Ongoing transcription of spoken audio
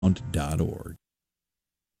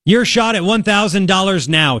Your shot at $1,000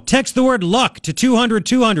 now. Text the word luck to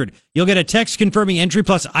 200-200. You'll get a text confirming entry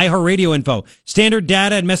plus iHeartRadio info. Standard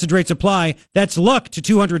data and message rates apply. That's luck to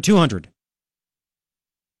 200-200.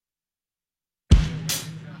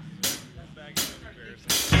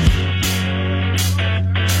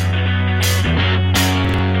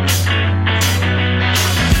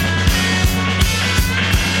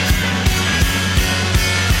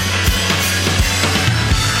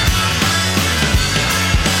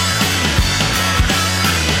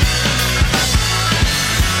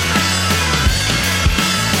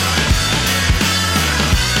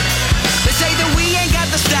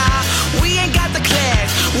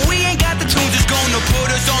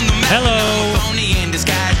 Hello.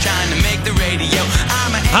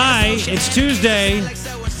 Hi, it's Tuesday,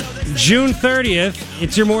 June 30th.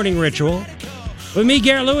 It's your morning ritual. With me,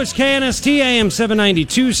 Garrett Lewis, KNST AM 790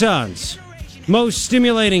 Tucson's most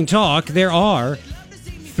stimulating talk. There are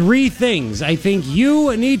three things I think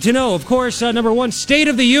you need to know. Of course, number one, State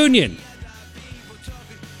of the Union.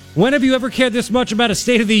 When have you ever cared this much about a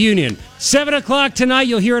State of the Union? 7 o'clock tonight,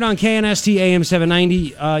 you'll hear it on KNST AM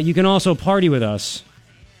 790. You can also party with us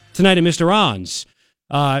tonight at Mr. On's.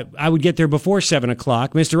 I would get there before 7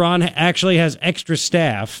 o'clock. Mr. On actually has extra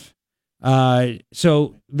staff.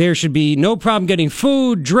 So there should be no problem getting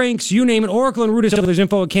food, drinks, you name it. Oracle and Rudis, there's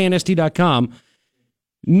info at knst.com.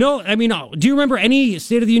 No, I mean, do you remember any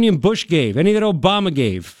State of the Union Bush gave? Any that Obama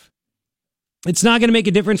gave? It's not going to make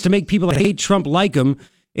a difference to make people that hate Trump like him.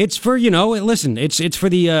 It's for, listen, it's for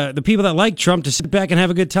the people that like Trump to sit back and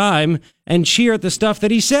have a good time and cheer at the stuff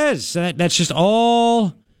that he says. That's just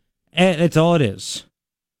all. That's all it is.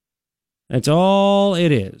 That's all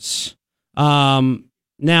it is.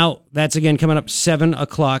 Now, that's again coming up 7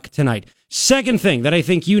 o'clock tonight. Second thing that I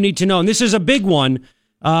think you need to know, and this is a big one.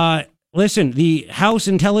 Listen, the House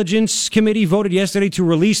Intelligence Committee voted yesterday to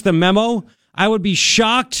release the memo. I would be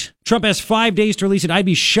shocked. Trump has 5 days to release it. I'd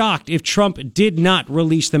be shocked if Trump did not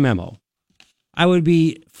release the memo. I would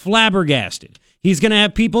be flabbergasted. He's going to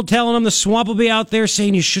have people telling him the swamp will be out there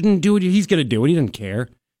saying you shouldn't do it. He's going to do it. He doesn't care.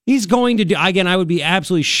 He's going to do. Again, I would be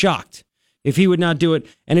absolutely shocked if he would not do it.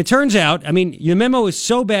 And it turns out, I mean, the memo is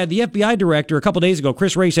so bad. The FBI director a couple days ago,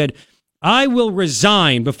 Chris Wray, said, I will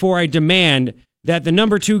resign before I demand that the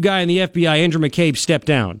number 2 guy in the FBI, Andrew McCabe, step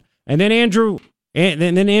down. And then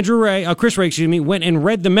Chris Wray, went and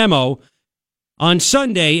read the memo on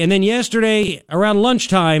Sunday. And then yesterday, around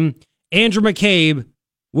lunchtime, Andrew McCabe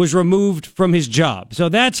was removed from his job. So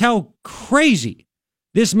that's how crazy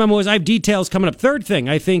this memo is. I have details coming up. Third thing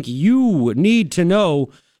I think you need to know,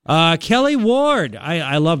 Kelly Ward.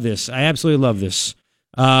 I love this. I absolutely love this.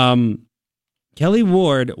 Kelly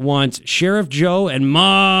Ward wants Sheriff Joe and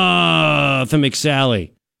Martha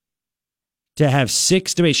McSally to have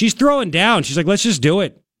 6 debates. She's throwing down. She's like, let's just do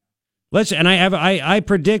it. I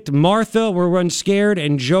predict Martha will run scared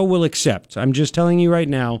and Joe will accept. I'm just telling you right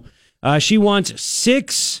now. She wants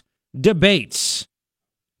 6 debates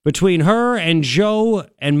between her and Joe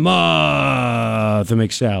and Martha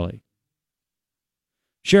McSally.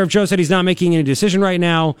 Sheriff Joe said he's not making any decision right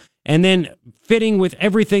now. And then fitting with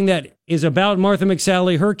everything that is about Martha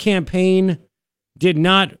McSally, her campaign did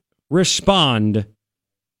not respond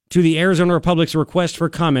to the Arizona Republic's request for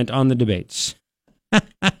comment on the debates.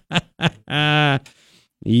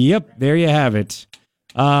 Yep, there you have it.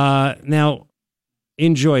 Now,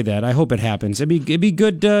 enjoy that. I hope it happens. It'd be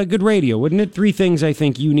good radio, wouldn't it? 3 things I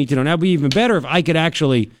think you need to know. Now, it'd be even better if I could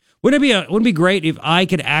actually. Wouldn't it be great if I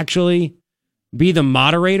could actually be the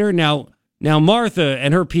moderator? Now, Martha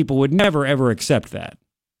and her people would never ever accept that.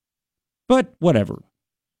 But whatever.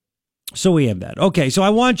 So we have that. Okay, so I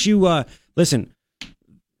want you. Listen.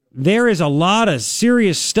 There is a lot of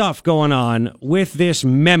serious stuff going on with this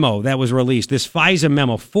memo that was released, this FISA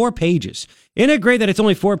memo, 4 pages. Isn't it great that it's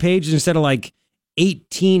only 4 pages instead of like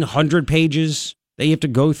 1,800 pages that you have to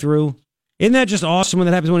go through? Isn't that just awesome when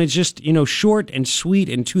that happens, when it's just, short and sweet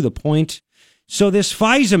and to the point? So this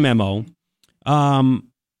FISA memo,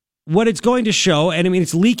 what it's going to show, and I mean,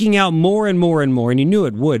 it's leaking out more and more and more, and you knew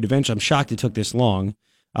it would eventually. I'm shocked it took this long,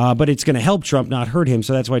 but it's going to help Trump, not hurt him,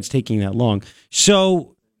 so that's why it's taking that long.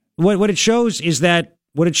 So what it shows is that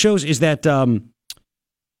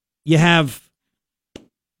you have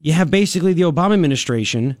basically the Obama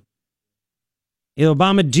administration, the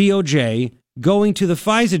Obama DOJ, going to the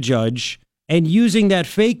FISA judge and using that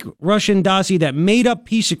fake Russian dossier, that made-up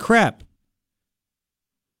piece of crap,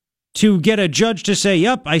 to get a judge to say,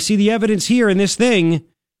 yep, I see the evidence here in this thing.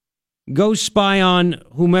 Go spy on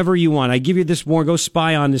whomever you want. I give you this warrant. Go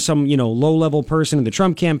spy on some, low-level person in the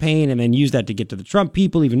Trump campaign and then use that to get to the Trump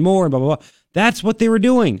people even more, and blah, blah, blah. That's what they were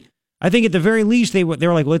doing. I think at the very least, they were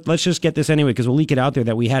like, let's just get this anyway because we'll leak it out there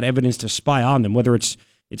that we had evidence to spy on them. Whether it's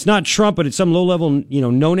not Trump, but it's some low-level,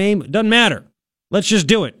 no name. It doesn't matter. Let's just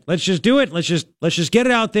do it. Let's just do it. Let's just get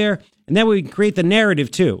it out there, and then we can create the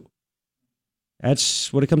narrative too.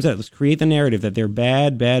 That's what it comes out. Let's create the narrative that they're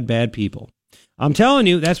bad, bad, bad people. I'm telling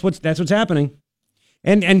you, that's what's happening.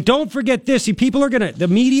 And don't forget this. See, the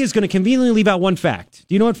media is gonna conveniently leave out one fact.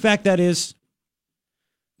 Do you know what fact that is?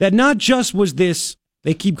 That not just was this.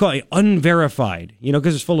 They keep calling it unverified,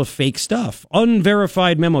 because it's full of fake stuff.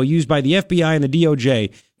 Unverified memo used by the FBI and the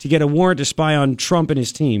DOJ to get a warrant to spy on Trump and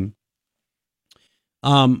his team.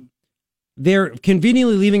 They're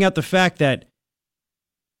conveniently leaving out the fact that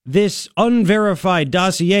this unverified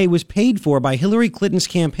dossier was paid for by Hillary Clinton's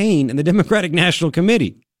campaign and the Democratic National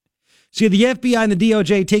Committee. See, the FBI and the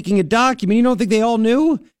DOJ taking a document, you don't think they all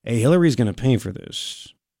knew? Hey, Hillary's going to pay for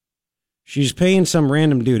this. She's paying some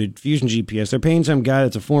random dude at Fusion GPS. They're paying some guy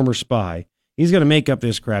that's a former spy. He's going to make up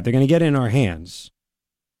this crap. They're going to get it in our hands.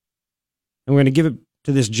 And we're going to give it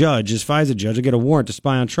to this judge, this FISA judge. They'll get a warrant to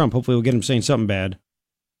spy on Trump. Hopefully we'll get him saying something bad.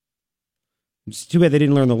 It's too bad they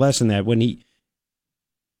didn't learn the lesson that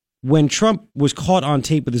when Trump was caught on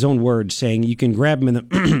tape with his own words saying you can grab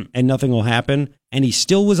him and nothing will happen, and he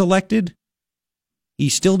still was elected, he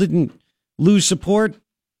still didn't lose support.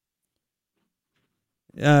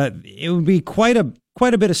 It would be quite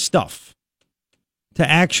a bit of stuff to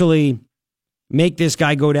actually make this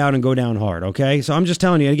guy go down and go down hard, okay? So I'm just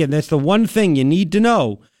telling you, again, that's the one thing you need to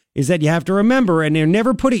know is that you have to remember, and they're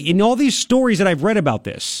never putting, in all these stories that I've read about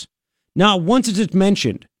this, not once is it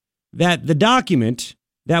mentioned that the document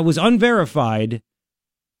that was unverified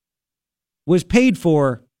was paid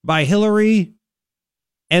for by Hillary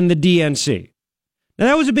and the DNC. Now,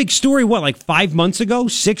 that was a big story, like 5 months ago,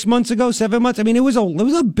 6 months ago, 7 months? I mean, it was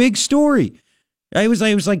a big story. It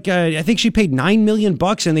was like, I think she paid $9 million,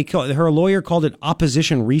 and her lawyer called it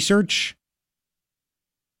opposition research.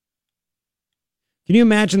 Can you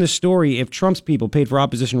imagine the story if Trump's people paid for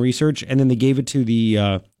opposition research and then they gave it to the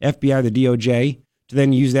FBI or the DOJ to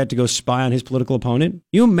then use that to go spy on his political opponent?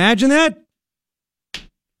 You imagine that?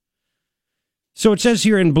 So it says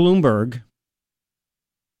here in Bloomberg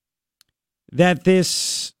that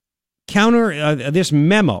this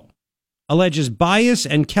memo alleges bias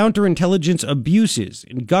and counterintelligence abuses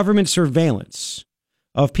in government surveillance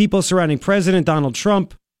of people surrounding President Donald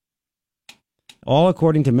Trump, all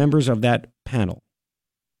according to members of that panel.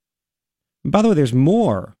 And by the way, there's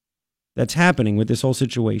more that's happening with this whole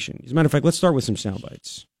situation. As a matter of fact, let's start with some sound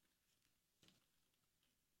bites.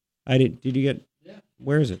 Did you get? Yeah.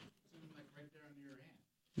 Where is it? Right there under your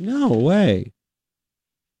hand. No way.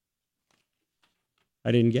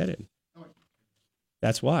 I didn't get it.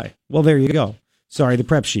 That's why. Well, there you go. Sorry, the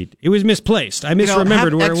prep sheet. It was misplaced. I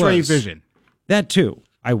misremembered where it was. X-ray vision. That too.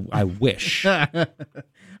 I wish. I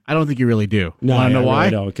don't think you really do. No, I know why?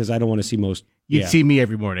 No, because I don't want to see most. You'd see me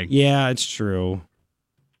every morning. Yeah, it's true.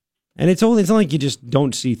 And it's not like you just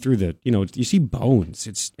don't see through you see bones.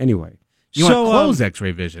 It's anyway. You want close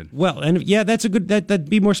X-ray vision. Well, and yeah, that's a good. That'd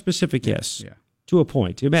be more specific. Yes. Yeah. To a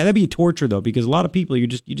point. That'd be torture though, because a lot of people you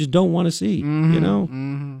just don't want to see.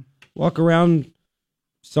 Walk around,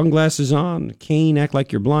 sunglasses on, cane, act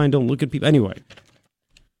like you're blind, don't look at people. Anyway,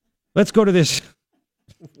 let's go to this.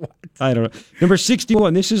 What? I don't know. Number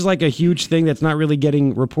 61. This is like a huge thing that's not really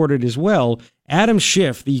getting reported as well. Adam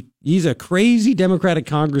Schiff, he's a crazy Democratic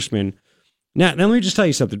congressman. Now let me just tell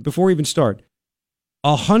you something before we even start.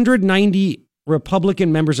 190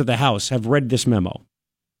 Republican members of the House have read this memo.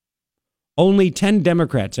 Only 10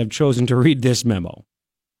 Democrats have chosen to read this memo.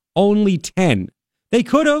 Only 10. They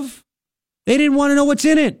could have. They didn't want to know what's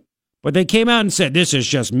in it. But they came out and said, this is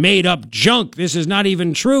just made up junk. This is not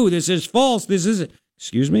even true. This is false. This isn't.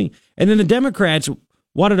 Excuse me. And then the Democrats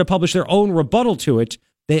wanted to publish their own rebuttal to it.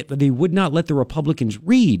 They would not let the Republicans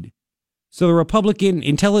read. So the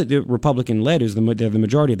Republican-led, is the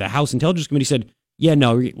majority of the House Intelligence Committee, said, yeah,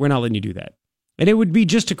 no, we're not letting you do that. And it would be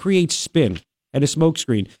just to create spin and a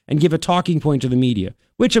smokescreen and give a talking point to the media,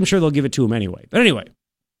 which I'm sure they'll give it to him anyway. But anyway,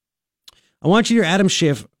 I want you to hear Adam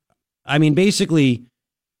Schiff, basically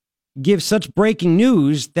give such breaking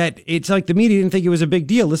news that it's like the media didn't think it was a big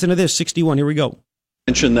deal. Listen to this, 61, here we go.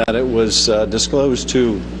 Mentioned that it was disclosed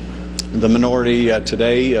to the minority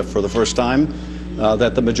today for the first time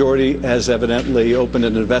that the majority has evidently opened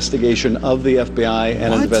an investigation of the FBI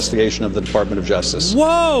and an investigation of the Department of Justice.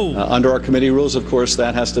 Whoa! Under our committee rules, of course,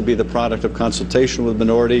 that has to be the product of consultation with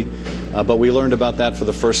minority, but we learned about that for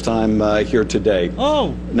the first time here today.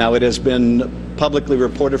 Oh! Now, it has been publicly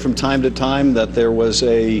reported from time to time that there was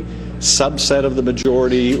a subset of the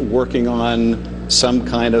majority working on some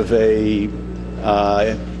kind of a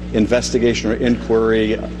investigation or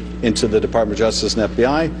inquiry into the Department of Justice and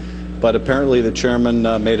FBI. But apparently the chairman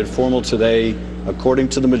made it formal today. According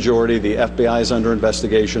to the majority, the FBI is under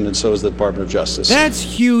investigation, and so is the Department of Justice. That's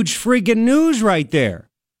huge freaking news right there.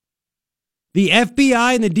 The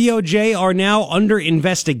FBI and the DOJ are now under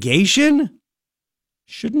investigation?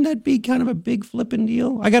 Shouldn't that be kind of a big flipping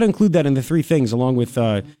deal? I got to include that in the three things, along with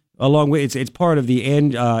it's part of the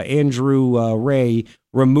Andrew Ray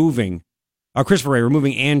removing Christopher Wray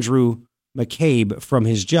removing Andrew McCabe from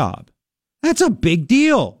his job. That's a big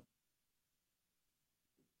deal.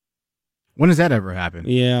 When does that ever happen?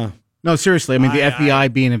 Yeah. No, seriously. I mean, the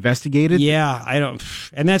FBI being investigated? Yeah, I don't.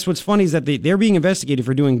 And that's what's funny is that they're being investigated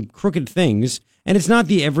for doing crooked things. And it's not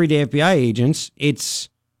the everyday FBI agents. It's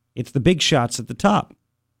the big shots at the top.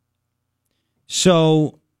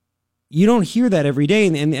 So you don't hear that every day.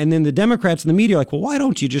 And then the Democrats and the media are like, well, why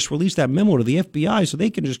don't you just release that memo to the FBI so they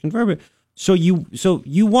can just confirm it? So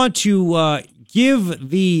you want to give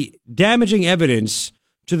the damaging evidence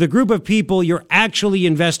to the group of people you're actually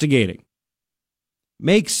investigating.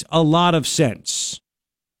 Makes a lot of sense.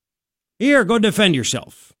 Here, go defend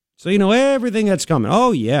yourself. So you know everything that's coming.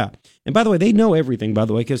 Oh, yeah. And by the way, they know everything, by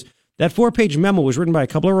the way, because that 4-page memo was written by a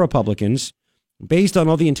couple of Republicans based on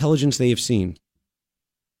all the intelligence they have seen.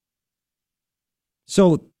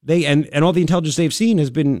 So they, and all the intelligence they've seen has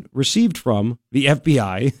been received from the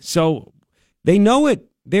FBI. So they know it.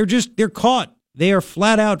 They're caught. They are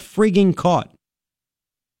flat out frigging caught.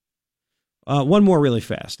 One more really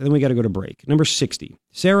fast, and then we got to go to break. Number 60.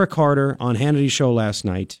 Sarah Carter on Hannity's show last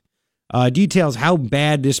night details how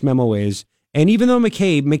bad this memo is. And even though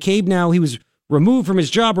McCabe now, he was removed from his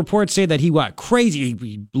job, reports say that he got crazy.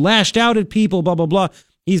 He lashed out at people, blah, blah, blah.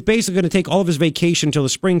 He's basically going to take all of his vacation until the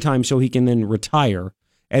springtime so he can then retire.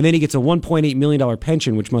 And then he gets a $1.8 million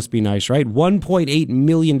pension, which must be nice, right? $1.8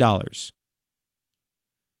 million.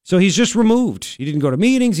 So he's just removed. He didn't go to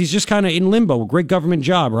meetings. He's just kind of in limbo. Great government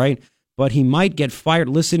job, right? But he might get fired.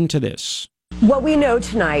 Listen to this. What we know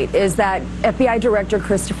tonight is that FBI Director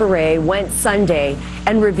Christopher Wray went Sunday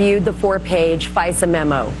and reviewed the 4-page FISA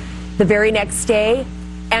memo. The very next day,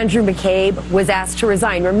 Andrew McCabe was asked to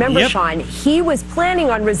resign. Remember, Sean, he was planning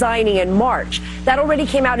on resigning in March. That already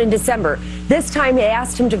came out in December. This time they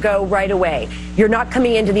asked him to go right away. You're not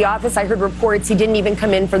coming into the office. I heard reports he didn't even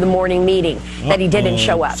come in for the morning meeting, that he didn't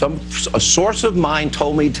show up. A source of mine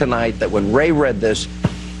told me tonight that when Ray read this,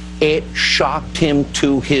 it shocked him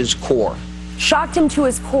to his core. Shocked him to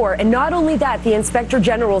his core. And not only that, the Inspector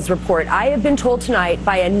General's report, I have been told tonight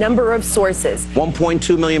by a number of sources.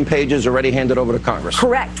 1.2 million pages already handed over to Congress.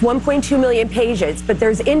 Correct, 1.2 million pages. But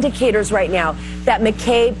there's indicators right now that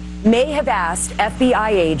McCabe may have asked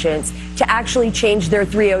FBI agents to actually change their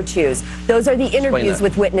 302s. Those are the interviews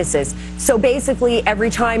with witnesses. So basically,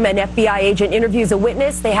 every time an FBI agent interviews a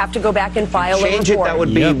witness, they have to go back and file a report. Change it, that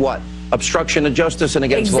would be what? Obstruction of justice and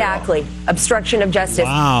against the law. Exactly. Obstruction of justice.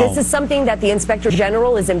 Wow. This is something that the Inspector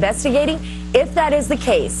General is investigating. If that is the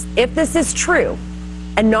case, if this is true,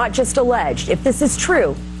 and not just alleged, if this is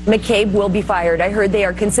true, McCabe will be fired. I heard they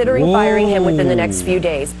are considering firing him within the next few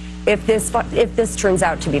days, if this turns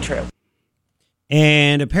out to be true.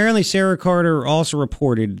 And apparently Sarah Carter also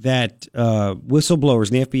reported that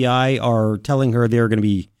whistleblowers in the FBI are telling her there are going to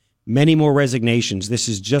be many more resignations. This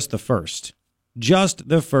is just the first. Just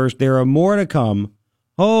the first. There are more to come.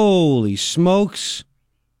 Holy smokes.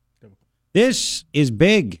 This is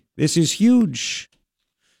big. This is huge.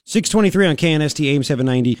 623 on KNST AM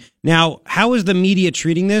 790. Now, how is the media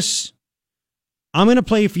treating this? I'm going to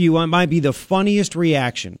play for you. It might be the funniest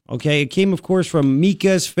reaction. Okay. It came, of course, from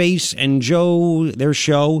Mika's Face and Joe, their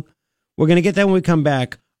show. We're going to get that when we come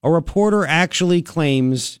back. A reporter actually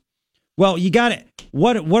claims, well, you got it.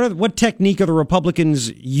 What technique are the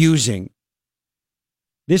Republicans using?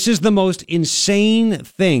 This is the most insane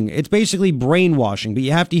thing. It's basically brainwashing, but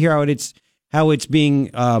you have to hear how it's being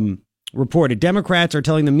reported. Democrats are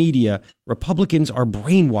telling the media Republicans are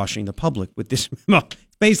brainwashing the public with this memo.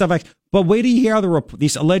 It's based off facts. But wait till you hear how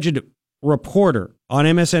this alleged reporter on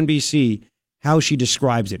MSNBC, how she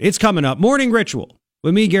describes it. It's coming up. Morning Ritual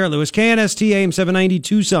with me, Garrett Lewis, KNST AM 790,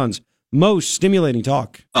 Tucson's most stimulating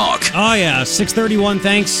talk. Oh yeah, 631.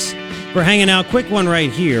 Thanks for hanging out. Quick one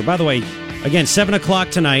right here. By the way, again, 7 o'clock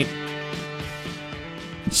tonight.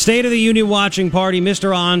 State of the Union watching party.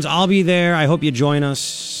 Mr. Ons, I'll be there. I hope you join us.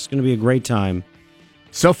 It's going to be a great time.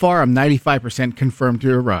 So far, I'm 95% confirmed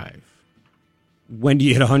to arrive. When do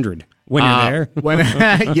you hit 100? When you're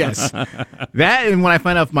there? Yes. That and when I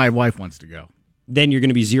find out if my wife wants to go. Then you're going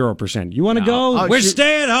to be 0%. You want to go? We're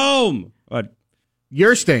staying home. But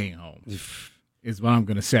you're staying home. is what I'm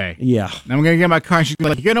going to say. Yeah. And I'm going to get in my car and she's going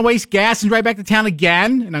to be like, you're going to waste gas and drive back to town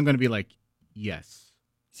again? And I'm going to be like, yes.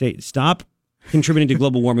 Say, stop contributing to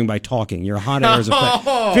global warming by talking. Your hot air is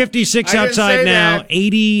a 56 outside now. That.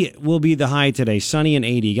 80 will be the high today. Sunny and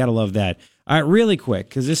 80. You got to love that. All right, really quick,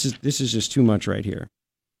 because this is just too much right here.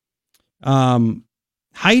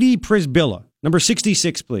 Heidi Prisbilla, number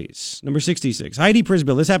 66, please. Number 66. Heidi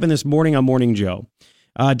Prisbilla. This happened this morning on Morning Joe.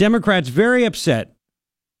 Democrats very upset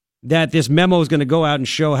that this memo is going to go out and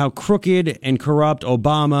show how crooked and corrupt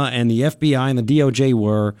Obama and the FBI and the DOJ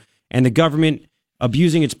were, and the government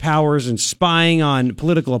abusing its powers and spying on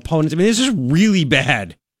political opponents. I mean, this is really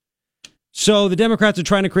bad. So the Democrats are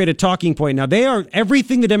trying to create a talking point. Now,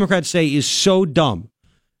 everything the Democrats say is so dumb.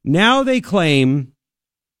 Now they claim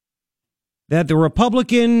that the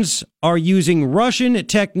Republicans are using Russian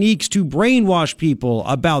techniques to brainwash people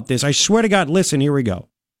about this. I swear to God, listen, here we go.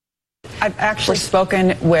 I've actually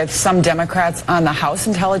spoken with some Democrats on the House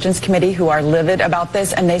Intelligence Committee who are livid about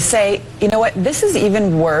this, and they say, you know what, this is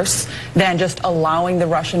even worse than just allowing the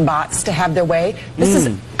Russian bots to have their way. This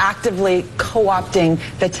is actively co-opting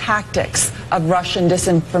the tactics of Russian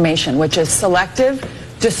disinformation, which is selective,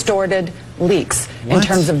 distorted leaks. What? In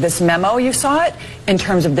terms of this memo, you saw it, in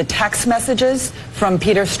terms of the text messages from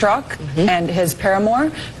Peter Strzok and his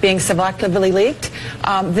paramour being selectively leaked,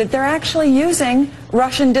 that they're actually using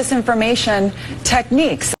Russian disinformation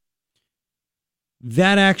techniques.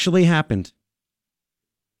 That actually happened.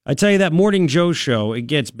 I tell you, that Morning Joe show, it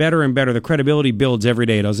gets better and better. The credibility builds every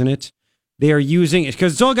day, doesn't it? They are using,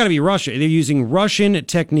 because it's all got to be Russia. They're using Russian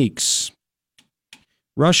techniques.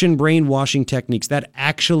 Russian brainwashing techniques. That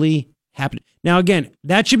actually happened. Now, again,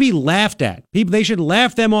 that should be laughed at. People, they should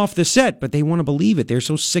laugh them off the set, but they want to believe it. They're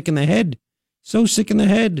so sick in the head. So sick in the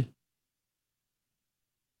head.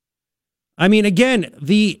 I mean, again,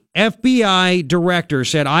 the FBI director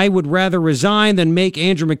said, I would rather resign than make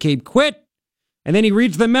Andrew McCabe quit. And then he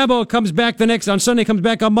reads the memo, comes back on Sunday, comes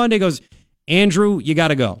back on Monday, goes, Andrew, you got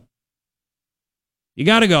to go. You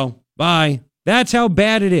got to go. Bye. That's how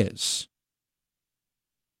bad it is.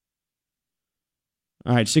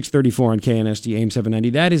 All right, 634 on KNST, AIM 790.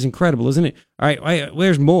 That is incredible, isn't it? All right,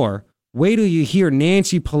 there's more. Wait till you hear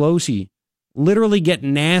Nancy Pelosi literally get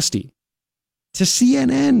nasty to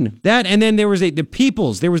CNN. That, and then there was the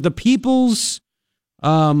People's State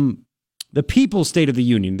of the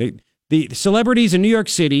Union. The celebrities in New York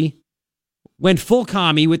City went full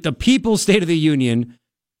commie with the People's State of the Union.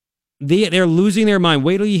 They're losing their mind.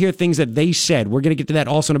 Wait till you hear things that they said. We're going to get to that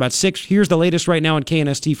also in about 6. Here's the latest right now on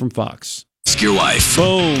KNST from Fox. Ask your wife.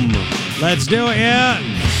 Boom. Let's do it. Yeah.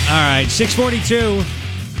 All right. 642.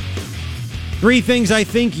 3 things I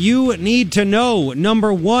think you need to know.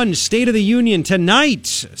 Number 1, State of the Union tonight,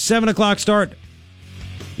 7 o'clock start.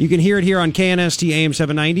 You can hear it here on KNST AM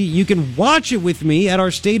 790. You can watch it with me at our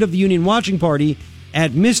State of the Union watching party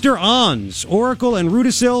at Mr. On's, Oracle and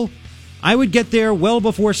Rudisill. I would get there well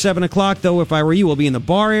before 7 o'clock, though, if I were you. We'll be in the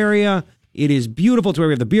bar area. It is beautiful. It's where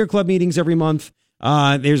we have the beer club meetings every month.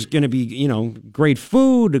 There's going to be, great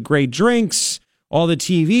food, great drinks. All the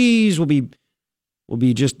TVs will be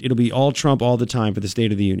it'll be all Trump all the time for the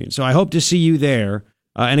State of the Union. So I hope to see you there.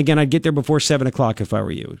 And again, I'd get there before 7 o'clock if I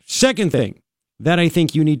were you. Second thing that I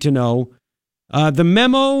think you need to know, the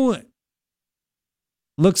memo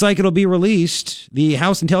looks like it'll be released. The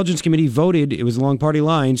House Intelligence Committee voted, it was along party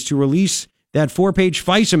lines, to release that 4-page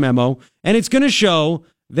FISA memo. And it's going to show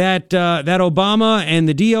that Obama and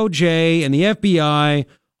the DOJ and the FBI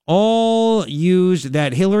all used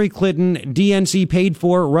that Hillary Clinton DNC paid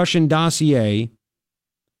for Russian dossier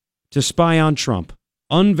to spy on Trump.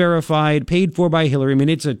 Unverified, paid for by Hillary. I mean,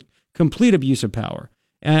 it's a complete abuse of power.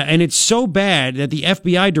 And it's so bad that the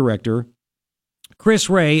FBI director, Chris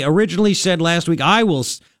Wray, originally said last week, I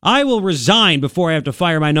will resign before I have to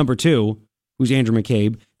fire my number 2, who's Andrew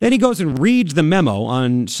McCabe. Then he goes and reads the memo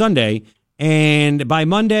on Sunday. And by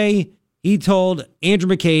Monday, he told Andrew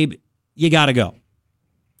McCabe, you got to go.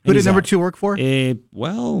 Who did number 2 work for?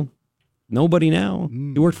 Well, nobody now.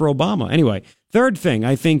 He worked for Obama. Anyway, third thing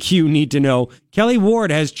I think you need to know, Kelly Ward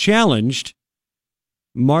has challenged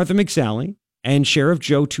Martha McSally and Sheriff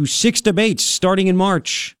Joe to 6 debates starting in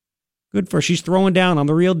March. Good for her. She's throwing down on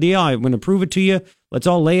the real deal. I'm going to prove it to you. Let's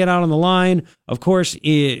all lay it out on the line. Of course,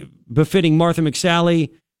 befitting Martha McSally,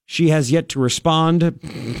 she has yet to respond.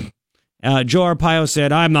 Joe Arpaio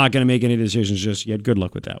said, I'm not going to make any decisions just yet. Good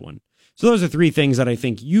luck with that one. So those are 3 things that I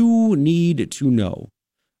think you need to know.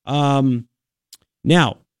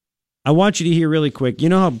 Now, I want you to hear really quick. You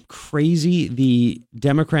know how crazy the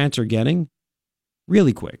Democrats are getting?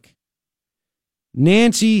 Really quick.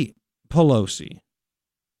 Nancy Pelosi.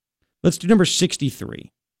 Let's do number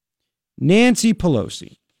 63. Nancy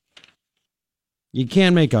Pelosi. You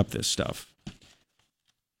can't make up this stuff.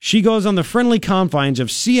 She goes on the friendly confines of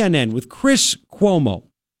CNN with Chris Cuomo.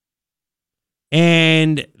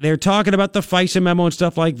 And they're talking about the FISA memo and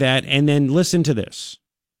stuff like that. And then listen to this.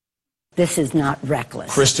 This is not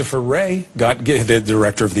reckless. Christopher Wray, the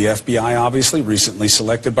director of the FBI, obviously, recently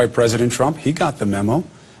selected by President Trump. He got the memo.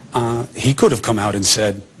 He could have come out and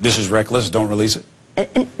said, this is reckless, don't release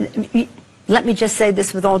it. Let me just say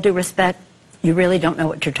this with all due respect. You really don't know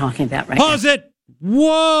what you're talking about right now. Pause it.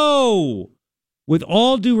 Whoa. With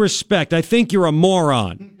all due respect, I think you're a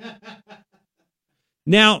moron.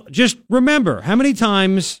 Now, just remember, how many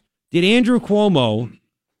times did Andrew Cuomo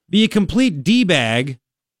be a complete D-bag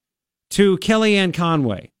to Kellyanne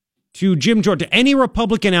Conway, to Jim Jordan, to any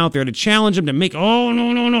Republican out there to challenge him to make, oh,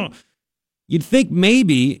 no. You'd think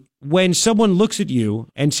maybe when someone looks at you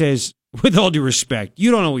and says, with all due respect,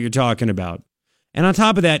 you don't know what you're talking about. And on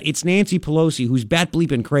top of that, it's Nancy Pelosi, who's bat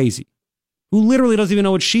bleeping crazy, who literally doesn't even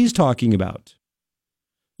know what she's talking about.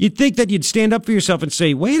 You'd think that you'd stand up for yourself and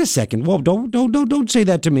say, wait a second, whoa, don't say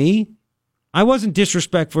that to me. I wasn't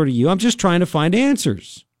disrespectful to you. I'm just trying to find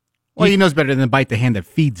answers. Well, he knows better than to bite the hand that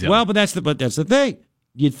feeds him. Well, but that's the thing.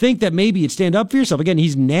 You'd think that maybe you'd stand up for yourself. Again,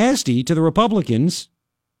 he's nasty to the Republicans,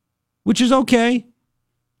 which is okay.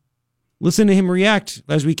 Listen to him react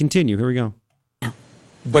as we continue. Here we go.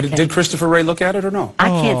 But did Christopher Wray look at it or no? I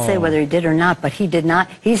can't say whether he did or not, but he did not.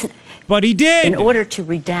 But he did. In order to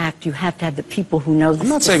redact, you have to have the people who know the I'm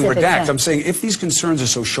not saying specific redact. facts. I'm saying if these concerns are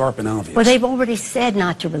so sharp and obvious. Well, they've already said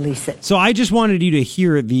not to release it. So I just wanted you to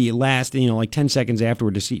hear the last, like 10 seconds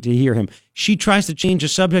afterward to hear him. She tries to change the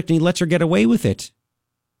subject and he lets her get away with it.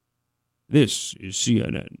 This is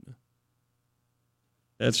CNN.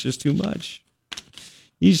 That's just too much.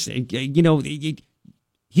 He's, he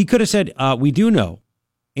could have said, we do know.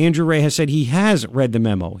 Andrew Wray has said he has read the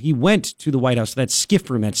memo. He went to the White House, that skiff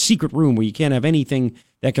room, that secret room where you can't have anything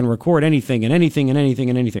that can record anything and anything and anything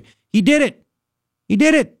and anything. He did it. He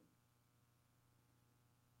did it.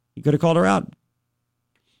 He could have called her out.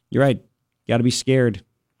 You're right. Got to be scared.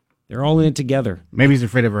 They're all in it together. Maybe he's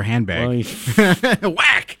afraid of her handbag. Well,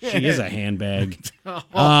 whack! She is a handbag.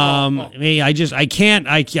 I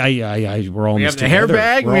can't. We're all in we this have the together. hair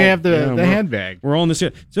bag. We have the handbag. We're all in this.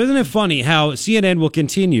 So isn't it funny how CNN will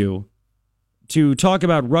continue to talk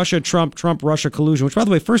about Russia, Trump, Russia collusion? Which, by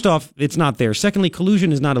the way, first off, it's not there. Secondly,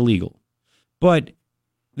 collusion is not illegal, but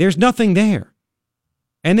there's nothing there.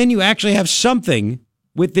 And then you actually have something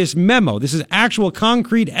with this memo. This is actual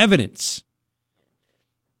concrete evidence.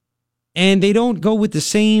 And they don't go with the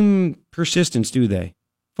same persistence, do they?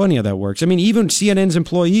 Funny how that works. I mean, even CNN's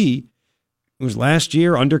employee, who was last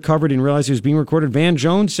year undercover, didn't realize he was being recorded, Van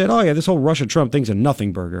Jones, said, oh, yeah, this whole Russia-Trump thing's a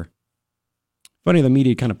nothing burger. Funny the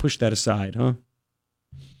media kind of pushed that aside, huh?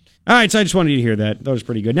 All right, so I just wanted you to hear that. That was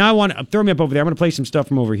pretty good. Now I want to throw me up over there. I'm going to play some stuff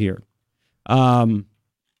from over here.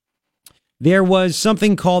 There was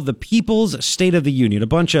something called the People's State of the Union. A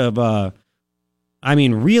bunch of...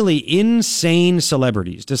 really insane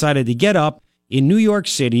celebrities decided to get up in New York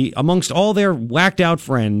City amongst all their whacked out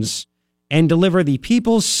friends and deliver the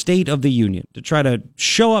People's State of the Union to try to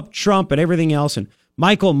show up Trump and everything else. And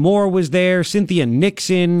Michael Moore was there, Cynthia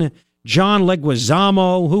Nixon, John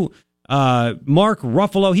Leguizamo, Mark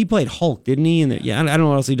Ruffalo. He played Hulk, didn't he? And I don't know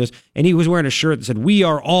what else he does. And he was wearing a shirt that said, "We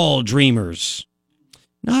are all dreamers."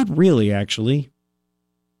 Not really, actually.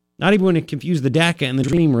 Not even when it confused the DACA and the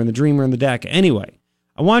dreamer and the dreamer and the DACA. Anyway,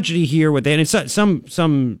 I want you to hear what they... And it's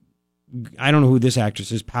some... I don't know who this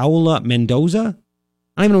actress is. Paola Mendoza?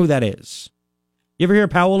 I don't even know who that is. You ever hear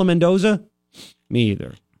of Paola Mendoza? Me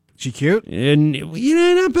either. She cute? And,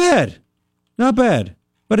 not bad. Not bad.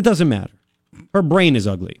 But it doesn't matter. Her brain is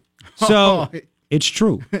ugly. So, it's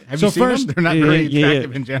true. Have you seen them? They're not very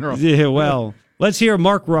attractive in general. Yeah, well... Let's hear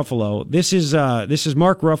Mark Ruffalo. This is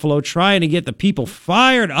Mark Ruffalo trying to get the people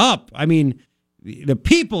fired up. I mean, the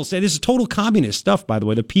people say this is total communist stuff, by the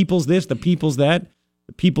way. The people's this, the people's that,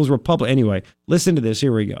 the people's republic. Anyway, listen to this.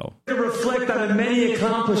 Here we go. To reflect on the many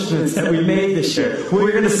accomplishments that we made this year.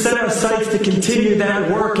 We're going to set our sights to continue that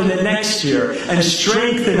work in the next year and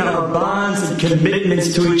strengthen our bonds and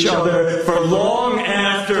commitments to each other for long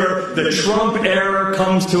after the Trump era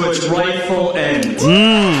comes to its rightful end.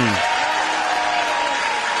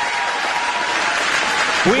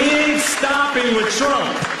 We ain't stopping with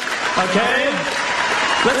Trump, okay?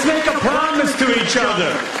 Let's make a promise to each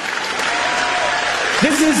other.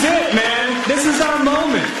 This is it, man. This is our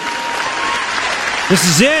moment. This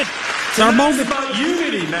is it. It's our moment. It's about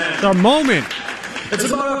unity, man. It's our moment. It's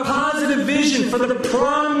about a positive vision for the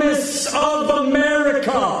promise of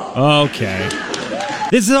America. Okay.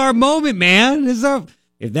 This is our moment, man.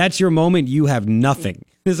 If that's your moment, you have nothing.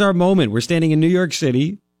 This is our moment. We're standing in New York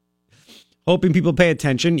City, hoping people pay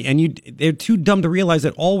attention, and they're too dumb to realize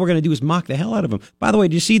that all we're going to do is mock the hell out of them. By the way,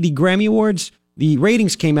 did you see the Grammy Awards? The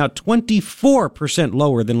ratings came out 24%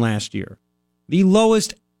 lower than last year. The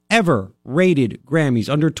lowest ever rated Grammys.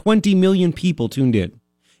 Under 20 million people tuned in.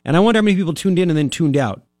 And I wonder how many people tuned in and then tuned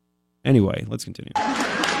out. Anyway, let's continue.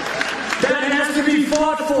 That has to be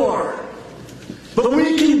fought for. But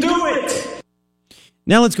we can do it.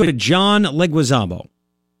 Now let's go to John Leguizamo.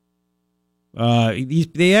 These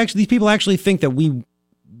people actually think that we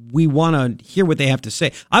want to hear what they have to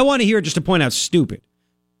say. I want to hear it just to point out stupid.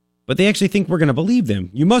 But they actually think we're going to believe them.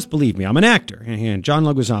 You must believe me. I'm an actor. And John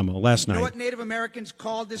Leguizamo last night. You know what Native Americans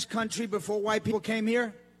called this country before white people came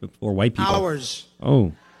here? Before white people? Ours.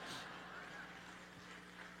 Oh.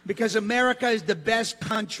 Because America is the best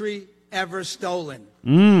country ever stolen.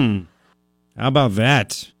 How about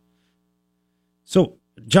that? So,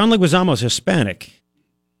 John Leguizamo is Hispanic.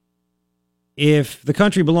 If the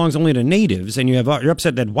country belongs only to natives and you're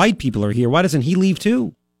upset that white people are here, why doesn't he leave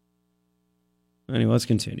too? Anyway, let's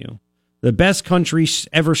continue. The best country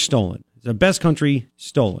ever stolen. The best country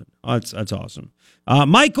stolen. Oh, that's awesome.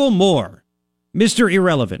 Michael Moore, Mr.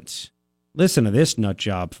 Irrelevant. Listen to this nut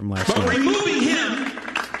job from last night. Removing him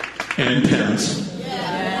and Pence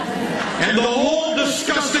and the whole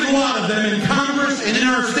disgusting lot of them in Congress and in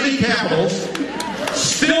our state capitals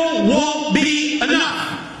still won't be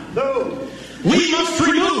enough. No. We must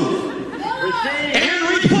remove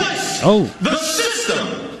and replace the system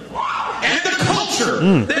and the culture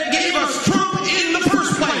that gave us Trump in the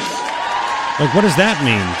first place. Like, what does that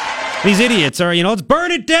mean? These idiots are, let's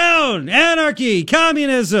burn it down. Anarchy,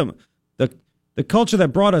 communism. The culture that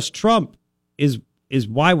brought us Trump is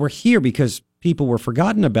why we're here, because people were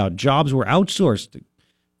forgotten about. Jobs were outsourced.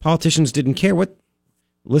 Politicians didn't care. What?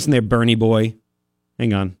 Listen there, Bernie boy.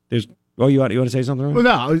 Hang on. You want to say something? Well,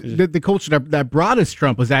 no. The culture that brought us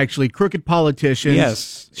Trump was actually crooked politicians,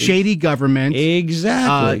 yes, shady government,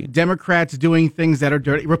 exactly. Democrats doing things that are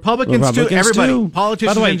dirty, Republicans too. Everybody, politicians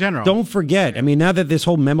by the way, in general. Don't forget. I mean, now that this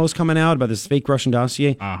whole memo's coming out about this fake Russian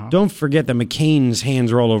dossier, don't forget that McCain's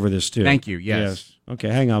hands are all over this too. Thank you. Yes. Okay,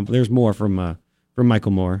 hang on. There's more from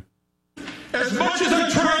Michael Moore. As much as I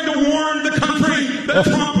tried to warn the country that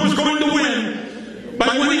Trump was going to win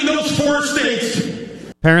by winning those 4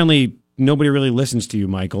 states. Apparently, nobody really listens to you,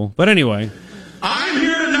 Michael. But anyway. I'm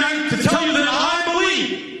here tonight to tell you that I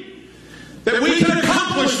believe that we can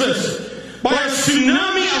accomplish this by a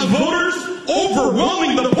tsunami of voters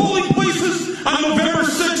overwhelming the polling places on November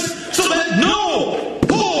 6th so that no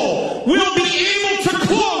poll will be able to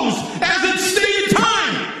close at its stated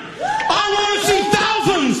time. I want to see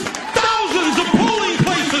thousands of polling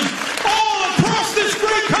places all across this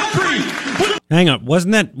great country. Hang on.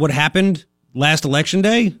 Wasn't that what happened last election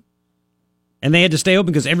day? And they had to stay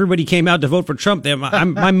open because everybody came out to vote for Trump.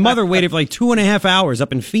 My mother waited for like 2.5 hours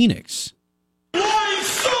up in Phoenix. Line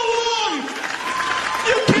so long,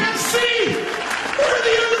 you can't see where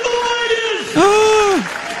the end of the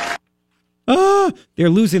line is. They're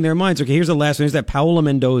losing their minds. Okay, here's the last one. Here's that Paola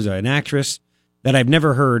Mendoza, an actress that I've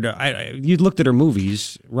never heard. You looked at her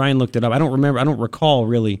movies. Ryan looked it up. I don't remember. I don't recall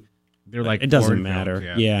really. They're like it doesn't matter.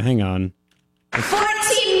 Films, yeah, hang on.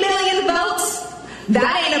 14 million votes.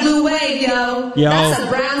 That ain't a blue wave, yo. That's a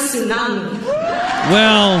brown tsunami.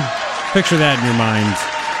 Well, picture that in your mind.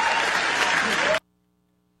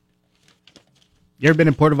 You ever been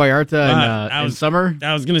in Puerto Vallarta in summer?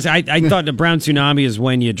 I was going to say, I thought the brown tsunami is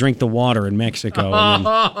when you drink the water in Mexico.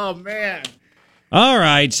 Oh, man. All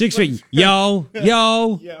right, 6 feet. Yo.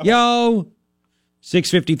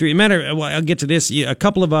 6:53. Matter. Well, I'll get to this. A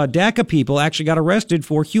couple of DACA people actually got arrested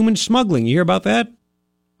for human smuggling. You hear about that?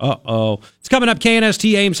 It's coming up.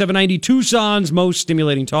 KNST AM 790, Tucson's most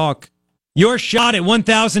stimulating talk. Your shot at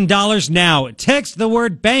 $1,000 now. Text the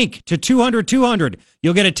word bank to 200-200.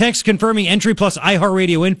 You'll get a text confirming entry plus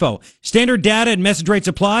iHeartRadio info. Standard data and message rates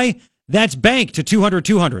apply. That's bank to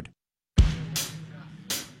 200-200.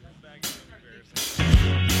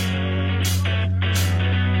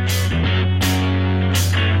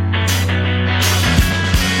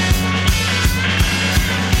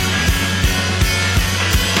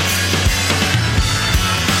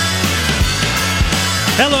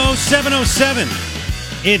 Hello, 707.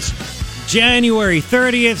 It's January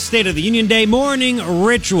 30th, State of the Union Day morning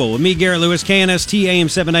ritual with me, Garrett Lewis, KNST AM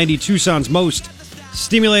 790, Tucson's most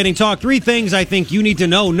stimulating talk. 3 things I think you need to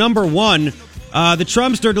know. Number 1, the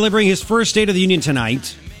Trumpster delivering his first State of the Union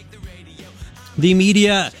tonight. The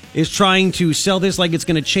media is trying to sell this like it's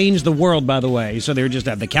going to change the world, by the way. So they're just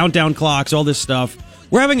at the countdown clocks, all this stuff.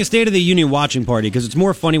 We're having a State of the Union watching party because it's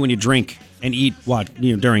more funny when you drink and eat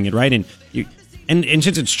during it, right? And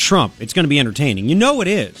since it's Trump, it's going to be entertaining. You know it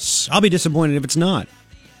is. I'll be disappointed if it's not.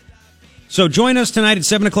 So join us tonight at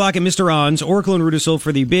 7 o'clock at Mr. On's, Oracle and Rudisill,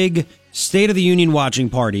 for the big State of the Union watching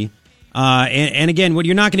party. And again, what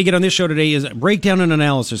you're not going to get on this show today is a breakdown and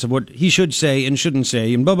analysis of what he should say and shouldn't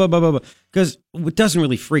say and blah, blah, blah, blah, blah. Because it doesn't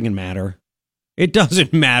really friggin' matter. It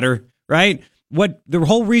doesn't matter, right? The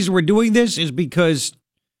whole reason we're doing this is because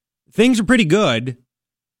things are pretty good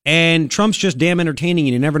and Trump's just damn entertaining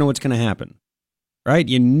and you never know what's going to happen, right?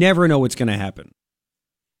 You never know what's going to happen.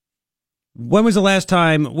 When was the last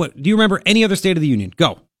time? Do you remember any other State of the Union?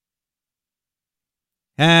 Go.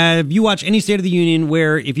 Have you watched any State of the Union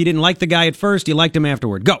where if you didn't like the guy at first, you liked him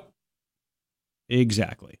afterward? Go.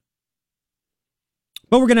 Exactly.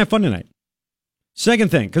 But we're going to have fun tonight.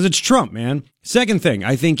 Second thing, because it's Trump, man. Second thing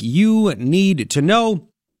I think you need to know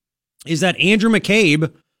is that Andrew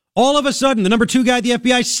McCabe, all of a sudden, the number 2 guy at the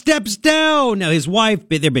FBI steps down. Now, his wife,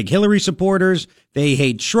 they're big Hillary supporters. They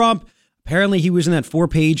hate Trump. Apparently, he was in that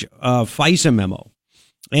 4-page FISA memo.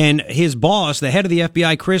 And his boss, the head of the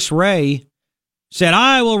FBI, Chris Wray, said,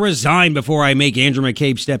 I will resign before I make Andrew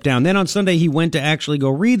McCabe step down. Then on Sunday, he went to actually go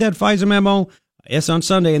read that FISA memo. Yes, on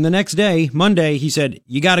Sunday. And the next day, Monday, he said,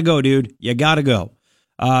 you got to go, dude. You got to go.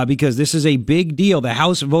 Because this is a big deal. The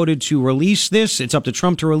House voted to release this. It's up to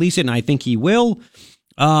Trump to release it, and I think he will.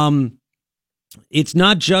 It's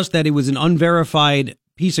not just that it was an unverified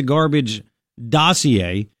piece of garbage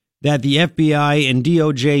dossier that the FBI and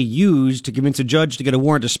DOJ used to convince a judge to get a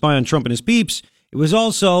warrant to spy on Trump and his peeps. It was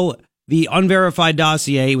also the unverified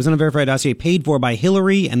dossier. It was an unverified dossier paid for by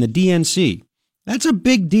Hillary and the DNC. That's a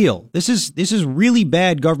big deal. This is really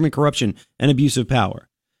bad government corruption and abuse of power.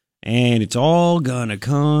 And it's all gonna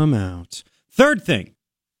come out. Third thing,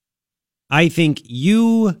 I think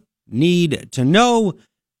you need to know,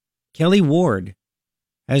 Kelly Ward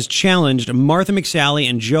has challenged Martha McSally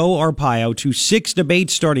and Joe Arpaio to 6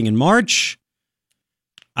 debates starting in March.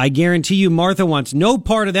 I guarantee you Martha wants no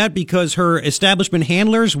part of that because her establishment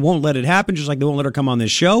handlers won't let it happen, just like they won't let her come on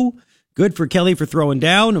this show. Good for Kelly for throwing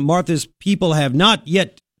down. Martha's people have not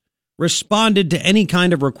yet responded to any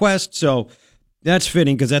kind of request, so that's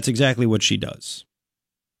fitting because that's exactly what she does.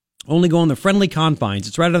 Only go on the friendly confines.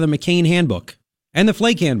 It's right out of the McCain handbook and the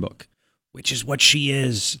Flake handbook, which is what she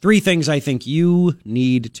is. 3 things I think you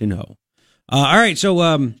need to know. All right,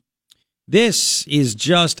 so this is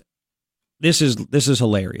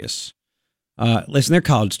hilarious. Listen, they're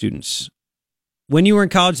college students. When you were in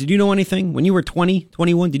college, did you know anything? When you were 20,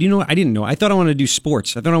 21, did you know? I didn't know. I thought I wanted to do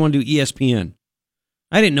sports. I thought I wanted to do ESPN.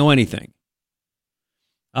 I didn't know anything.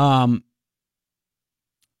 So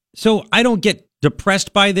I don't get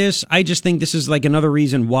depressed by this. I just think this is like another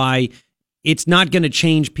reason why it's not going to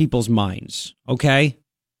change people's minds, okay?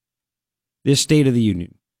 This State of the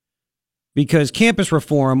Union. Because campus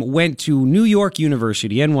reform went to New York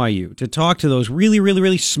University, NYU, to talk to those really, really,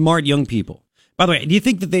 really smart young people. By the way, do you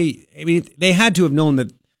think that they had to have known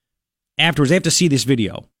that afterwards they have to see this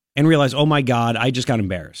video and realize, oh my God, I just got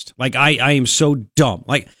embarrassed. Like, I am so dumb.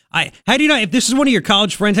 Like, how do you not, if this is one of your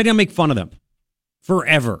college friends, how do you not make fun of them?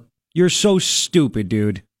 Forever. You're so stupid,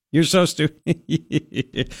 dude. You're so stupid.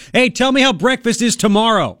 Hey, tell me how breakfast is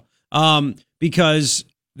tomorrow. Because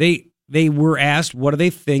they were asked, what do they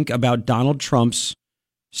think about Donald Trump's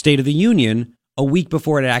State of the Union a week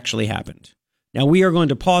before it actually happened. Now, we are going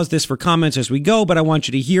to pause this for comments as we go, but I want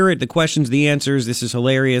you to hear it. The questions, the answers. This is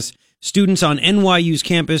hilarious. Students on NYU's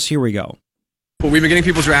campus. Here we go. Well, we've been getting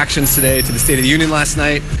people's reactions today to the State of the Union last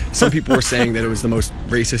night. Some people were saying that it was the most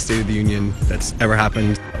racist State of the Union that's ever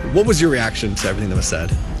happened. What was your reaction to everything that was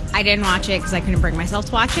said? I didn't watch it because I couldn't bring myself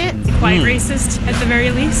to watch it. Quite racist, at the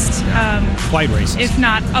very least. Quite racist. If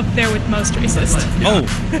not up there with most racist. Yeah.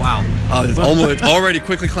 Oh, wow. It's almost already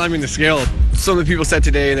quickly climbing the scale. Some of the people said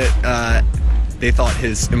today that they thought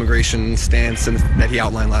his immigration stance and that he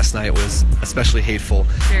outlined last night was especially hateful.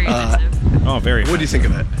 Very offensive. Very. What do you think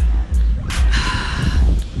of it?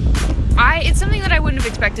 It's something that I wouldn't have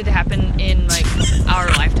expected to happen in like our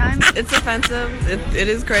lifetime. It's offensive. It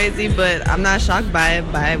is crazy, but I'm not shocked by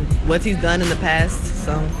it, by what he's done in the past.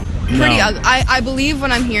 So pretty ugly. I believe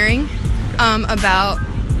what I'm hearing about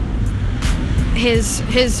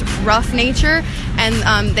his rough nature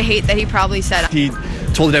and the hate that he probably said. He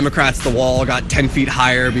told the Democrats the wall got 10 feet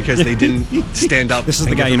higher because they didn't stand up. This is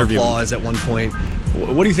the guy interviewing. Applause at one point.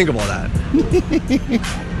 What do you think of all that?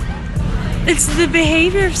 It's the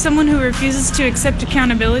behavior of someone who refuses to accept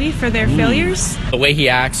accountability for their failures. The way he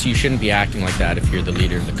acts, you shouldn't be acting like that if you're the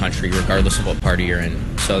leader of the country, regardless of what party you're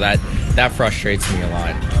in. So that frustrates me a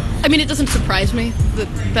lot. I mean, it doesn't surprise me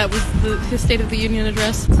that that was his State of the Union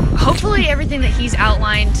address. Hopefully everything that he's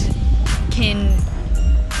outlined can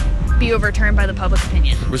be overturned by the public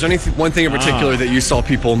opinion. Was there one thing in particular that you saw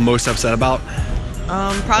people most upset about?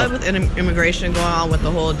 Probably with immigration going on with the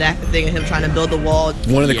whole DACA thing and him trying to build the wall.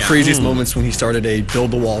 One of the craziest moments when he started a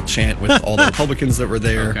build the wall chant with all the Republicans that were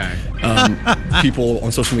there. Okay. People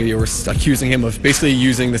on social media were accusing him of basically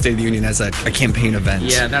using the State of the Union as a campaign event.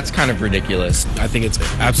 Yeah, that's kind of ridiculous. I think it's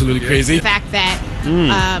absolutely crazy. The fact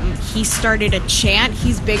that he started a chant,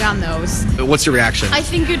 he's big on those. What's your reaction? I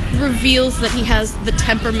think it reveals that he has the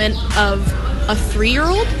temperament of a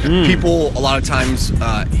 3-year-old. People, a lot of times,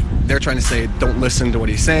 they're trying to say, don't listen to what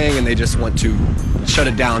he's saying, and they just want to shut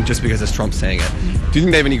it down just because it's Trump saying it. Do you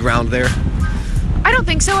think they have any ground there? I don't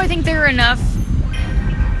think so. I think there are enough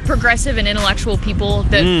progressive and intellectual people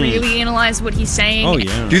that really analyze what he's saying. Oh,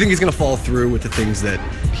 yeah. Do you think he's going to follow through with the things that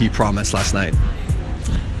he promised last night?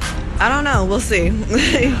 I don't know. We'll see.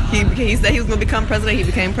 He said he was going to become president. He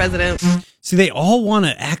became president. See, they all want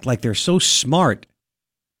to act like they're so smart.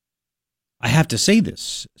 I have to say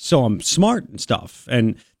this, so I'm smart and stuff.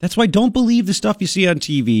 And that's why don't believe the stuff you see on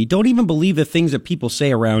TV. Don't even believe the things that people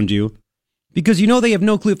say around you. Because you know they have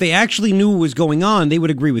no clue. If they actually knew what was going on, they would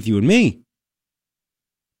agree with you and me.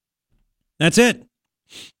 That's it.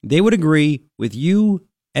 They would agree with you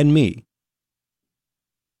and me.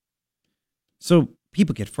 So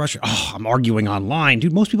people get frustrated. Oh, I'm arguing online.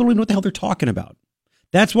 Dude, most people don't even know what the hell they're talking about.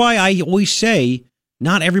 That's why I always say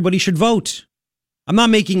not everybody should vote. I'm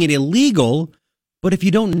not making it illegal, but if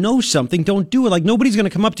you don't know something, don't do it. Like, nobody's going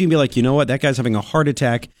to come up to you and be like, you know what, that guy's having a heart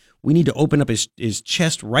attack. We need to open up his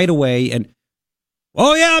chest right away. And,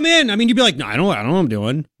 oh, yeah, I'm in. I mean, you'd be like, no, I don't know what I'm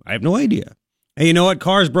doing. I have no idea. Hey, you know what?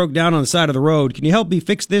 Cars broke down on the side of the road. Can you help me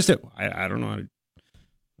fix this? I don't know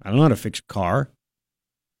how to fix a car.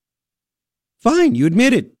 Fine, you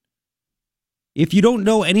admit it. If you don't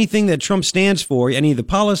know anything that Trump stands for, any of the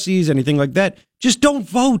policies, anything like that, just don't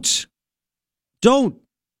vote. Don't.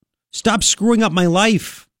 Stop screwing up my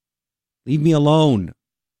life. Leave me alone.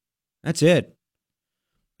 That's it.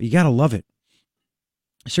 But you got to love it.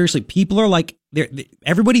 Seriously, people are like,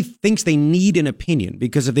 everybody thinks they need an opinion,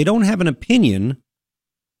 because if they don't have an opinion,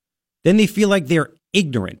 then they feel like they're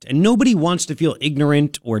ignorant. And nobody wants to feel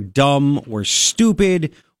ignorant or dumb or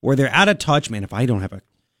stupid or they're out of touch. Man, if I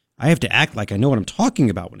have to act like I know what I'm talking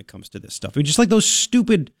about when it comes to this stuff. It's just like those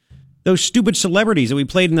stupid celebrities that we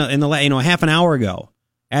played in the half an hour ago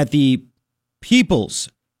at the People's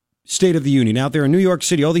State of the Union out there in New York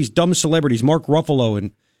City. All these dumb celebrities, Mark Ruffalo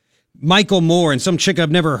and Michael Moore and some chick I've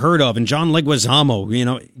never heard of and John Leguizamo. You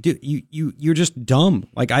know, dude, you're just dumb.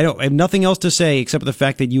 Like, I have nothing else to say except for the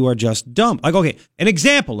fact that you are just dumb. Like, okay, an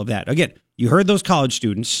example of that. Again, you heard those college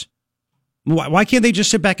students. Why can't they just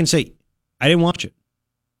sit back and say, I didn't watch it?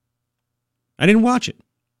 I didn't watch it.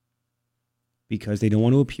 Because they don't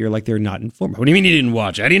want to appear like they're not informed. What do you mean you didn't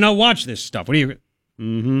watch it? I did not watch this stuff. What do you...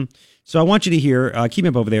 Mm-hmm. So I want you to hear, keep me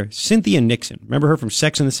up over there, Cynthia Nixon. Remember her from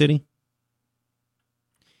Sex and the City?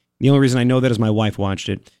 The only reason I know that is my wife watched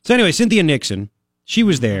it. So anyway, Cynthia Nixon, she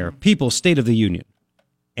was there, People's State of the Union.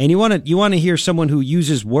 And you want to hear someone who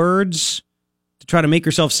uses words to try to make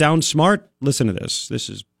herself sound smart? Listen to this. This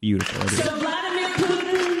is beautiful. So Vladimir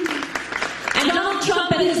Putin and Donald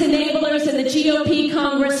Trump and his enablers in the GOP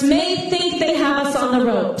Congress may think they have us on the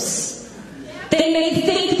ropes. They may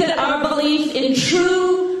think that our belief in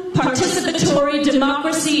true participatory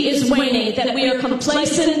democracy is waning, that we are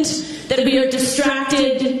complacent, that we are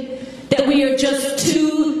distracted, that we are just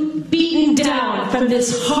too beaten down from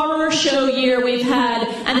this horror show year we've had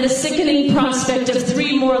and the sickening prospect of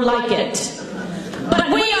 3 more like it. But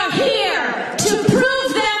we are here to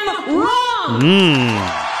prove them wrong.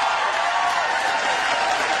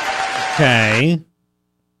 Okay.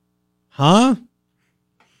 Huh?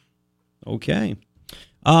 Okay.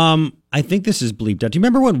 I think this is bleeped out. Do you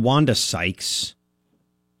remember when Wanda Sykes?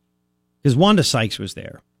 Because Wanda Sykes was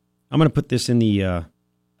there. I'm going to put this in the.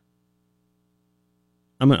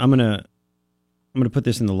 I'm gonna put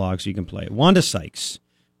this in the log so you can play it. Wanda Sykes,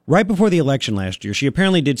 right before the election last year, she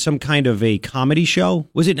apparently did some kind of a comedy show.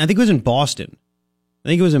 Was it? I think it was in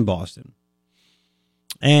Boston.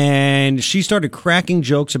 And she started cracking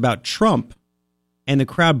jokes about Trump, and the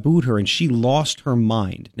crowd booed her, and she lost her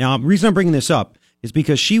mind. Now, the reason I'm bringing this up is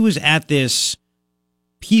because she was at this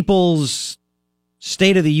People's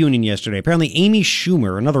State of the Union yesterday. Apparently, Amy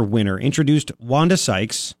Schumer, another winner, introduced Wanda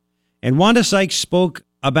Sykes, and Wanda Sykes spoke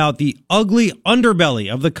about the ugly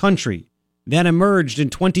underbelly of the country that emerged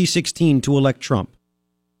in 2016 to elect Trump.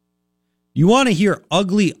 You want to hear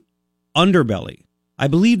ugly underbelly? I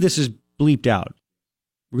believe this is bleeped out.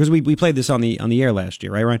 because we played this on the air last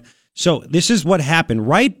year, right, Ryan? So this is what happened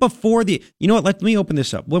right before the. You know what? Let me open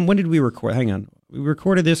this up. When did we record? Hang on, we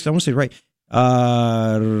recorded this. I want to say right.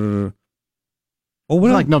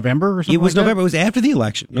 Like November or something. It was like November. It was after the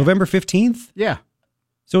election, November 15th. Yeah.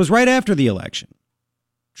 So it was right after the election.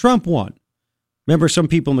 Trump won. Remember, some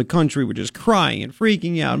people in the country were just crying and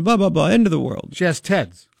freaking out, and blah, blah, blah, end of the world. She has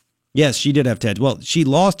TEDs. Yes, she did have TEDs. Well, she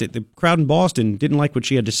lost it. The crowd in Boston didn't like what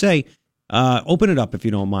she had to say. Open it up if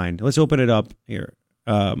you don't mind. Let's open it up here.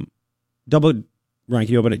 Ryan, can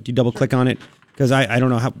you open it? You double click on it? Because I don't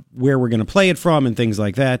know where we're going to play it from and things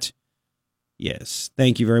like that. Yes,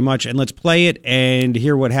 thank you very much. And let's play it and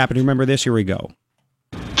hear what happened. Remember this? Here we go.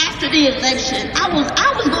 After the election, I was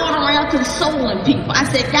going around consoling people. I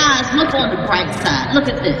said, guys, look on the bright side. Look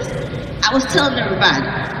at this. I was telling everybody,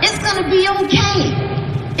 it's going to be okay.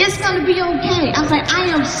 It's going to be okay. I was like, I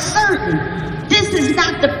am certain this is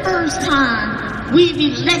not the first time we've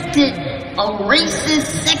elected a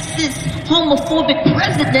racist, sexist, homophobic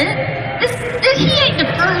president. He ain't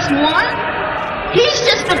the first one. He's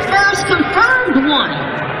just the first confirmed one.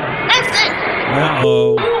 That's it.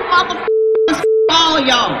 Uh-oh. You motherfuckers, all of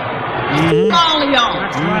y'all. Mm-hmm. All of y'all.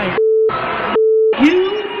 That's right.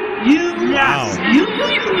 Yes. You.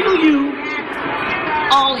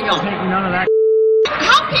 All of y'all. Take none of that.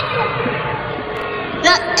 How can you?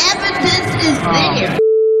 The evidence is there.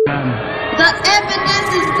 The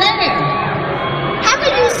evidence is there. How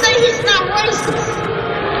can you say he's not racist?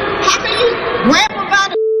 How can you rap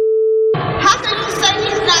about it? How can you say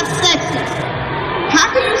he's not sexist?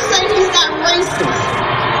 How can you say he's not racist?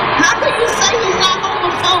 How can you say he's not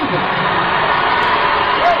homophobic?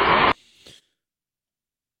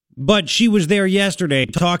 But she was there yesterday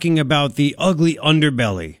talking about the ugly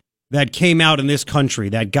underbelly that came out in this country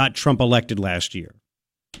that got Trump elected last year.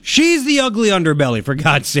 She's the ugly underbelly, for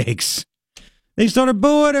God's sakes. They started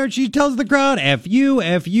booing her. She tells the crowd, F you,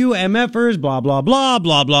 MFers, blah, blah, blah,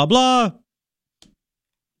 blah, blah, blah.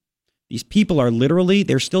 These people are literally,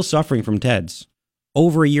 they're still suffering from TEDs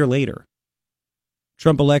over a year later.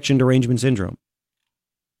 Trump election derangement syndrome.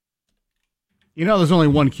 You know, there's only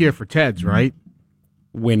one cure for TEDs, right?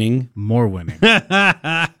 Winning. More winning.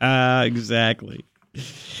 Exactly.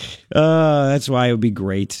 That's why it would be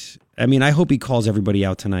great. I mean, I hope he calls everybody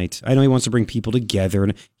out tonight. I know he wants to bring people together,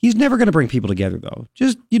 and he's never going to bring people together, though.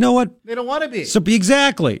 Just, you know what? They don't want to be. So,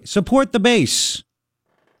 exactly. Support the base.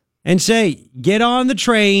 And say, get on the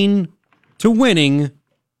train to winning,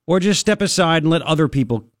 or just step aside and let other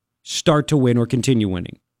people start to win or continue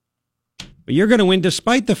winning. But you're going to win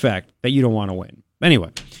despite the fact that you don't want to win. Anyway,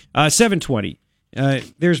 7:20.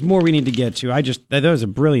 There's more we need to get to. That was a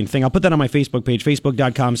brilliant thing. I'll put that on my Facebook page,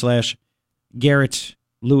 facebook.com/Garrett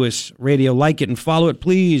Lewis Radio. Like it and follow it,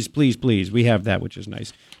 please, please, please. We have that, which is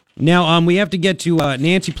nice. Now, we have to get to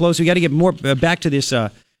Nancy Pelosi. We got to get more back to this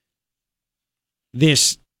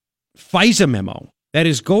this FISA memo that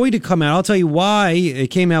is going to come out. I'll tell you why it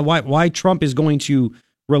came out. Why Trump is going to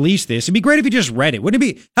release this. It'd be great if you just read it. Wouldn't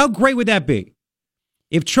it be? How great would that be?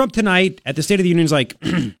 If Trump tonight at the State of the Union is like,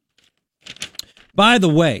 by the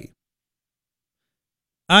way,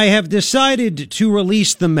 I have decided to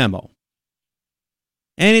release the memo.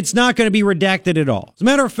 And it's not going to be redacted at all. As a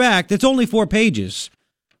matter of fact, it's only 4 pages.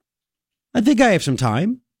 I think I have some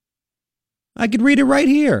time. I could read it right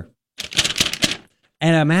here.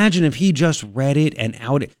 And imagine if he just read it and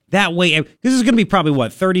out it. That way, this is going to be probably,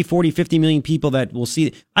 30, 40, 50 million people that will see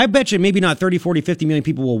it. I bet you maybe not 30, 40, 50 million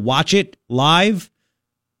people will watch it live.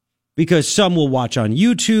 Because some will watch on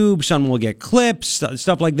YouTube, some will get clips,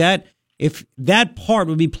 stuff like that. If that part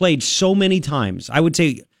would be played so many times, I would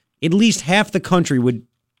say at least half the country would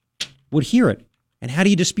hear it. And how do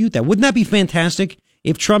you dispute that? Wouldn't that be fantastic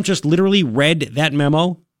if Trump just literally read that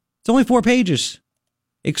memo? It's only 4 pages.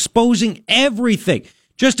 Exposing everything.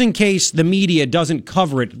 Just in case the media doesn't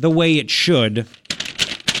cover it the way it should.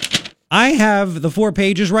 I have the 4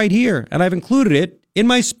 pages right here, and I've included it in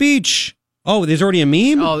my speech. Oh, there's already a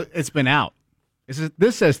meme? Oh, it's been out.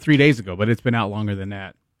 This says 3 days ago, but it's been out longer than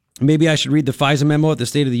that. Maybe I should read the FISA memo at the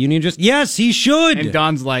State of the Union. Yes, he should. And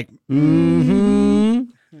Don's like,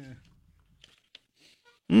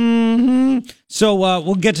 So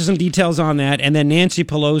we'll get to some details on that. And then Nancy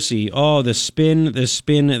Pelosi. Oh, the spin. This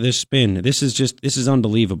is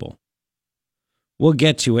unbelievable. We'll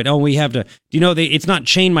get to it. Oh, we have to. Do you know, it's not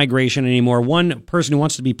chain migration anymore. One person who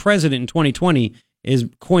wants to be president in 2020 is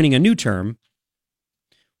coining a new term.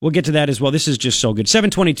 We'll get to that as well. This is just so good.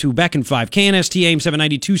 7:22, back in 5. KNST AM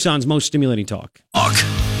 790, Tucson's most stimulating talk.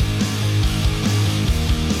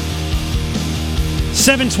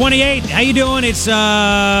 7:28. How you doing? It's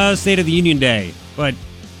State of the Union Day. But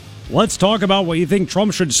Let's talk about what you think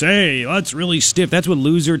Trump should say. That's really stiff. That's what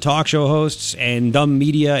loser talk show hosts and dumb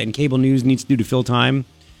media and cable news needs to do to fill time.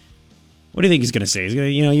 What do you think he's going to say? He's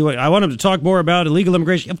going to, I want him to talk more about illegal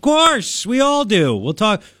immigration. Of course, we all do.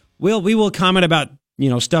 We will comment about,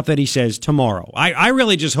 stuff that he says tomorrow. I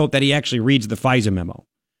really just hope that he actually reads the FISA memo.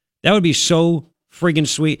 That would be so friggin'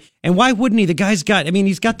 sweet. And why wouldn't he? The guy's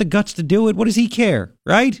he's got the guts to do it. What does he care,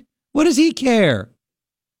 right? What does he care?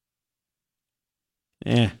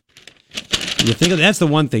 You think that's the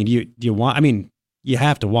one thing. Do you want? You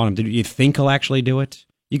have to want him to. Do you think he'll actually do it?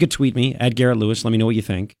 You could tweet me at Garrett Lewis. Let me know what you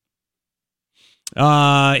think.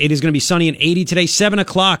 It is going to be sunny and 80 today.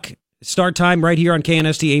 7:00 start time right here on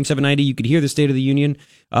KNST AM 790. You could hear the State of the Union.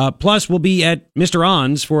 Plus, we'll be at Mr.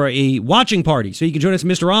 On's for a watching party, so you can join us at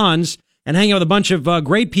Mr. On's and hang out with a bunch of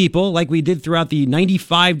great people, like we did throughout the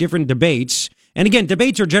 95 different debates. And again,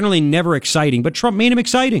 debates are generally never exciting, but Trump made them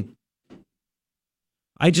exciting.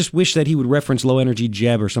 I just wish that he would reference low energy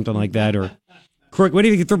Jeb or something like that, or what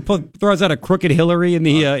do you think? Throws out a crooked Hillary in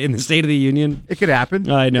the State of the Union. It could happen.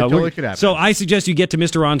 I know. It totally could happen. So I suggest you get to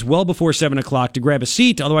Mr. On's well before 7:00 to grab a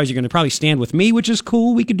seat. Otherwise, you're going to probably stand with me, which is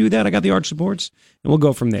cool. We could do that. I got the arch supports, and we'll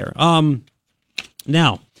go from there.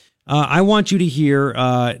 Now, I want you to hear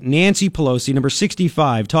Nancy Pelosi, number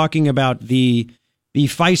 65, talking about the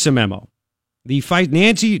FISA memo.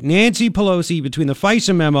 Nancy Pelosi between the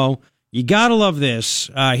FISA memo. You gotta love this.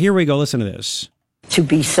 Here we go. Listen to this. To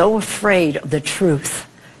be so afraid of the truth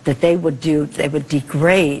that they would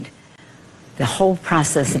degrade the whole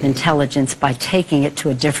process of intelligence by taking it to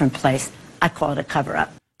a different place. I call it a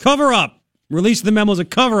cover-up. Cover-up. Release the memo as a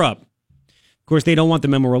cover-up. Of course, they don't want the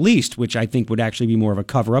memo released, which I think would actually be more of a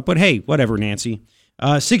cover-up. But hey, whatever, Nancy.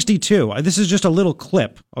 62. This is just a little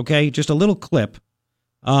clip, okay? Just a little clip.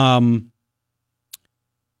 Did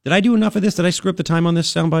I do enough of this? Did I screw up the time on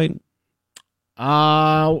this soundbite?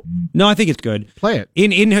 No, I think it's good. Play it. In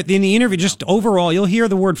the interview, just overall, you'll hear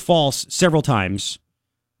the word false several times.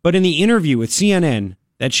 But in the interview with CNN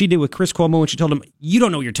that she did with Chris Cuomo when she told him, you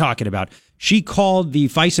don't know what you're talking about, she called the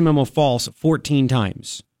FISA memo false 14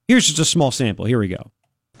 times. Here's just a small sample. Here we go.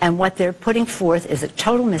 And what they're putting forth is a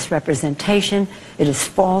total misrepresentation. It is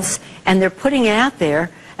false. And they're putting it out there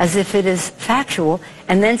as if it is factual,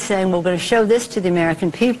 and then saying, we're going to show this to the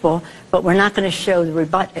American people, but we're not going to show the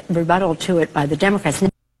rebuttal to it by the Democrats.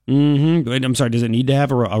 I'm sorry, does it need to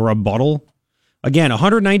have a rebuttal? Again,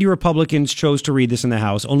 190 Republicans chose to read this in the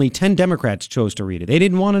House. Only 10 Democrats chose to read it. They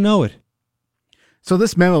didn't want to know it. So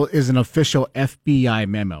this memo is an official FBI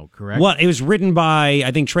memo, correct? Well, it was written by, I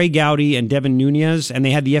think, Trey Gowdy and Devin Nunes, and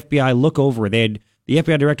they had the FBI look over it. They had the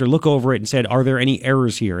FBI director look over it and said, are there any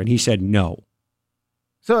errors here? And he said no.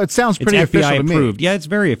 So it sounds pretty it's FBI official to approved. me. Yeah, it's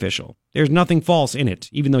very official. There's nothing false in it,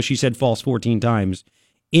 even though she said false 14 times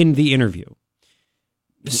in the interview.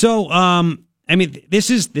 So,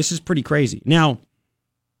 this is pretty crazy. Now,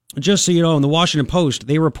 just so you know, in the Washington Post,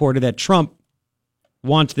 they reported that Trump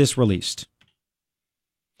wants this released.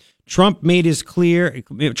 Trump made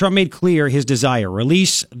clear his desire.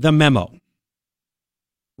 Release the memo.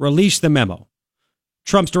 Release the memo.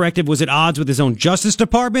 Trump's directive was at odds with his own Justice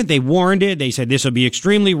Department. They warned it. They said this will be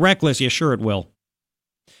extremely reckless. Yeah, sure it will.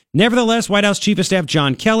 Nevertheless, White House Chief of Staff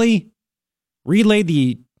John Kelly relayed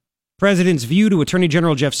the president's view to Attorney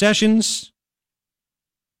General Jeff Sessions.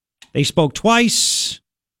 They spoke twice.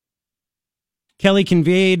 Kelly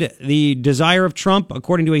conveyed the desire of Trump,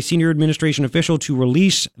 according to a senior administration official, to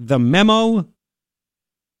release the memo.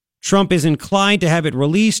 Trump is inclined to have it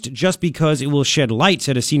released just because it will shed light,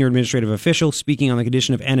 said a senior administrative official, speaking on the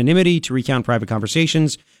condition of anonymity to recount private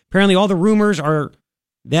conversations. Apparently, all the rumors are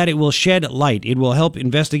that it will shed light. It will help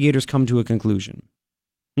investigators come to a conclusion.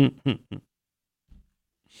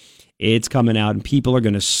 It's coming out, and people are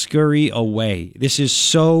going to scurry away. This is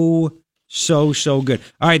so good.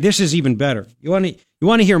 All right, this is even better. You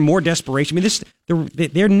want to hear more desperation? I mean,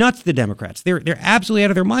 they're nuts, the Democrats. They're absolutely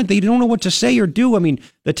out of their mind. They don't know what to say or do. I mean,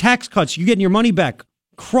 the tax cuts, you're getting your money back.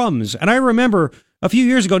 Crumbs. And I remember a few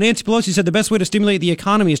years ago, Nancy Pelosi said the best way to stimulate the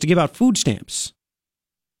economy is to give out food stamps.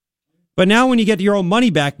 But now when you get your own money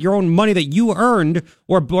back, your own money that you earned,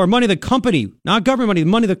 or money the company, not government money, the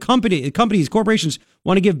money the companies, corporations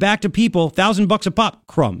want to give back to people, $1,000 a pop,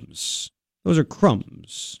 crumbs. Those are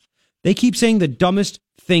crumbs. They keep saying the dumbest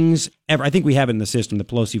things ever. I think we have it in the system, the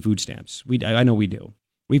Pelosi food stamps. I know we do.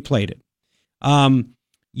 We played it.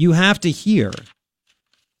 You have to hear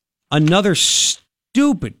another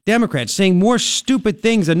stupid Democrat saying more stupid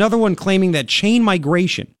things. Another one claiming that chain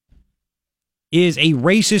migration is a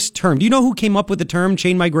racist term. Do you know who came up with the term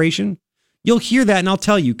chain migration? You'll hear that, and I'll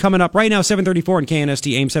tell you. Coming up right now, 7:34 on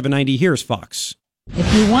KNST AM 790. Here's Fox.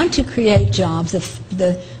 If you want to create jobs,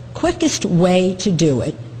 the quickest way to do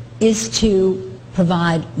it is to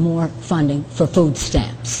provide more funding for food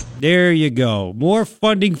stamps. There you go. More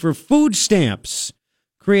funding for food stamps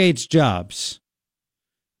creates jobs.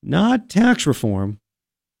 Not tax reform.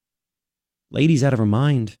 Lady's out of her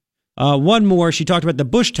mind. One more. She talked about the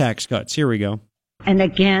Bush tax cuts. Here we go. And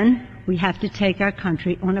again, we have to take our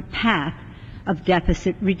country on a path of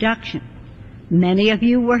deficit reduction. Many of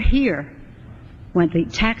you were here when the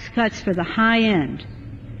tax cuts for the high end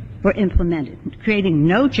were implemented, creating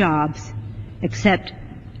no jobs except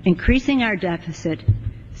increasing our deficit,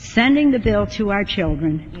 sending the bill to our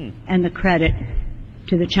children, and the credit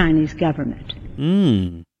to the Chinese government.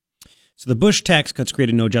 So the Bush tax cuts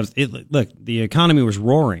created no jobs. Look, the economy was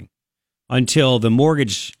roaring until the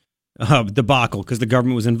mortgage debacle, because the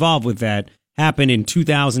government was involved with that, happened in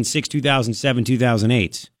 2006, 2007,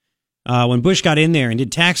 2008. When Bush got in there and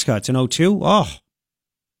did tax cuts in 2002,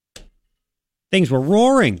 things were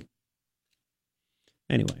roaring.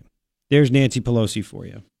 Anyway, there's Nancy Pelosi for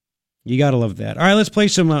you. You got to love that. All right, let's play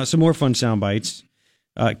some more fun sound bites.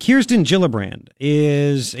 Kirsten Gillibrand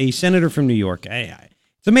is a senator from New York.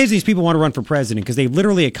 It's amazing these people want to run for president because they've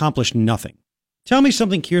literally accomplished nothing. Tell me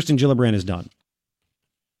something Kirsten Gillibrand has done.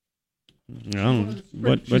 She's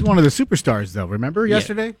one of the superstars, though. Remember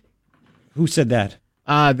yesterday? Who said that?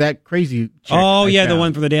 That crazy chick. Oh, yeah, the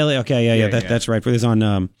one for the Daily. Okay, yeah. That's right. For this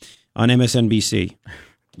on MSNBC.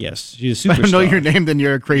 Yes, she's a superstar. If I don't know your name, then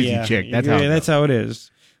you're a crazy chick. That's how it is.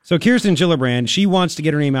 So Kirsten Gillibrand, she wants to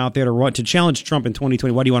get her name out there to challenge Trump in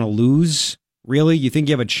 2020. Why do you want to lose? Really? You think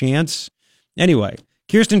you have a chance? Anyway,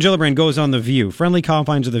 Kirsten Gillibrand goes on The View, friendly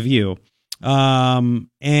confines of The View,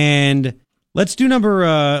 and let's do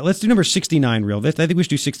number 69 real. I think we should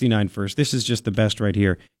do 69 first. This is just the best right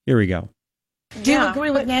here. Here we go. Do you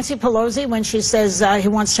agree with Nancy Pelosi when she says he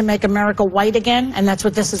wants to make America white again, and that's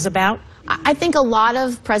what this is about? I think a lot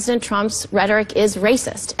of President Trump's rhetoric is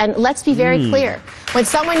racist. And let's be very clear. When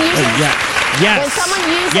someone uses,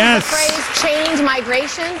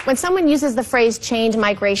 the phrase chained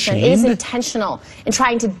migration, it is intentional in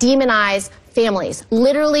trying to demonize families,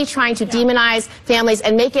 literally trying to demonize families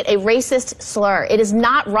and make it a racist slur. It is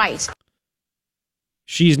not right.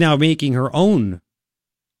 She's now making her own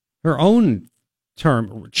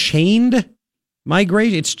term, chained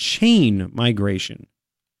migration. It's chain migration.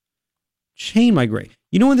 Chain migration.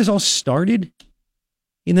 You know when this all started?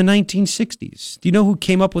 In the 1960s. Do you know who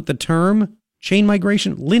came up with the term chain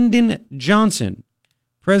migration? Lyndon Johnson.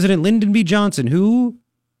 President Lyndon B. Johnson, who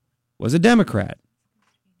was a Democrat.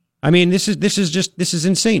 I mean, this is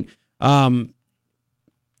insane.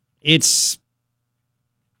 It is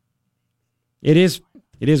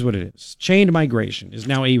what it is. Chained migration is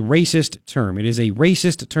now a racist term. It is a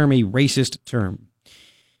racist term.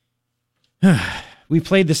 We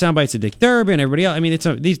played the sound bites of Dick Durbin, everybody else. I mean,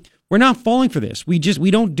 we're not falling for this. We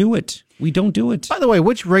don't do it. We don't do it. By the way,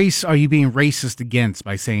 which race are you being racist against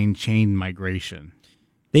by saying chain migration?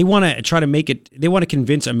 They want to try to make it. They want to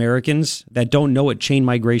convince Americans that don't know what chain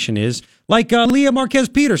migration is, like Leah Marquez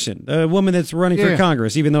Peterson, the woman that's running for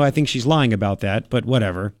Congress. Even though I think she's lying about that, but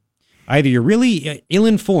whatever. Either you're really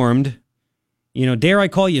ill-informed, dare I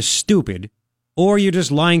call you stupid, or you're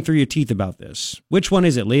just lying through your teeth about this. Which one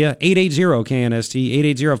is it, Leah?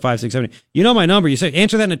 880-KNST, 880-5670. You know my number. You say,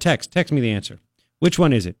 answer that in a text. Text me the answer. Which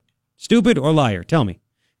one is it? Stupid or liar? Tell me.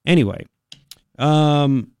 Anyway,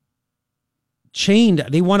 chained,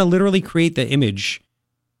 they want to literally create the image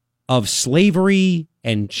of slavery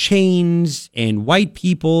and chains and white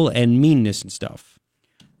people and meanness and stuff.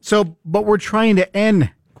 So, but we're trying to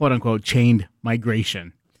end, quote unquote, chained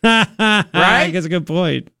migration. Right? That's a good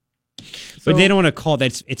point. But they don't want to call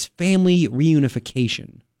that. It's family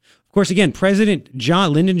reunification. Of course, again, President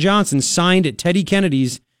Lyndon Johnson signed Teddy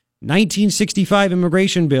Kennedy's 1965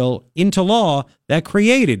 immigration bill into law that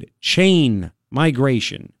created chain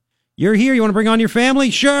migration. You're here. You want to bring on your family?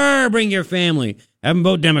 Sure, bring your family. Have them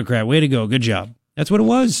vote Democrat. Way to go. Good job. That's what it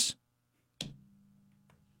was.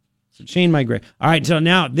 So chain migration. All right. So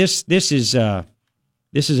now this is a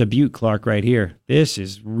Butte, Clark, right here. This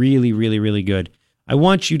is really, really, really good. I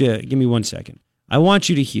want you to give me 1 second. I want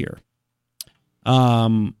you to hear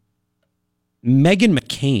Meghan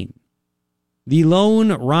McCain, the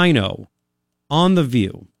lone rhino on The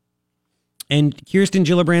View. And Kirsten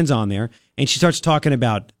Gillibrand's on there, and she starts talking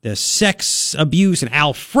about the sex abuse and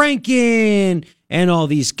Al Franken and all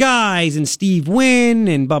these guys and Steve Wynn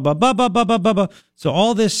and blah, blah, blah, blah, blah, blah, blah, blah. So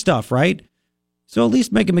all this stuff, right? So at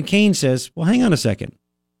least Meghan McCain says, well, hang on a second.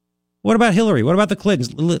 What about Hillary? What about the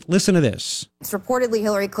Clintons? Listen to this. It's reportedly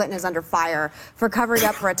Hillary Clinton is under fire for covering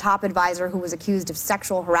up for a top advisor who was accused of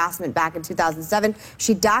sexual harassment back in 2007.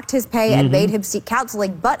 She docked his pay and made him seek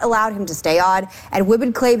counseling, but allowed him to stay on. And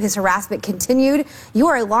women claim his harassment continued. You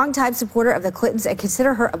are a longtime supporter of the Clintons and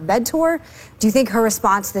consider her a mentor. Do you think her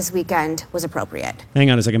response this weekend was appropriate? Hang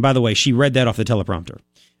on a second. By the way, she read that off the teleprompter.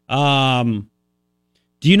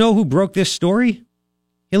 Do you know who broke this story?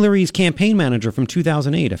 Hillary's campaign manager from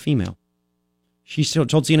 2008, a female. She told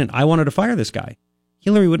CNN, I wanted to fire this guy.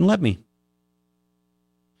 Hillary wouldn't let me.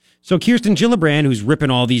 So Kirsten Gillibrand, who's ripping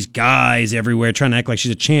all these guys everywhere, trying to act like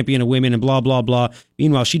she's a champion of women and blah, blah, blah.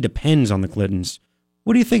 Meanwhile, she depends on the Clintons.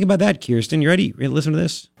 What do you think about that, Kirsten? You ready? Listen to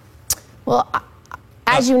this. Well,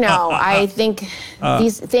 as you know, I think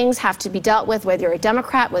these things have to be dealt with, whether you're a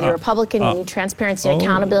Democrat, whether you're a Republican. You need transparency and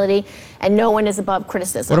accountability, and no one is above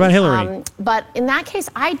criticism. What about Hillary? But in that case,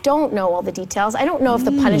 I don't know all the details. I don't know if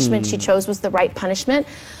the punishment she chose was the right punishment.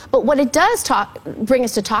 But what it does bring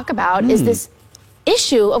us to talk about is this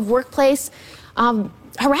issue of workplace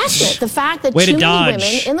harassment. The fact that too many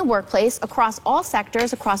women in the workplace across all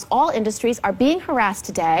sectors, across all industries are being harassed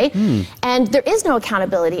today, and there is no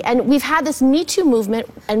accountability. And we've had this Me Too movement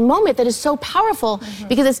and moment that is so powerful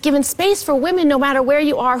because it's given space for women, no matter where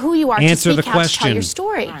you are, who you are, to speak out, to tell your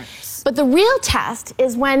story. But the real test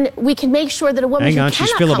is when we can make sure that a woman who cannot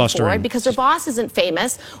come forward because her boss isn't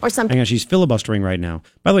famous or something. Hang on, she's filibustering right now.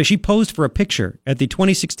 By the way, she posed for a picture at the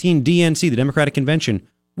 2016 DNC, the Democratic Convention,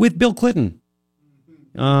 with Bill Clinton.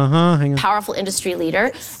 Hang on. Powerful industry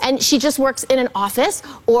leader, and she just works in an office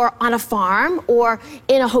or on a farm or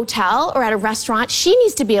in a hotel or at a restaurant. She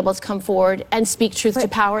needs to be able to come forward and speak truth to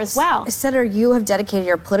power as well. Senator, you have dedicated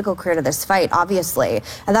your political career to this fight, obviously,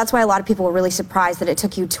 and that's why a lot of people were really surprised that it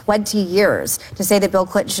took you 20 years to say that Bill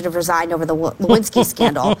Clinton should have resigned over the Lewinsky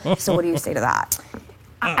scandal. So what do you say to that?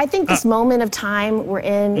 I think this moment of time we're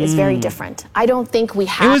in is very different. I don't think we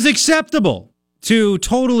have... It was acceptable to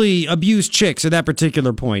totally abuse chicks at that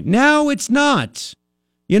particular point. Now it's not.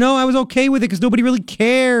 You know, I was okay with it because nobody really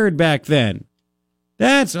cared back then.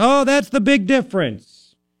 That's the big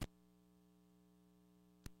difference.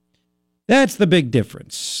 That's the big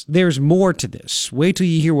difference. There's more to this. Wait till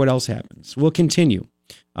you hear what else happens. We'll continue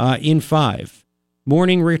in 5.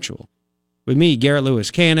 Morning Ritual with me, Garrett Lewis,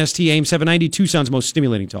 KNST AM 790, Tucson's most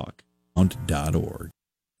stimulating talk. .org.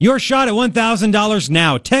 Your shot at $1,000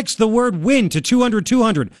 now. Text the word WIN to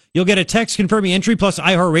 200-200. You'll get a text confirming entry plus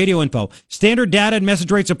iHeartRadio info. Standard data and message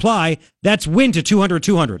rates apply. That's WIN to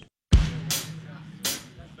 200-200.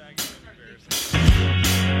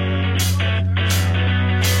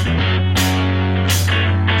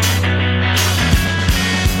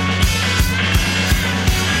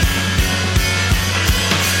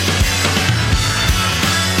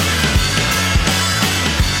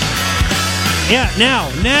 Yeah,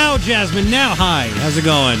 now, Jasmine, now. Hi, how's it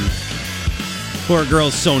going? Poor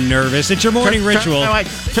girl's so nervous. It's your morning ritual.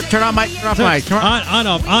 Turn on my mic.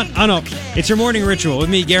 On up. It's your morning ritual with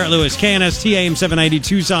me, Garrett Lewis, KNST AM 790,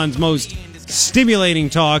 Tucson's most stimulating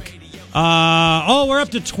talk. We're up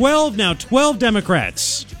to 12 now. 12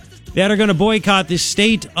 Democrats that are going to boycott the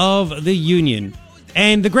State of the Union.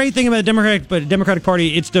 And the great thing about the Democratic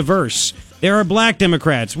Party, it's diverse. There are black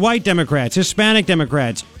Democrats, white Democrats, Hispanic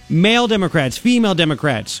Democrats, male Democrats, female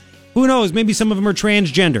Democrats. Who knows? Maybe some of them are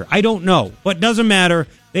transgender. I don't know. But doesn't matter.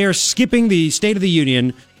 They are skipping the State of the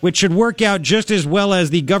Union, which should work out just as well as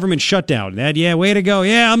the government shutdown. Way to go.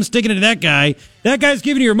 Yeah, I'm sticking to that guy. That guy's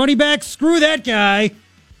giving you your money back. Screw that guy.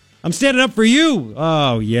 I'm standing up for you.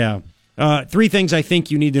 Oh, yeah. 3 things I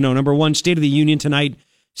think you need to know. Number 1, State of the Union tonight.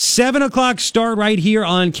 7 o'clock start right here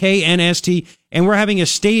on KNST. And we're having a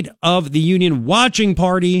State of the Union watching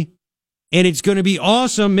party. And it's going to be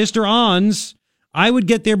awesome. Mr. Ons, I would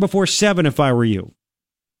get there before 7 if I were you.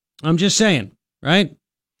 I'm just saying, right?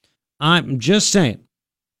 I'm just saying.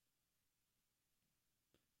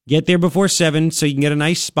 Get there before 7 so you can get a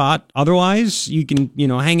nice spot. Otherwise, you can,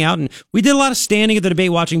 hang out. And we did a lot of standing at the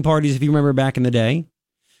debate watching parties, if you remember back in the day.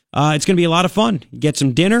 It's going to be a lot of fun. Get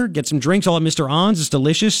some dinner, get some drinks all at Mr. Ons. It's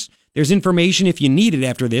delicious. There's information if you need it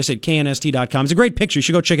after this at knst.com. It's a great picture. You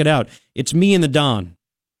should go check it out. It's me and the Don.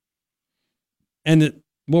 And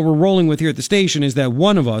what we're rolling with here at the station is that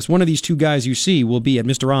one of these 2 guys you see, will be at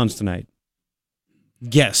Mr. Ons tonight.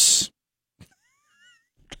 Guess.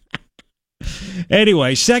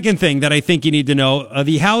 Anyway, second thing that I think you need to know,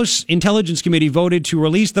 the House Intelligence Committee voted to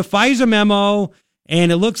release the FISA memo,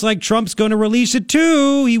 and it looks like Trump's going to release it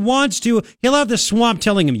too. He wants to. He'll have the swamp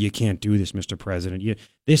telling him, you can't do this, Mr. President.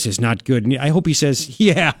 This is not good. And I hope he says,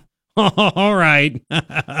 yeah. All right.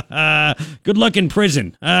 Good luck in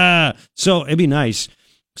prison. So it'd be nice.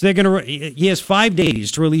 So he has 5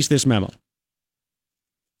 days to release this memo.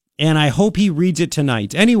 And I hope he reads it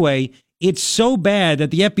tonight. Anyway, it's so bad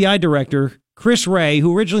that the FBI director, Chris Wray,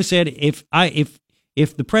 who originally said, if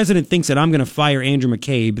the president thinks that I'm going to fire Andrew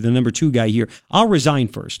McCabe, the number 2 guy here, I'll resign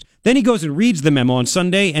first. Then he goes and reads the memo on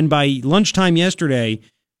Sunday, and by lunchtime yesterday,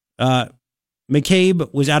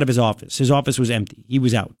 McCabe was out of his office. His office was empty. He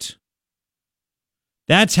was out.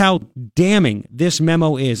 That's how damning this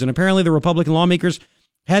memo is. And apparently the Republican lawmakers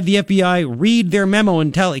had the FBI read their memo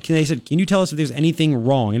and they said, can you tell us if there's anything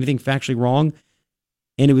wrong, anything factually wrong?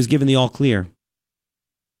 And it was given the all clear.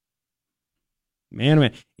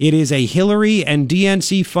 Man, it is a Hillary and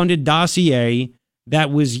DNC funded dossier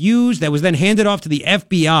that was then handed off to the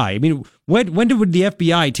FBI. I mean, when would the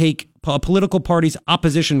FBI take a political party's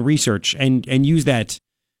opposition research and use that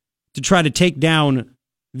to try to take down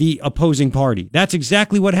the opposing party? That's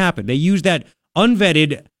exactly what happened. They used that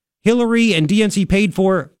unvetted Hillary and DNC paid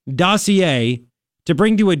for dossier to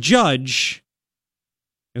bring to a judge.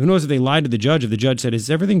 Who knows if they lied to the judge? If the judge said,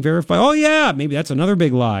 is everything verified? Oh, yeah, maybe that's another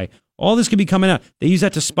big lie. All this could be coming out. They use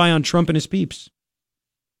that to spy on Trump and his peeps.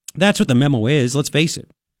 That's what the memo is. Let's face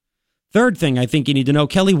it. Third thing I think you need to know,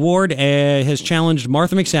 Kelly Ward has challenged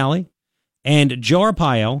Martha McSally and Joe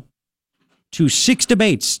Arpaio to 6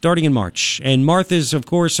 debates starting in March. And Martha's, of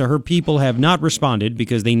course, her people have not responded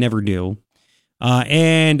because they never do.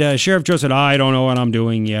 And Sheriff Joe said, I don't know what I'm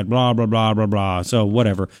doing yet, blah, blah, blah, blah, blah. So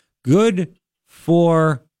whatever. Good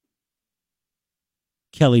for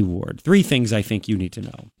Kelly Ward. 3 things I think you need to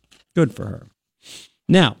know. Good for her.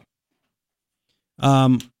 Now,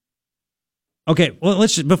 okay, well,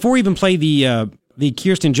 before we even play the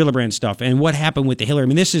Kirsten Gillibrand stuff and what happened with the Hillary, I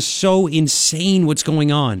mean, this is so insane what's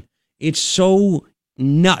going on. It's so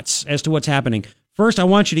nuts as to what's happening. First, I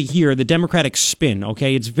want you to hear the Democratic spin,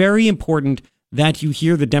 okay? It's very important that you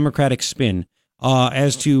hear the Democratic spin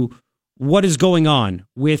as to what is going on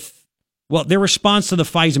with, well, their response to the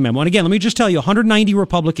FISA memo. And again, let me just tell you, 190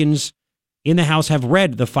 Republicans in the House have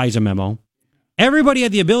read the FISA memo. Everybody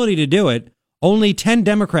had the ability to do it. Only 10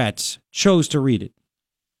 Democrats chose to read it.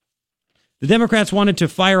 The Democrats wanted to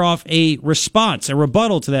fire off a response, a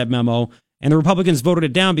rebuttal to that memo, and the Republicans voted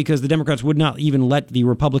it down because the Democrats would not even let the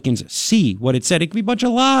Republicans see what it said. It could be a bunch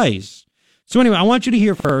of lies. So anyway, I want you to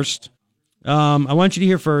hear first. What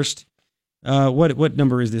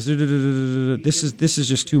number is this? This is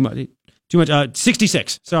just too much.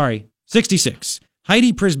 66. Sorry, 66.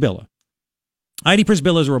 Heidi Prisbilla. Heidi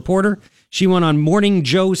Prisbilla is a reporter. She went on Morning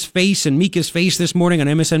Joe's Face and Mika's Face this morning on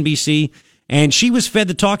MSNBC, and she was fed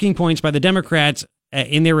the talking points by the Democrats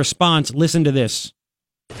in their response. Listen to this.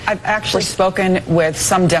 I've actually spoken with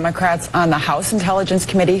some Democrats on the House Intelligence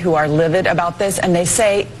Committee who are livid about this, and they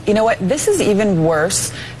say, you know what, this is even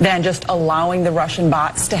worse than just allowing the Russian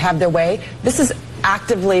bots to have their way. This is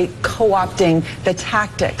actively co-opting the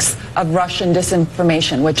tactics of Russian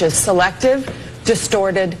disinformation, which is selective,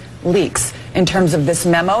 distorted leaks. In terms of this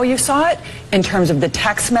memo, you saw it, in terms of the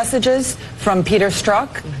text messages from Peter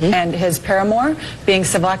Strzok and his paramour being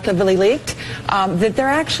selectively leaked, that they're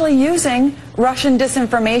actually using Russian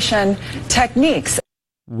disinformation techniques.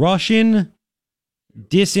 Russian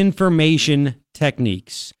disinformation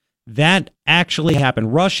techniques. That actually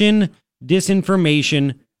happened. Russian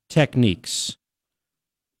disinformation techniques.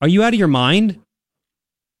 Are you out of your mind?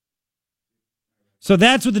 So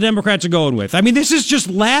that's what the Democrats are going with. I mean, this is just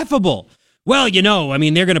laughable. Well, you know, I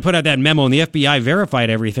mean, they're going to put out that memo and the FBI verified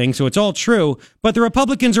everything, so it's all true. But the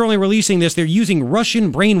Republicans are only releasing this. They're using Russian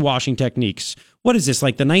brainwashing techniques. What is this,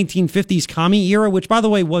 like the 1950s commie era, which, by the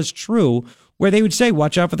way, was true, where they would say,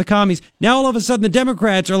 watch out for the commies. Now, all of a sudden, the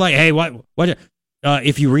Democrats are like, hey,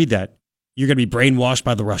 if you read that, you're going to be brainwashed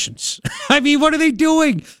by the Russians. I mean, what are they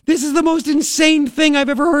doing? This is the most insane thing I've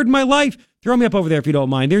ever heard in my life. Throw me up over there if you don't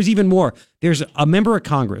mind. There's even more. There's a member of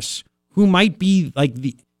Congress who might be like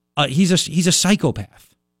he's a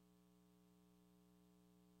psychopath.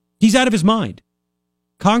 He's out of his mind.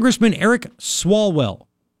 Congressman Eric Swalwell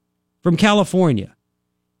from California.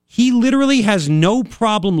 He literally has no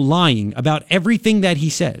problem lying about everything that he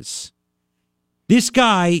says. This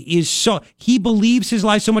guy he believes his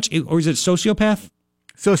lies so much, or is it sociopath?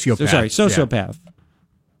 Sociopath. Sociopath. Yeah.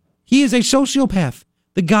 He is a sociopath.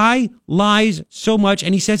 The guy lies so much,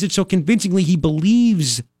 and he says it so convincingly, he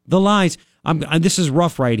believes the lies. This is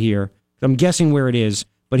rough right here. I'm guessing where it is.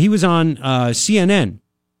 But he was on CNN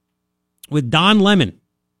with Don Lemon,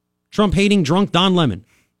 Trump-hating drunk Don Lemon.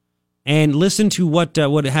 And listen to what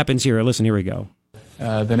happens here. Listen, here we go.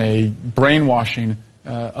 Than a brainwashing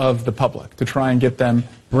of the public to try and get them to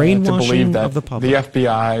believe that the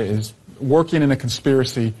FBI is working in a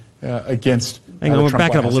conspiracy against. Hang on, I'm going to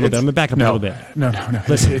back up a little bit. I'm going to back up a little bit. No.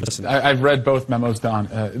 Listen. I've read both memos, Don.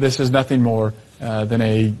 This is nothing more than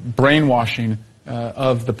a brainwashing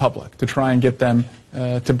of the public to try and get them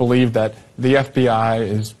to believe that the FBI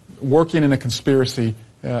is working in a conspiracy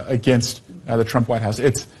against the Trump White House.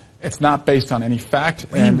 It's not based on any fact,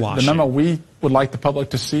 and the memo we would like the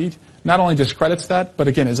public to see not only discredits that, but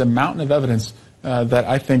again is a mountain of evidence that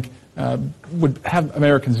I think would have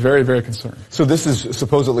Americans very, very concerned. So this is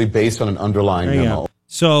supposedly based on an underlying memo.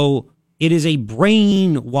 So it is a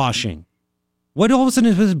brainwashing. What all of a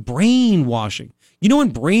sudden is brainwashing? You know when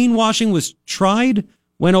brainwashing was tried?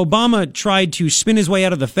 When Obama tried to spin his way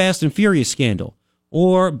out of the Fast and Furious scandal.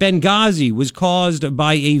 Or Benghazi was caused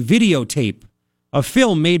by a videotape, a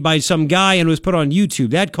film made by some guy and was put on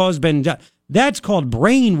YouTube. That caused That's called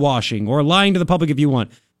brainwashing, or lying to the public if you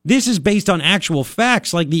want. This is based on actual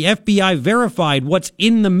facts, like the FBI verified what's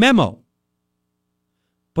in the memo.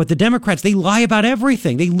 But the Democrats, they lie about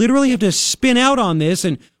everything. They literally have to spin out on this,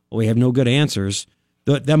 and we have no good answers.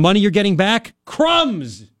 The money you're getting back?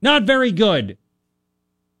 Crumbs! Not very good.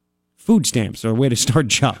 Food stamps are a way to start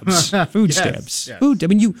jobs. Food stamps. Yes. Food. I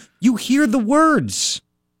mean, you hear the words.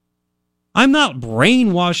 I'm not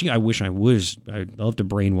brainwashing. I wish I was. I'd love to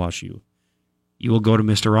brainwash you. You will go to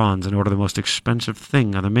Mr. On's and order the most expensive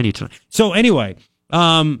thing on the menu tonight. So anyway,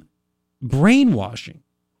 brainwashing.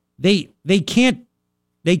 They can't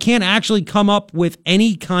actually come up with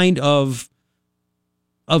any kind of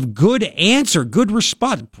good answer, good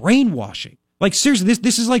response. Brainwashing. Like seriously,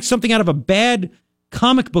 this is like something out of a bad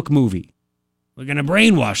comic book movie. We're going to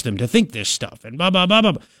brainwash them to think this stuff and blah, blah, blah,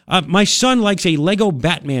 blah. My son likes a Lego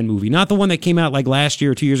Batman movie, not the one that came out like last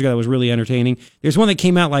year or 2 years ago that was really entertaining. There's one that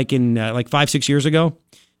came out like in 5-6 years ago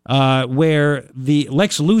where the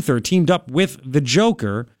Lex Luthor teamed up with the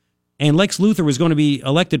Joker, and Lex Luthor was going to be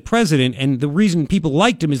elected president, and the reason people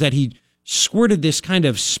liked him is that he squirted this kind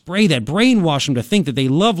of spray that brainwashed them to think that they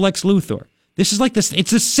love Lex Luthor. This is like this.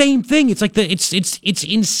 It's the same thing. It's like it's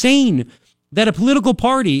insane that a political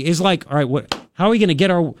party is like, all right, how are we going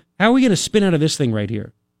to spin out of this thing right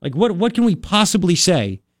here? Like, what can we possibly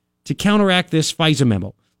say to counteract this FISA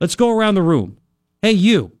memo? Let's go around the room. Hey,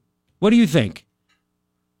 you, what do you think?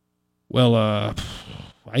 Well,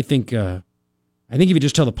 I think if you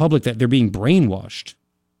just tell the public that they're being brainwashed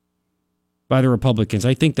by the Republicans,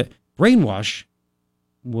 I think that brainwash,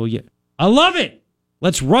 well, yeah, I love it.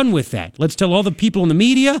 Let's run with that. Let's tell all the people in the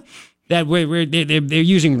media that they're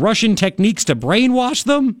using Russian techniques to brainwash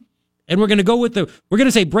them. And we're going to we're going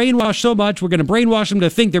to say brainwash so much, we're going to brainwash them to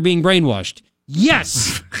think they're being brainwashed.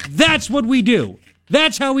 Yes, that's what we do.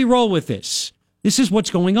 That's how we roll with this. This is what's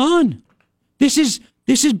going on. This is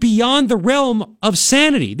beyond the realm of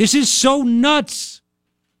sanity. This is so nuts.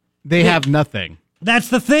 They have nothing. That's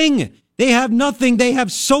the thing. They have nothing. They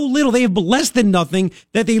have so little. They have less than nothing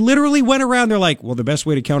that they literally went around. They're like, well, the best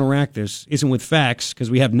way to counteract this isn't with facts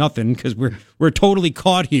because we have nothing because we're totally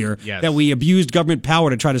caught here that we abused government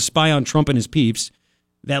power to try to spy on Trump and his peeps.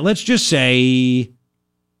 That let's just say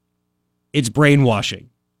it's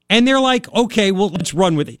brainwashing. And they're like, okay, well, let's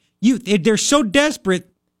run with it. They're so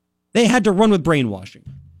desperate, they had to run with brainwashing.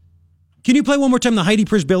 Can you play one more time the Heidi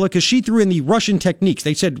Prisbilla? Because she threw in the Russian techniques.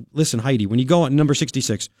 They said, listen, Heidi, when you go on number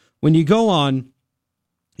 66, when you go on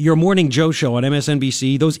your Morning Joe show on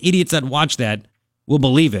MSNBC, those idiots that watch that will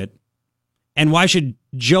believe it. And why should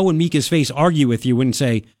Joe and Mika's face argue with you and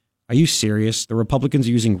say, are you serious? The Republicans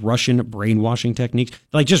are using Russian brainwashing techniques?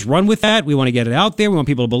 Like, just run with that. We want to get it out there. We want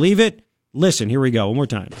people to believe it. Listen, here we go. One more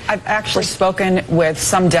time. I've actually spoken with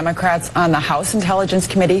some Democrats on the House Intelligence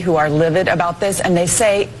Committee who are livid about this, and they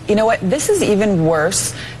say, you know what, this is even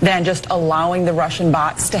worse than just allowing the Russian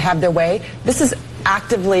bots to have their way. This is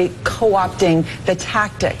actively co-opting the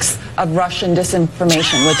tactics of Russian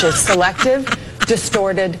disinformation, which is selective,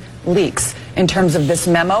 distorted leaks. In terms of this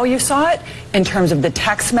memo, you saw it, in terms of the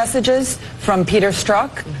text messages from Peter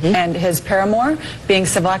Strzok and his paramour being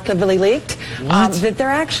selectively leaked, that they're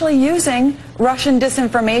actually using Russian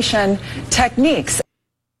disinformation techniques.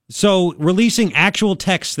 So releasing actual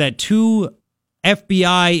texts that two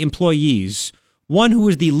FBI employees, one who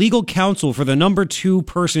was the legal counsel for the number 2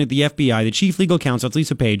 person at the FBI, the chief legal counsel, that's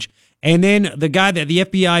Lisa Page, and then the guy that the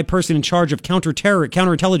FBI person in charge of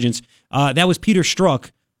counterintelligence, that was Peter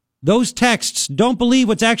Strzok. Those texts, don't believe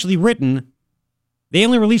what's actually written. They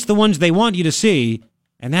only release the ones they want you to see,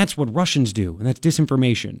 and that's what Russians do, and that's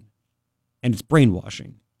disinformation, and it's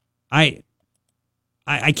brainwashing. I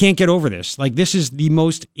can't get over this. Like, this is the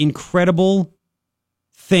most incredible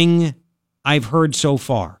thing I've heard so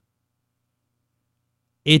far.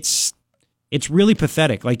 It's really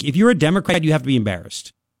pathetic. Like, if you're a Democrat, you have to be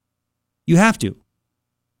embarrassed. You have to.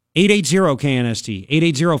 880-KNST,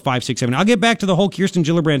 880-567. I'll get back to the whole Kirsten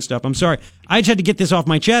Gillibrand stuff. I'm sorry. I just had to get this off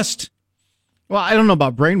my chest. Well, I don't know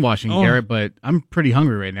about brainwashing, Garrett, but I'm pretty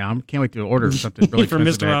hungry right now. I can't wait to order something really from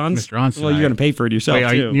Mr. On's. Mr. On's. Well, you're going to pay for it yourself, Wait,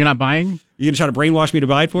 too. You're not buying? You're going to try to brainwash me to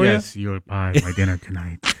buy it for you? Yes, you'll buy my dinner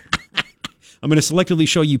tonight. I'm going to selectively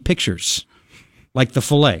show you pictures, like the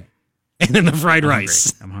filet and then the fried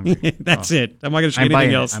rice. I'm hungry. That's it. I'm not going to show you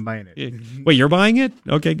anything else. I'm buying it. Wait, you're buying it?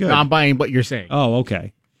 Okay, good. No, I'm buying what you're saying. Oh,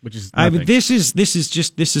 okay. Which is this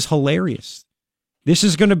is hilarious. This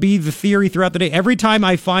is going to be the theory throughout the day. Every time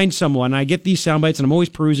I find someone, I get these sound bites, and I'm always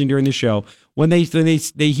perusing during the show. When they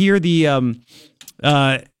hear the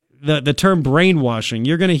term brainwashing,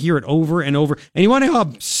 you're going to hear it over and over. And you want to know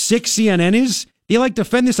how sick CNN is? They like to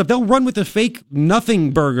defend this stuff. They'll run with the fake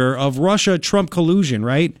nothing burger of Russia-Trump collusion,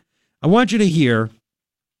 right? I want you to hear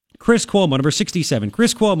Chris Cuomo, number 67.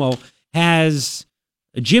 Chris Cuomo has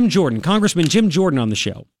Congressman Jim Jordan on the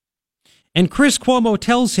show. And Chris Cuomo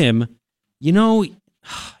tells him, you know,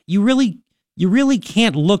 you really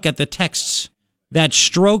can't look at the texts that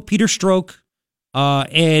Peter Strzok,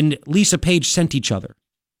 and Lisa Page sent each other.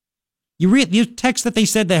 You read the text that they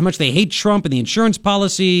said that how much they hate Trump and the insurance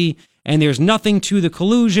policy, and there's nothing to the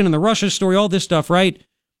collusion and the Russia story, all this stuff, right?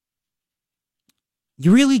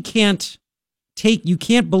 You really can't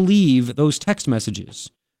believe those text messages.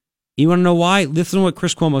 You want to know why? Listen to what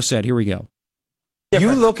Chris Cuomo said. Here we go.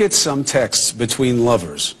 You look at some texts between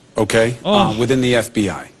lovers, okay, within the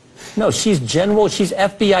FBI. No, she's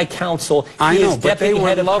FBI counsel. I know, but they were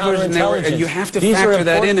head of lovers, and you have to factor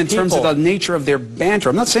that in terms of the nature of their banter.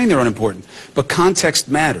 I'm not saying they're unimportant, but context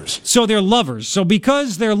matters. So they're lovers. So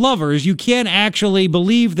because they're lovers, you can't actually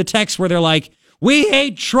believe the text where they're like, we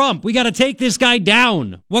hate Trump. We got to take this guy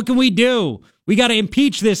down. What can we do? We got to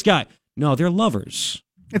impeach this guy. No, they're lovers.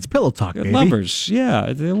 It's pillow talk, They're baby. lovers.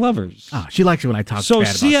 Yeah, they're lovers. Oh, she likes it when I talk bad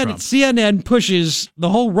about Trump. CNN pushes the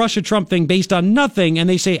whole Russia-Trump thing based on nothing, and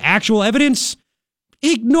they say actual evidence?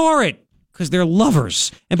 Ignore it, because they're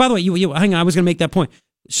lovers. And by the way, hang on, I was going to make that point.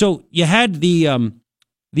 So you had the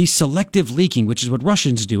selective leaking, which is what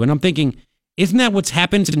Russians do, and I'm thinking, isn't that what's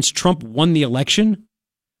happened since Trump won the election?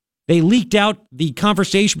 They leaked out the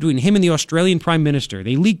conversation between him and the Australian Prime Minister.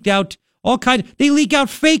 They leaked out they leak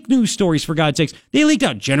out fake news stories, for God's sakes. They leaked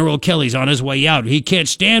out General Kelly's on his way out. He can't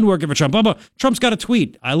stand working for Trump. Blah, blah. Trump's got a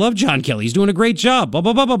tweet. I love John Kelly. He's doing a great job. Blah,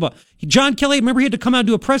 blah, blah, blah, blah. John Kelly, remember he had to come out and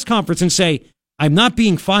do a press conference and say, I'm not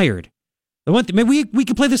being fired. The one thing, maybe we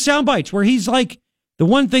could play the sound bites where he's like, the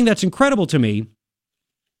one thing that's incredible to me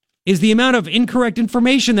is the amount of incorrect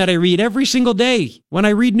information that I read every single day when I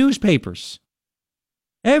read newspapers.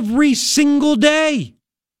 Every single day.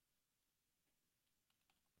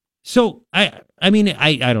 So I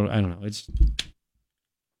don't know. It's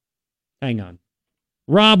hang on.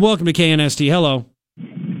 Rob, welcome to KNST. Hello.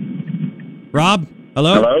 Rob?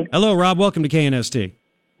 Hello? Hello, Rob. Welcome to KNST.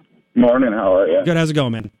 Morning. How are you? Good. How's it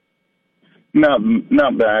going, man?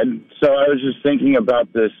 Not bad. So I was just thinking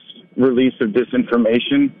about this release of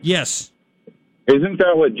disinformation. Yes. Isn't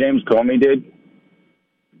that what James Comey did?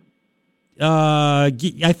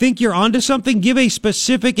 I think you're onto something. Give a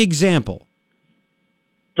specific example.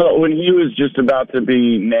 So when he was just about to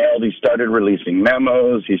be nailed, he started releasing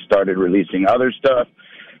memos. He started releasing other stuff.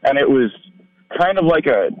 And it was kind of like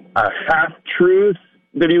a half-truth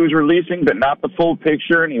that he was releasing, but not the full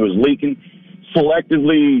picture. And he was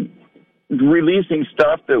selectively releasing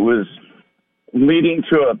stuff that was leading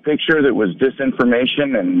to a picture that was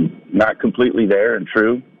disinformation and not completely there and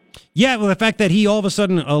true. Yeah, well, the fact that he all of a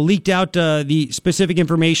sudden leaked out the specific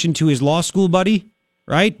information to his law school buddy,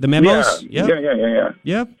 right? The memos? Yeah.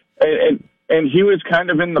 Yep. And he was kind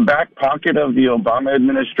of in the back pocket of the Obama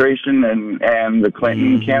administration and the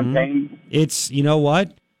Clinton campaign. It's, you know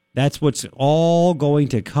what? That's what's all going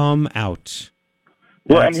to come out.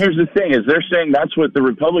 Well, and here's the thing, is they're saying that's what the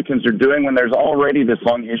Republicans are doing when there's already this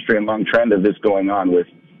long history and long trend of this going on with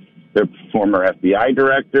the former FBI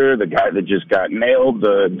director, the guy that just got nailed,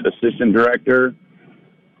 the assistant director.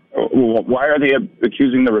 Why are they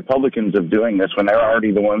accusing the Republicans of doing this when they're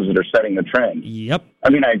already the ones that are setting the trend? Yep. I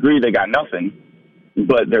mean, I agree they got nothing,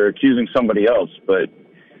 but they're accusing somebody else. But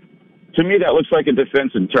to me, that looks like a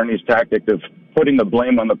defense attorney's tactic of putting the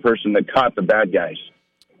blame on the person that caught the bad guys.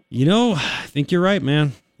 You know, I think you're right,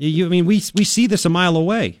 man. I mean, we see this a mile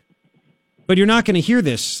away. But you're not going to hear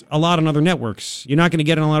this a lot on other networks. You're not going to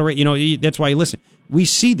get it on a lot of, that's why you listen. We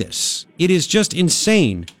see this. It is just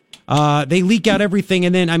insane. They leak out everything,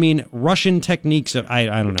 and then, I mean, Russian techniques, I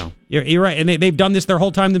don't know. You're right, and they've done this their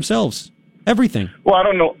whole time themselves. Everything. Well, I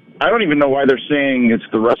don't know. I don't even know why they're saying it's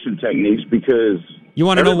the Russian techniques, because You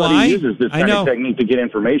want to know why? Everybody uses this kind of technique to get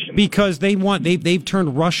information. Because they've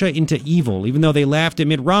turned Russia into evil, even though they laughed at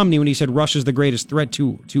Mitt Romney when he said Russia's the greatest threat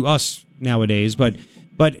to us nowadays. But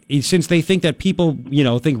since they think that people,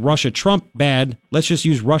 think Russia, Trump bad, let's just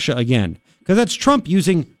use Russia again. Because that's Trump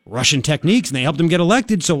using Russian techniques, and they helped him get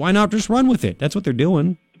elected, so why not just run with it? That's what they're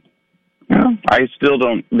doing. I still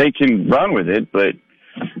don't. They can run with it, but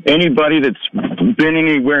anybody that's been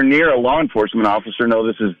anywhere near a law enforcement officer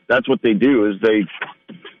know that's what they do. Is they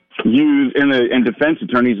use and defense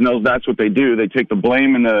attorneys know that's what they do. They take the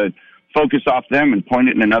blame and the focus off them and point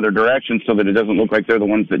it in another direction so that it doesn't look like they're the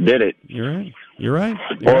ones that did it. You're right.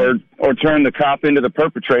 Or turn the cop into the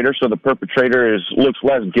perpetrator so the perpetrator looks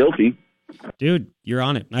less guilty. Dude, you're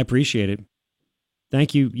on it. I appreciate it.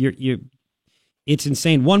 Thank you. It's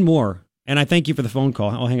insane. One more, and I thank you for the phone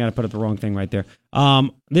call. Oh, hang on, I put up the wrong thing right there.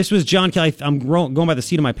 This was John Kelly. I'm going by the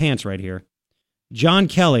seat of my pants right here. John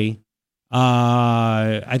Kelly.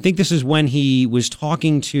 I think this is when he was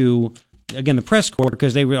talking to, again, the press corps,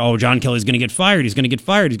 because they were, John Kelly's going to get fired. He's going to get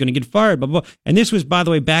fired. He's going to get fired. Blah, blah, blah. And this was, by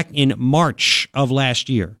the way, back in March of last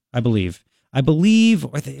year, I believe.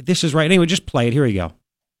 This is right. Anyway, just play it. Here we go.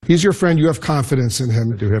 He's your friend. You have confidence in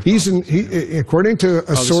him. According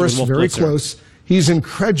to a source very close, he's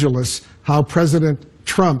incredulous how President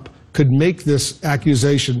Trump could make this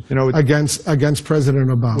accusation against President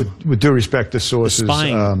Obama. With due respect to sources,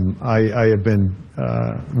 I have been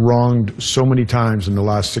wronged so many times in the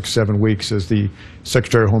last 6-7 weeks as the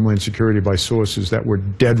Secretary of Homeland Security by sources that were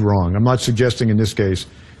dead wrong. I'm not suggesting in this case,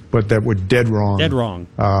 but that were dead wrong. Dead wrong.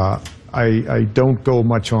 I don't go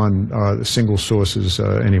much on single sources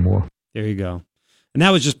anymore. There you go. And that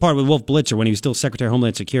was just part with Wolf Blitzer when he was still Secretary of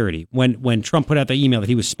Homeland Security, when Trump put out the email that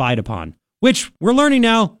he was spied upon, which we're learning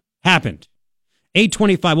now happened.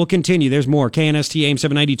 8:25, we'll continue. There's more. KNST AM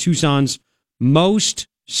 790 Tucson's most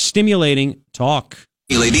stimulating talk.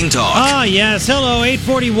 Stimulating talk. Ah, yes. Hello,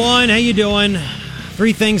 841. How you doing?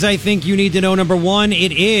 3 things I think you need to know. Number 1,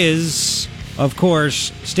 it is, of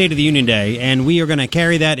course, State of the Union Day, and we are going to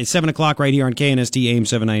carry that at 7 o'clock right here on KNST AM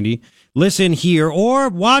 790. Listen here or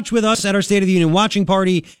watch with us at our State of the Union watching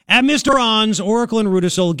party at Mr. On's, Oracle and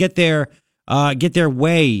Rudisill. Get there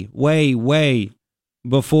way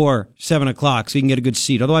before 7 o'clock so you can get a good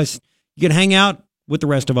seat. Otherwise, you can hang out with the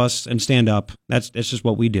rest of us and stand up. That's just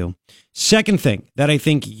what we do. Second thing that I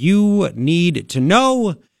think you need to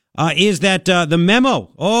know is that the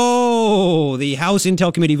memo, the House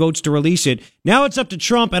Intel Committee votes to release it. Now it's up to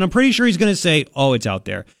Trump, and I'm pretty sure he's going to say, it's out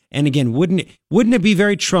there. And again, wouldn't it be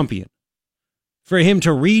very Trumpian for him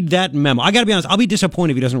to read that memo? I got to be honest, I'll be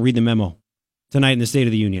disappointed if he doesn't read the memo tonight in the State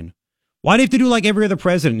of the Union. Why do you have to do like every other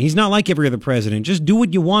president? He's not like every other president. Just do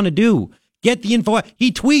what you want to do. Get the info.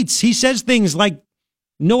 He tweets. He says things like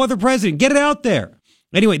no other president. Get it out there.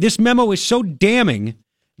 Anyway, this memo is so damning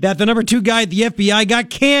that the number 2 guy at the FBI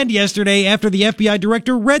got canned yesterday after the FBI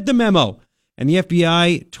director read the memo. And the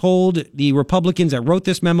FBI told the Republicans that wrote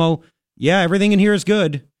this memo, everything in here is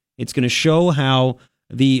good. It's going to show how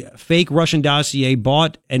the fake Russian dossier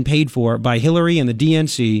bought and paid for by Hillary and the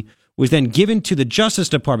DNC was then given to the Justice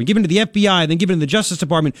Department, given to the FBI, then given to the Justice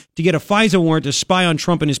Department to get a FISA warrant to spy on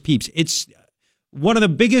Trump and his peeps. It's one of the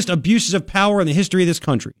biggest abuses of power in the history of this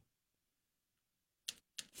country.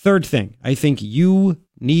 Third thing I think you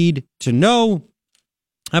need to know.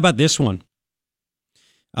 How about this one?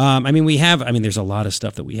 There's a lot of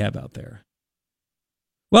stuff that we have out there.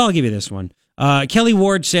 Well, I'll give you this one. Kelly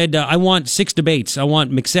Ward said, I want 6 debates. I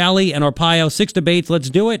want McSally and Arpaio, 6 debates. Let's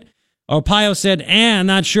do it. Arpaio said, I'm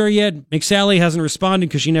not sure yet. McSally hasn't responded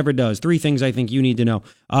because she never does. 3 things I think you need to know.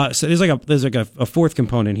 So there's like a fourth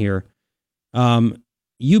component here.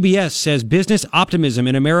 UBS says business optimism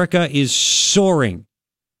in America is soaring.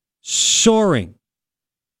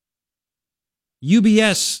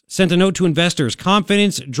 UBS sent a note to investors.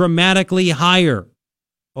 Confidence dramatically higher.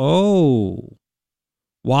 Oh.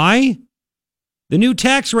 Why? The new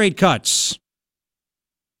tax rate cuts.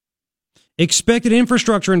 Expected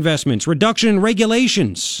infrastructure investments. Reduction in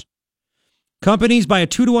regulations. Companies by a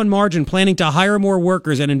 2-to-1 margin planning to hire more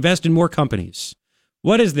workers and invest in more companies.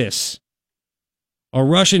 What is this? A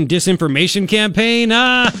Russian disinformation campaign?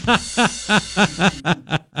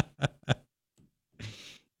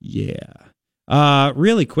 Yeah.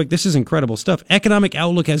 Really quick, this is incredible stuff. Economic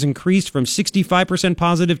outlook has increased from 65%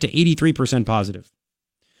 positive to 83% positive.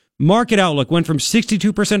 Market outlook went from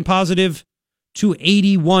 62% positive to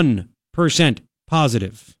 81%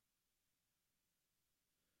 positive.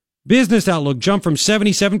 Business outlook jumped from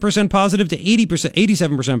 77% positive to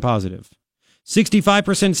 87% positive.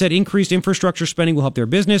 65% said increased infrastructure spending will help their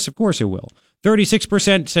business. Of course it will.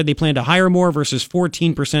 36% said they plan to hire more versus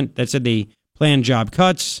 14% that said they planned job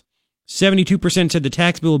cuts. 72% said the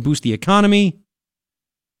tax bill will boost the economy.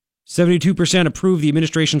 72% approved the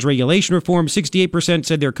administration's regulation reform. 68%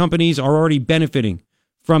 said their companies are already benefiting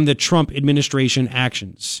from the Trump administration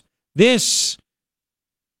actions.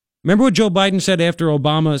 Remember what Joe Biden said after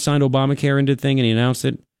Obama signed Obamacare and did thing and he announced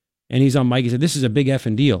it? And he's on mic. He said, this is a big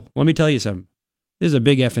effing deal. Let me tell you something. This is a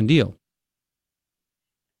big effing deal.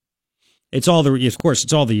 It's all the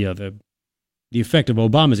effect of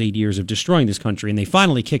Obama's 8 years of destroying this country. And they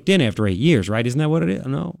finally kicked in after 8 years, right? Isn't that what it is?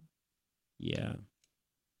 No. Yeah.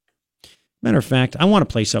 Matter of fact, I want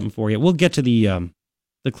to play something for you. We'll get to the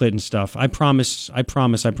Clinton stuff. I promise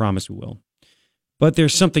we will. But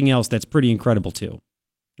there's something else that's pretty incredible too.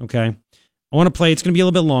 Okay? I want to play. It's going to be a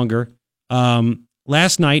little bit longer.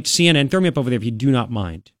 Last night, CNN, throw me up over there if you do not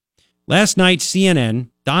mind. Last night, CNN,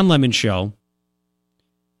 Don Lemon show.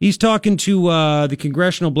 He's talking to the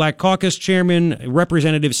Congressional Black Caucus chairman,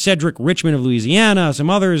 Representative Cedric Richmond of Louisiana, some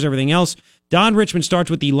others, everything else. Don Richmond starts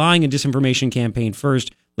with the lying and disinformation campaign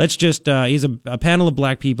first. Let's just, he's a panel of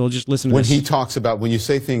black people. Just listen to this. When he talks about, when you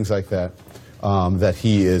say things like that, that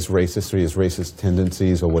he is racist or he has racist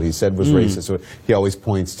tendencies or what he said was racist, or he always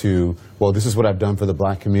points to, well, this is what I've done for the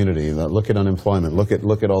black community. Look at unemployment.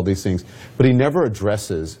 Look at all these things. But he never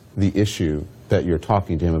addresses the issue that you're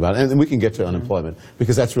talking to him about. And we can get to unemployment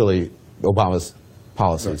because that's really Obama's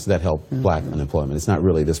policies that help black unemployment. It's not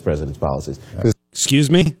really this president's policies. Excuse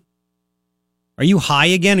me? Are you high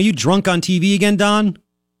again? Are you drunk on TV again, Don?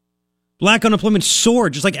 Black unemployment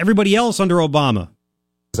soared just like everybody else under Obama.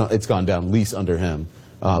 It's gone down less under him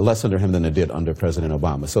than it did under President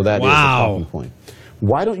Obama. So that is the talking point.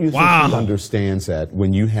 Why don't you think he understands that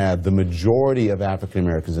when you have the majority of African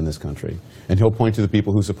Americans in this country, and he'll point to the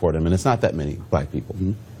people who support him, and it's not that many black people,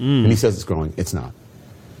 and he says it's growing. It's not.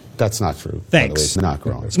 That's not true. Thanks. It's not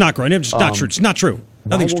growing. It's not growing. It's not true. It's not true.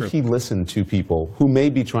 Nothing's true. Why won't he listen to people who may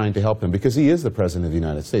be trying to help him? Because he is the president of the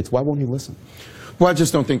United States. Why won't he listen? Well, I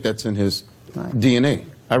just don't think that's in his DNA.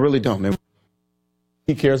 I really don't.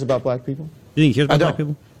 He cares about black people? You think he cares about black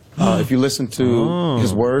people? If you listen to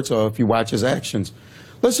his words or if you watch his actions,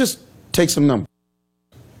 let's just take some numbers.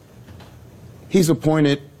 He's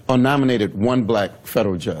appointed or nominated one black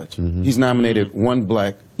federal judge. He's nominated one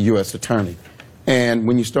black U.S. attorney. And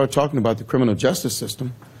when you start talking about the criminal justice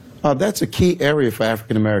system, that's a key area for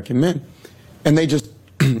African American men. And they just,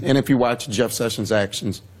 and if you watch Jeff Sessions'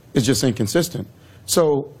 actions, it's just inconsistent.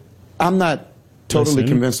 So I'm not totally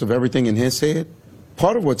convinced of everything in his head.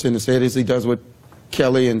 Part of what's in his head is he does what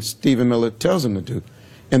Kelly and Stephen Miller tells him to do.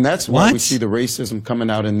 And that's why we see the racism coming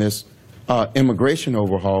out in this immigration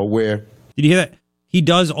overhaul where... Did you hear that? He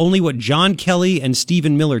does only what John Kelly and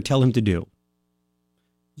Stephen Miller tell him to do.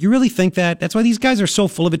 You really think that? That's why these guys are so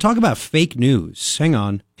full of it. Talk about fake news. Hang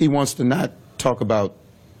on. He wants to not talk about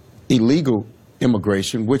illegal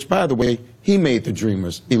immigration, which, by the way, he made the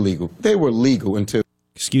Dreamers illegal. They were legal until...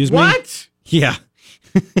 Excuse me? What? Yeah.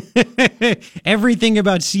 Everything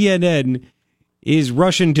about CNN is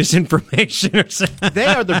Russian disinformation. They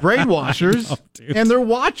are the brainwashers, and their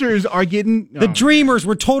watchers are getting... The Dreamers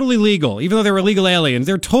were totally legal, even though they were illegal aliens.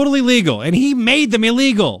 They're totally legal, and he made them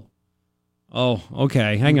illegal. Oh,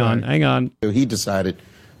 okay. Hang on. He decided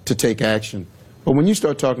to take action. But when you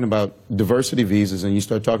start talking about diversity visas and you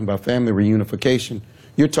start talking about family reunification,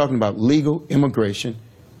 you're talking about legal immigration,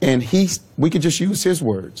 and we could just use his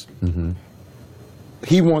words.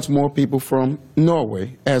 He wants more people from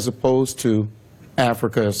Norway as opposed to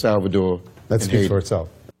Africa, El Salvador. That speaks for itself.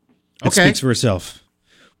 It speaks for itself.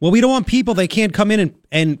 Well, we don't want people that can't come in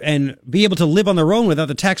and be able to live on their own without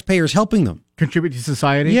the taxpayers helping them. Contribute to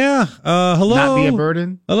society? Yeah. Hello? Not be a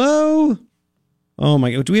burden? Hello? Oh,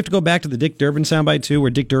 my God. Do we have to go back to the Dick Durbin soundbite, too, where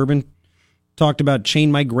Dick Durbin talked about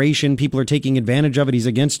chain migration? People are taking advantage of it. He's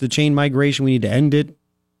against the chain migration. We need to end it. Do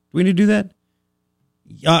we need to do that?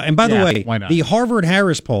 And by the way, the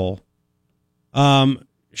Harvard-Harris poll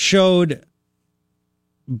showed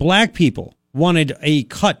black people wanted a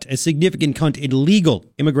significant cut in legal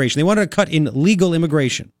immigration. They wanted a cut in legal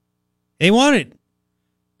immigration. They want it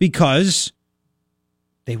because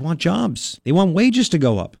they want jobs. They want wages to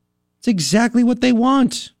go up. It's exactly what they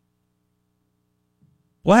want.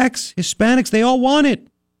 Blacks, Hispanics, they all want it.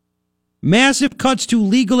 Massive cuts to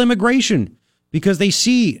legal immigration because they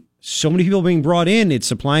see so many people being brought in. It's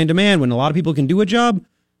supply and demand. When a lot of people can do a job,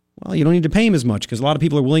 well, you don't need to pay them as much because a lot of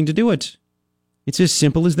people are willing to do it. It's as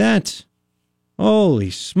simple as that.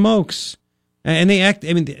 Holy smokes. And they act,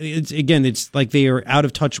 I mean, it's like they are out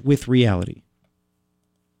of touch with reality.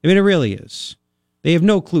 I mean, it really is. They have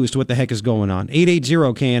no clue as to what the heck is going on.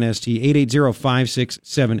 880-KNST,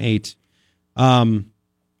 880-5678.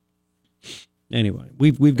 Anyway,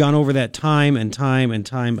 we've gone over that time and time and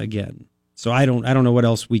time again. So I don't know what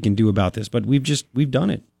else we can do about this, but we've done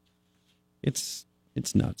it. It's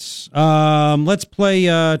nuts. Let's play.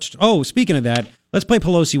 Speaking of that, let's play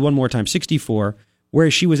Pelosi one more time. 64, where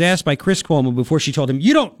she was asked by Chris Cuomo before she told him,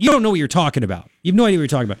 "You don't know what you're talking about. You have no idea what you're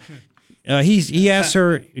talking about." He asked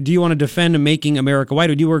her, "Do you want to defend making America white,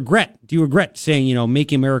 or do you regret saying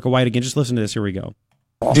making America white again?" Just listen to this. Here we go.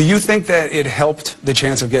 Do you think that it helped the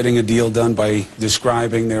chance of getting a deal done by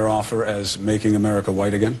describing their offer as making America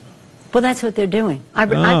white again? Well, that's what they're doing. I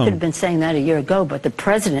could have been saying that a year ago, but the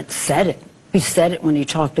president said it. He said it when he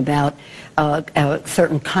talked about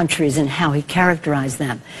certain countries and how he characterized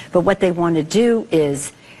them. But what they want to do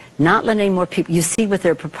is not let any more people, you see with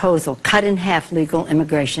their proposal, cut in half legal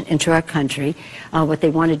immigration into our country. What they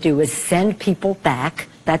want to do is send people back.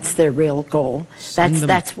 That's their real goal.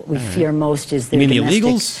 That's what we fear most is their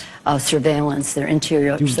domestic surveillance, their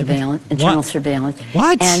interior surveillance, internal surveillance.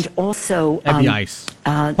 What? And also ICE.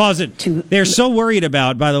 Pause it. They're so worried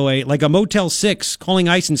about, by the way, like a Motel 6 calling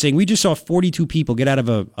ICE and saying, "We just saw 42 people get out of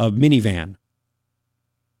a minivan."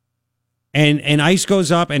 And ICE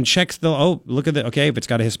goes up and checks look at if it's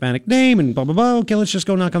got a Hispanic name and blah, blah, blah. Okay, let's just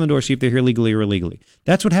go knock on the door, see if they're here legally or illegally.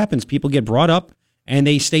 That's what happens. People get brought up and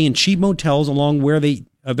they stay in cheap motels along where they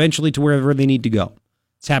eventually to wherever they need to go.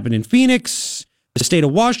 It's happened in Phoenix. The state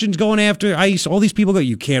of Washington's going after ICE. All these people go,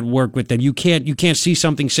 you can't work with them. You can't see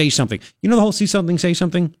something, say something. You know the whole see something, say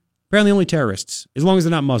something? Apparently only terrorists, as long as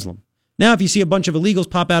they're not Muslim. Now, if you see a bunch of illegals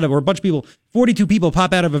pop out of, or a bunch of people, 42 people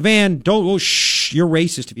pop out of a van, shh, you're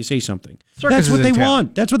racist if you say something. That's what they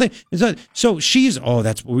want. That's what they, so she's,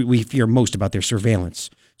 that's what we fear most about their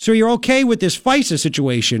surveillance. So you're okay with this FISA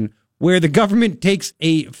situation where the government takes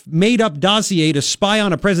a made-up dossier to spy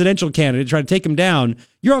on a presidential candidate, try to take him down.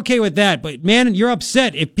 You're okay with that, but man, you're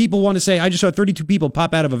upset if people want to say, I just saw 32 people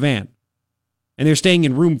pop out of a van, and they're staying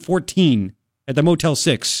in room 14 at the Motel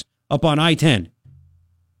 6 up on I-10.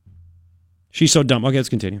 She's so dumb. Okay, let's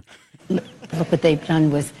continue. Look what they've done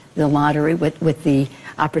with the lottery, with the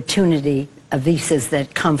opportunity of visas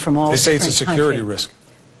that come from all different countries. They say it's a security risk.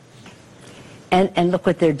 And look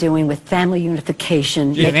what they're doing with family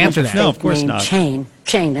unification. You didn't answer that. No, of course not. Chain.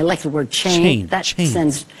 They like the word chain. That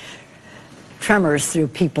sends tremors through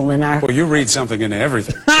people in our... Well, you read something into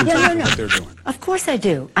everything. No. What they're doing. Of course I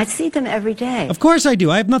do. I see them every day. Of course I do.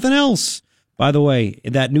 I have nothing else. By the way,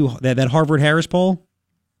 that Harvard-Harris poll,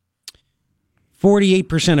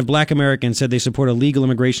 48% of black Americans said they support a legal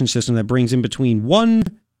immigration system that brings in between 1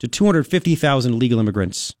 to 250,000 legal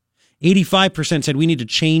immigrants. 85% said we need to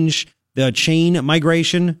change the chain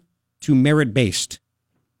migration to merit-based.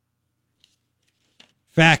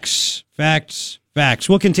 Facts.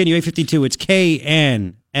 We'll continue. 8:52. It's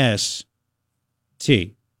KNST.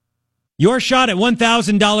 Your shot at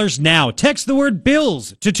 $1,000 now. Text the word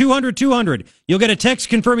BILLS to 200-200. You'll get a text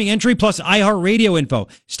confirming entry plus iHeartRadio info.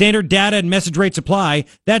 Standard data and message rates apply.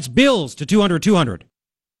 That's BILLS to 200-200.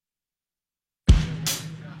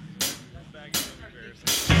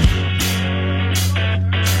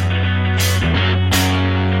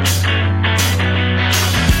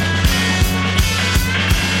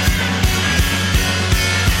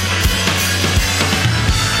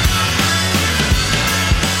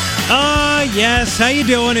 Yes, how you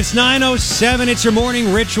doing? It's 9:07. It's your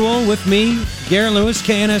morning ritual with me, Garrett Lewis,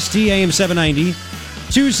 KNST, AM 790.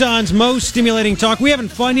 Tucson's most stimulating talk. We having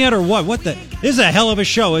fun yet or what? This is a hell of a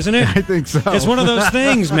show, isn't it? I think so. It's one of those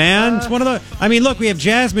things, man. It's one of the. I mean, look, we have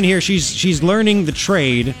Jasmine here. She's learning the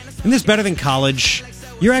trade. Isn't this better than college?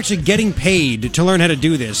 You're actually getting paid to learn how to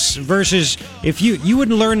do this. Versus if you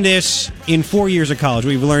wouldn't learn this in 4 years of college.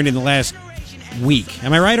 We've learned in the last week.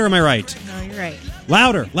 Am I right or am I right? No, you're right.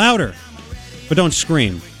 Louder. But don't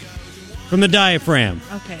scream. From the diaphragm.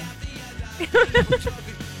 Okay.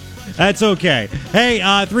 That's okay.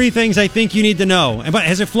 Hey, 3 things I think you need to know. But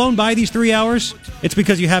has it flown by these 3 hours? It's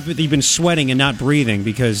because you've been sweating and not breathing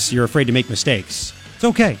because you're afraid to make mistakes. It's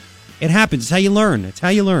okay. It happens. It's how you learn.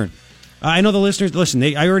 I know the listeners, listen,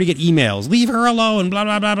 I already get emails. Leave her alone, blah,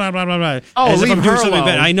 blah, blah, blah, blah, blah. Oh, as leave if I'm her doing something alone.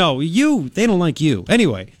 bad. I know. They don't like you.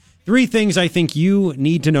 Anyway, 3 things I think you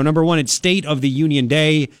need to know. Number 1, it's State of the Union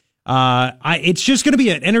Day. It's just going to be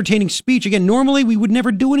an entertaining speech. Again, normally we would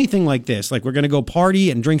never do anything like this. Like we're going to go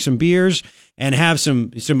party and drink some beers and have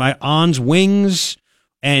some On's wings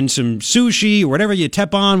and some sushi or whatever you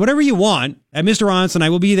tap on, whatever you want at Mr. On's, and I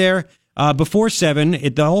will be there before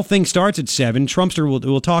 7. The whole thing starts at 7. Trumpster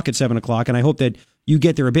will talk at 7 o'clock, and I hope that you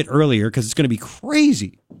get there a bit earlier because it's going to be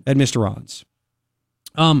crazy at Mr. On's.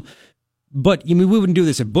 But we wouldn't do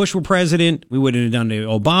this if Bush were president. We wouldn't have done it if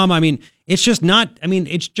Obama. I mean, It's just not, I mean,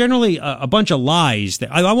 it's generally a bunch of lies.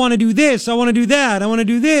 That I want to do this, I want to do that, I want to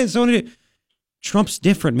do this, I want to do... Trump's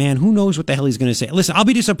different, man. Who knows what the hell he's going to say? Listen, I'll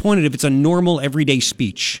be disappointed if it's a normal, everyday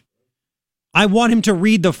speech. I want him to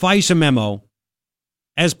read the FISA memo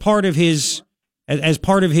as part of his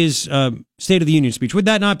State of the Union speech. Would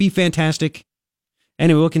that not be fantastic?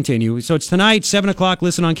 Anyway, we'll continue. So it's tonight, 7 o'clock,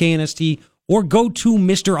 listen on KNST, or go to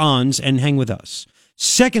Mr. Ons and hang with us.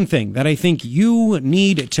 Second thing that I think you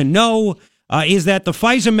need to know is that the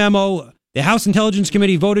FISA memo, the House Intelligence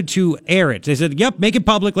Committee voted to air it. They said, yep, make it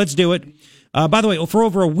public, let's do it. By the way, for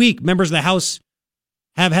over a week, members of the House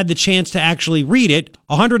have had the chance to actually read it.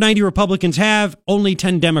 190 Republicans have, only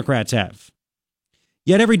 10 Democrats have.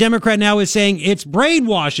 Yet every Democrat now is saying it's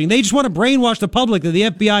brainwashing. They just want to brainwash the public that the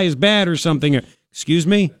FBI is bad or something. Excuse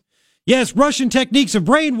me? Yes, Russian techniques of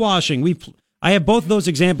brainwashing. I have both of those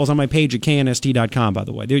examples on my page at knst.com, by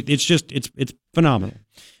the way. It's phenomenal.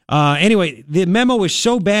 Anyway, the memo is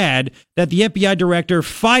so bad that the FBI director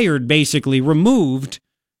removed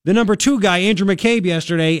the number 2 guy, Andrew McCabe,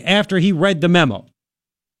 yesterday after he read the memo.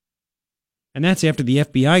 And that's after the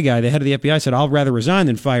FBI guy, the head of the FBI, said, I'll rather resign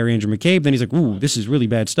than fire Andrew McCabe. Then he's like, ooh, this is really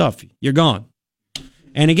bad stuff. You're gone.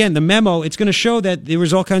 And again, the memo, it's going to show that there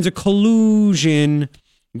was all kinds of collusion,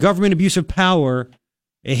 government abuse of power.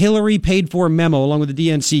 A Hillary paid-for memo, along with the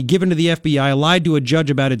DNC, given to the FBI, lied to a judge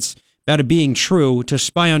about it being true to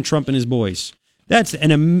spy on Trump and his boys. That's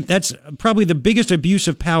probably the biggest abuse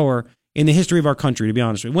of power in the history of our country, to be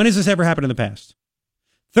honest with you. When has this ever happened in the past?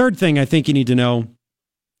 Third thing I think you need to know,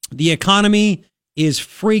 the economy is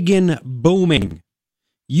friggin' booming.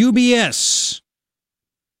 UBS,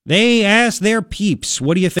 they asked their peeps,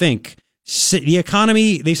 what do you think? The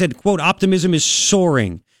economy, they said, quote, optimism is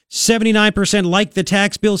soaring. 79% like the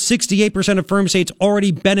tax bill. 68% of firms say it's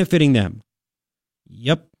already benefiting them.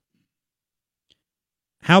 Yep.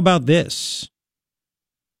 How about this?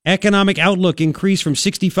 Economic outlook increased from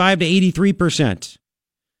 65 to 83%.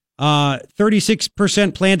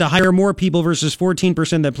 36% plan to hire more people versus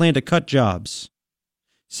 14% that plan to cut jobs.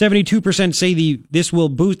 72% say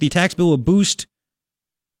the tax bill will boost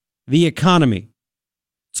the economy.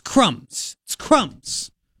 It's crumbs. It's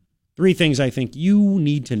crumbs. 3 things I think you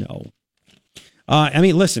need to know.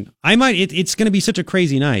 Listen, it's going to be such a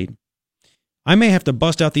crazy night. I may have to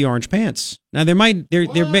bust out the orange pants. Now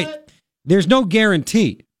there's no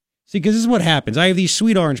guarantee. See, because this is what happens. I have these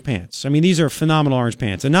sweet orange pants. I mean, these are phenomenal orange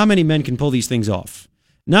pants, and not many men can pull these things off.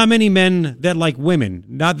 Not many men that like women.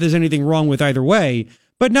 Not that there's anything wrong with either way,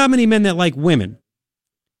 but not many men that like women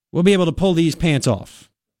will be able to pull these pants off.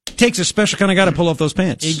 Takes a special kind of guy to pull off those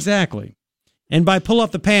pants. Exactly. And by pull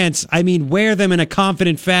off the pants, I mean wear them in a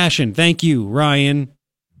confident fashion. Thank you, Ryan.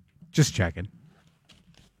 Just checking.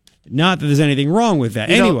 Not that there's anything wrong with that.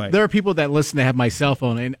 Anyway. There are people that listen that have my cell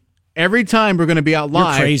phone, and every time we're going to be out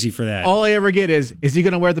live, you're crazy for that. All I ever get is he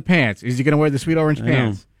going to wear the pants? Is he going to wear the sweet orange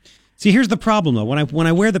pants? See, here's the problem, though. When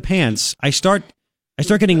I wear the pants, I start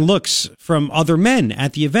getting looks from other men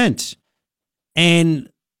at the event. And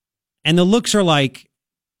the looks are like,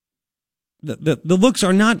 the looks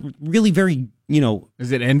are not really very,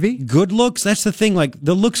 Is it envy? Good looks. That's the thing. Like,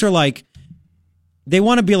 the looks are like, they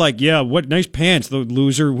want to be like, yeah, what nice pants, the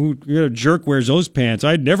loser, jerk wears those pants.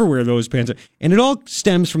 I'd never wear those pants. And it all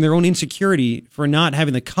stems from their own insecurity for not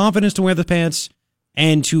having the confidence to wear the pants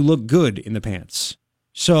and to look good in the pants.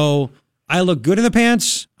 So I look good in the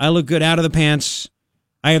pants. I look good out of the pants.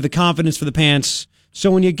 I have the confidence for the pants.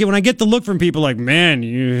 So when I get the look from people like, man,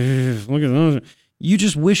 look at those, you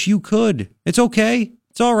just wish you could. It's okay.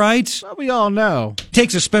 It's all right. Well, we all know.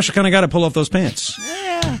 Takes a special kind of guy to pull off those pants.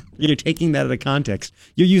 Yeah. You're taking that out of context.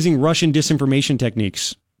 You're using Russian disinformation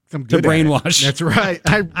techniques to brainwash. That's right.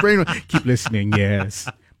 I brainwash. Keep listening. Yes.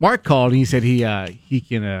 Mark called and he said he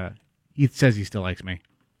says he still likes me.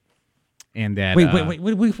 And that wait,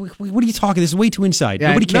 what are you talking? This is way too inside. Yeah,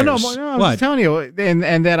 Nobody cares. No, I'm just telling you.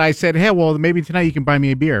 And that I said, hey, well, maybe tonight you can buy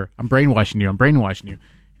me a beer. I'm brainwashing you. And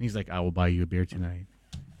he's like, I will buy you a beer tonight.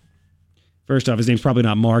 First off, his name's probably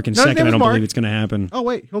not Mark, and second, I don't believe it's going to happen. Oh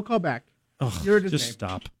wait, he'll call back. Oh, just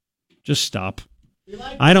stop.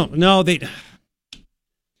 I don't know. They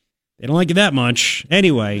don't like you that much.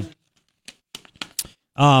 Anyway,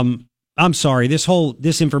 I'm sorry. This whole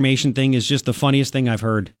disinformation thing is just the funniest thing I've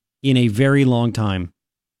heard in a very long time.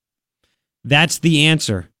 That's the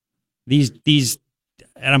answer. These,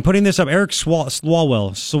 and I'm putting this up. Eric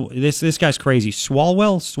Swalwell. So this guy's crazy.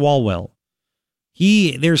 Swalwell.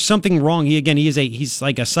 There's something wrong. He's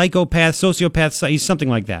like a psychopath, sociopath. He's something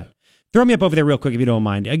like that. Throw me up over there real quick if you don't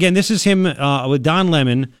mind. Again, this is him with Don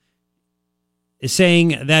Lemon.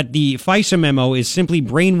 saying that the FISA memo is simply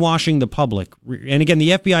brainwashing the public. And again,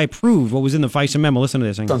 the FBI proved what was in the FISA memo. Listen to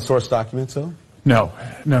this. On source documents, though? No.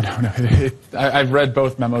 I've read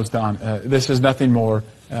both memos, Don. This is nothing more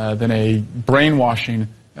than a brainwashing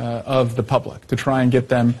of the public to try and get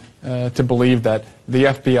them to believe that the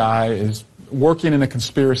FBI is working in a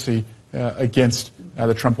conspiracy against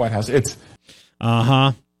the Trump White House. It's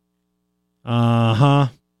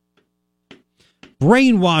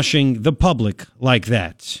brainwashing the public like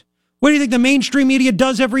that. What do you think the mainstream media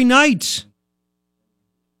does every night?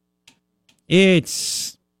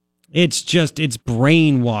 It's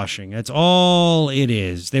brainwashing. That's all it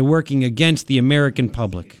is. They're working against the American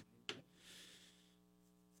public.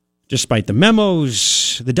 Despite the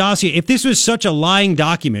memos, the dossier. If this was such a lying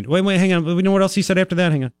document, wait, hang on. We know what else he said after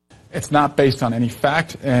that? Hang on. It's not based on any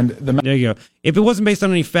fact, and there you go. If it wasn't based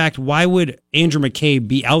on any fact, why would Andrew McCabe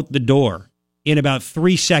be out the door in about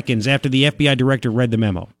 3 seconds after the FBI director read the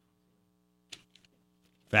memo?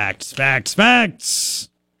 Facts.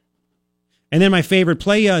 And then my favorite,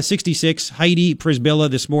 play 66, Heidi Prisbilla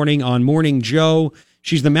this morning on Morning Joe.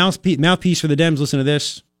 She's the mouthpiece for the Dems. Listen to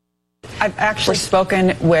this. I've actually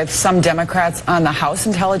spoken with some Democrats on the House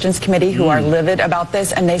Intelligence Committee who are livid about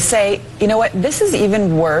this, and they say, you know what, this is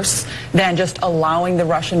even worse than just allowing the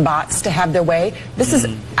Russian bots to have their way. This is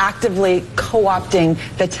actively co-opting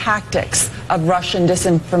the tactics of Russian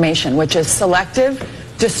disinformation, which is selective,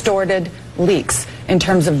 distorted leaks. In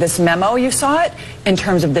terms of this memo, you saw it, in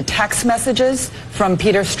terms of the text messages from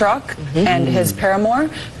Peter Strzok and his paramour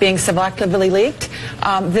being selectively leaked,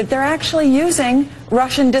 that they're actually using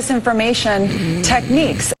Russian disinformation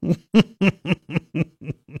techniques.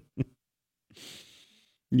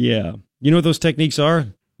 Yeah. You know what those techniques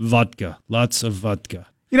are? Vodka. Lots of vodka.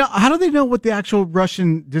 You know, how do they know what the actual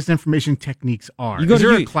Russian disinformation techniques are? Is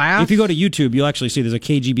there a class? If you go to YouTube, you'll actually see there's a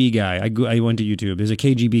KGB guy. I went to YouTube. There's a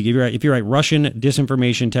KGB. If you write Russian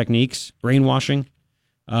disinformation techniques, brainwashing,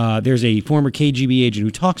 there's a former KGB agent who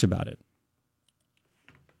talks about it.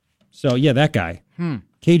 So, yeah, that guy.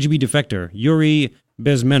 KGB defector, Yuri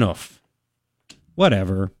Bezmenov.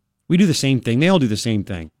 Whatever. We do the same thing. They all do the same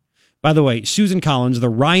thing. By the way, Susan Collins, the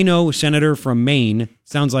rhino senator from Maine,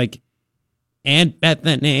 sounds like Aunt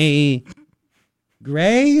Bethany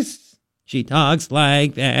Grace. She talks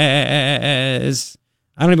like this.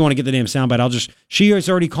 I don't even want to get the damn soundbite. She is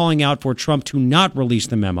already calling out for Trump to not release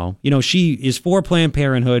the memo. You know, she is for Planned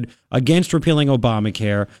Parenthood, against repealing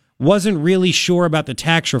Obamacare, wasn't really sure about the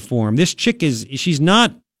tax reform. This chick she's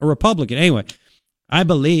not a Republican. Anyway, I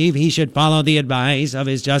believe he should follow the advice of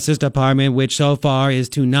his Justice Department, which so far is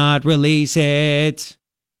to not release it.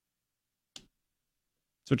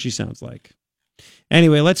 That's what she sounds like.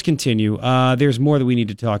 Anyway, let's continue. There's more that we need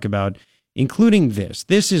to talk about, including this.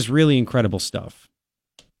 This is really incredible stuff.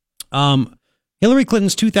 Hillary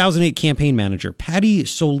Clinton's 2008 campaign manager, Patty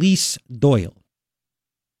Solis Doyle,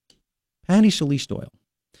 on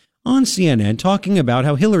CNN talking about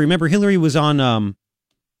how Hillary was on,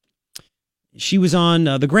 she was on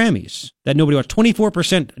the Grammys that nobody watched.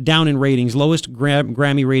 24% down in ratings, lowest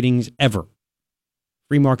Grammy ratings ever.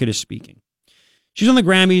 Free market is speaking. She's on the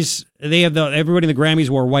Grammys. They have everybody in the Grammys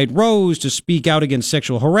wore white rose to speak out against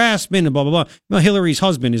sexual harassment and blah, blah, blah. Well, Hillary's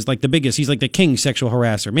husband is like the biggest. He's like the king sexual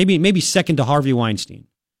harasser. Maybe second to Harvey Weinstein.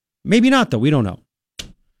 Maybe not, though. We don't know.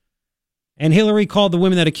 And Hillary called the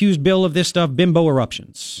women that accused Bill of this stuff bimbo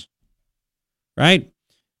eruptions. Right?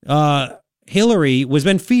 Hillary was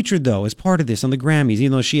been featured, though, as part of this on the Grammys,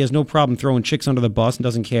 even though she has no problem throwing chicks under the bus and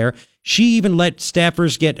doesn't care. She even let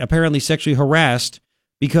staffers get apparently sexually harassed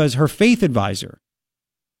because her faith advisor,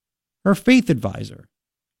 a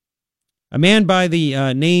man by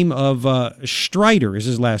the name of Strider is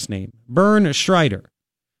his last name, Bern Strider.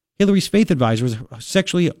 Hillary's faith advisor was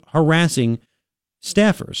sexually harassing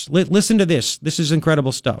staffers. Listen to this. This is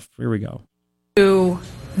incredible stuff. Here we go. To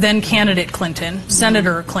then candidate Clinton,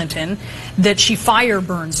 Senator Clinton, that she fire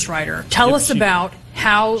Bern Strider. Tell us about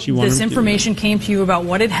how this information came to you about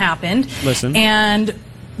what had happened. Listen. And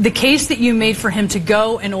the case that you made for him to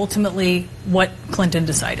go and ultimately what Clinton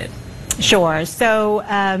decided. Sure. So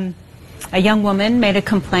a young woman made a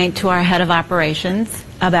complaint to our head of operations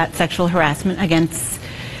about sexual harassment against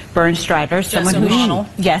Bern Strider, Jess O'Connell.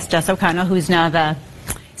 Jess O'Connell, who's now the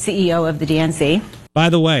CEO of the DNC. By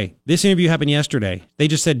the way, this interview happened yesterday. They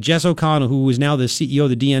just said Jess O'Connell, who is now the CEO of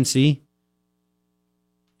the DNC,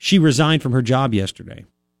 she resigned from her job yesterday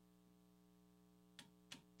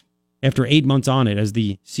after 8 months on it as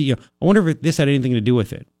the CEO. I wonder if this had anything to do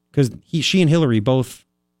with it, because she and Hillary both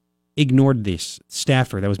ignored this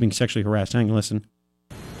staffer that was being sexually harassed. Hang on, listen.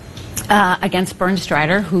 against Bernd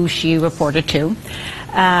Strider, who she reported to.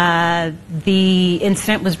 The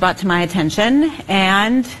incident was brought to my attention,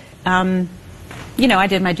 and, you know, I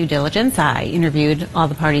did my due diligence. I interviewed all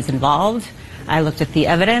the parties involved. I looked at the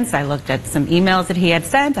evidence. I looked at some emails that he had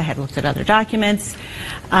sent. I had looked at other documents,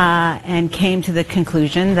 and came to the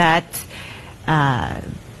conclusion that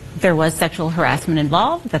there was sexual harassment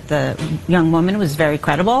involved, that the young woman was very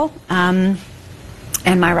credible, and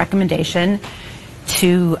my recommendation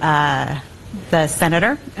to the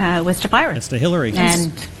senator was to fire her. That's to Hillary.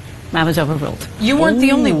 And I was overruled. You weren't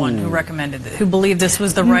the only one who recommended it, who believed this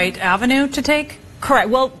was the right avenue to take? Correct.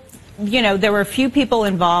 Well, you know, there were a few people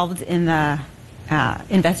involved in the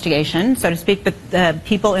investigation, so to speak, but the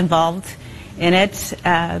people involved in it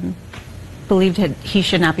believed he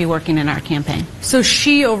should not be working in our campaign. So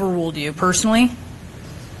she overruled you personally?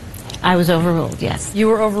 I was overruled, yes. You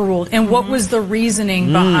were overruled. And what was the reasoning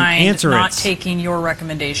behind not it. taking your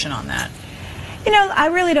recommendation on that? You know, I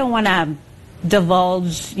really don't want to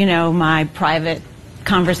divulge, you know, my private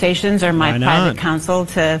conversations or my private counsel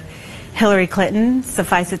to Hillary Clinton.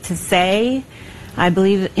 Suffice it to say, I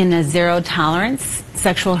believe in a zero tolerance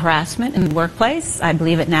sexual harassment in the workplace. I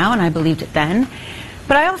believe it now, and I believed it then.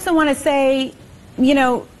 But I also want to say, you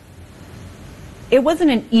know, it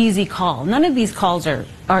wasn't an easy call. None of these calls are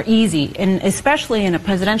easy, and especially in a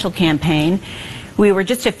presidential campaign. We were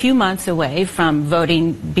just a few months away from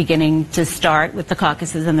voting beginning to start with the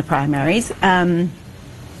caucuses and the primaries.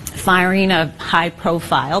 Firing a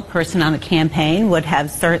high-profile person on the campaign would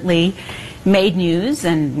have certainly made news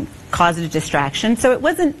and caused a distraction. So it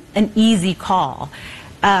wasn't an easy call.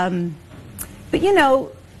 But, you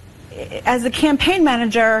know, as a campaign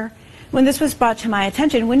manager, when this was brought to my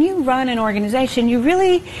attention, when you run an organization,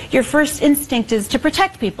 your first instinct is to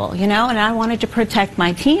protect people, you know, and I wanted to protect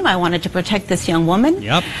my team. I wanted to protect this young woman.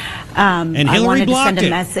 Yep. And Hillary I wanted to send blocked a it.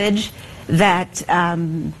 message that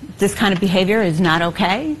this kind of behavior is not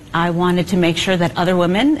okay. I wanted to make sure that other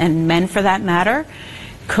women, and men for that matter,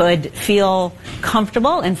 could feel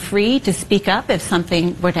comfortable and free to speak up if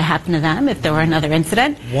something were to happen to them, if there were another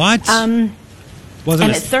incident. What?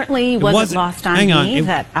 And it certainly wasn't lost on me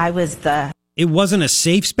that I was the... It wasn't a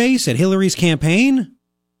safe space at Hillary's campaign?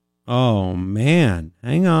 Oh, man.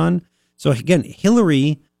 Hang on. So, again,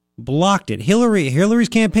 Hillary blocked it. Hillary's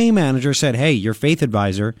campaign manager said, hey, your faith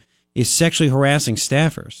advisor is sexually harassing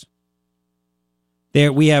staffers.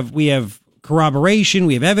 There, we have corroboration,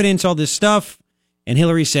 we have evidence, all this stuff. And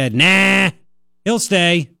Hillary said, nah, he'll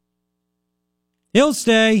stay. He'll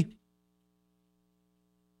stay.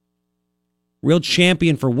 Real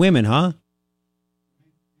champion for women, huh?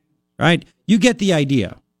 Right? You get the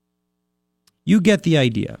idea. You get the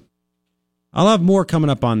idea. I'll have more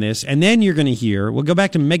coming up on this. And then you're going to hear, we'll go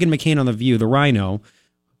back to Meghan McCain on The View, the rhino,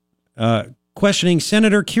 questioning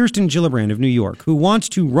Senator Kirsten Gillibrand of New York, who wants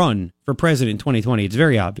to run for president in 2020. It's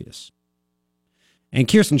very obvious. And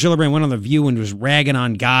Kirsten Gillibrand went on The View and was ragging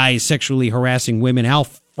on guys sexually harassing women. Al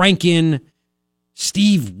Franken,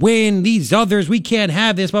 Steve Wynn, these others, we can't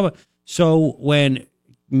have this, blah, blah. So when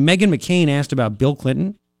Meghan McCain asked about Bill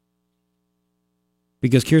Clinton,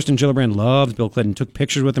 because Kirsten Gillibrand loves Bill Clinton, took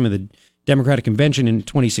pictures with him at the Democratic Convention in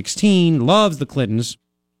 2016, loves the Clintons,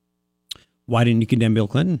 why didn't you condemn Bill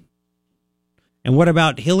Clinton? And what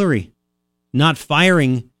about Hillary not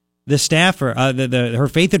firing the staffer, her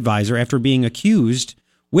faith advisor, after being accused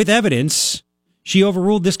with evidence? She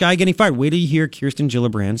overruled this guy getting fired. Wait till you hear Kirsten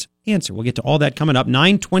Gillibrand's answer. We'll get to all that coming up.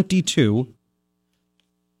 9:22.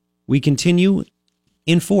 We continue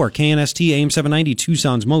in 4. KNST AM 790,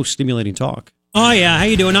 Tucson's most stimulating talk. Oh, yeah. How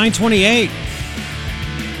you doing? 9:28.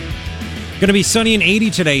 Going to be sunny and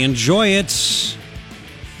 80 today. Enjoy it.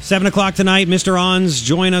 7 o'clock tonight, Mr. Ons.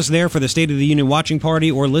 Join us there for the State of the Union watching party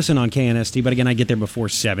or listen on KNST. But again, I get there before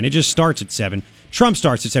 7. It just starts at 7. Trump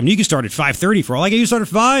starts at 7. You can start at 5:30 for all I get. You start at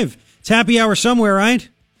 5. It's happy hour somewhere, right?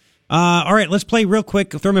 All right, let's play real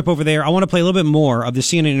quick. Throw me up over there. I want to play a little bit more of the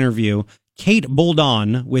CNN interview. Kate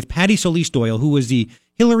Boldon with Patty Solis Doyle, who was the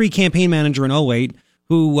Hillary campaign manager in 2008,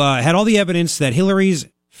 who had all the evidence that Hillary's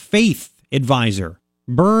faith advisor,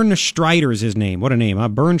 Bernd Strider is his name. What a name, huh?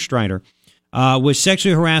 Bernd Strider. Was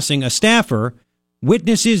sexually harassing a staffer.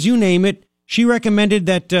 Witnesses, you name it. She recommended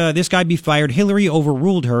that this guy be fired. Hillary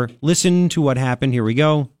overruled her. Listen to what happened. Here we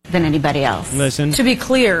go. Than anybody else. Listen. To be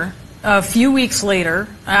clear, a few weeks later,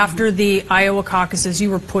 after the Iowa caucuses, you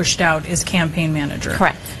were pushed out as campaign manager.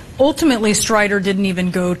 Correct. Ultimately, Strider didn't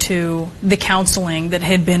even go to the counseling that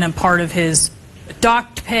had been a part of his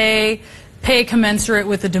docked pay commensurate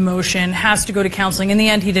with the demotion, has to go to counseling. In the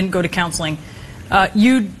end, he didn't go to counseling.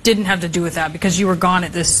 You didn't have to do with that because you were gone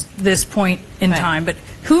at this point in time. But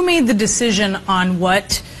who made the decision on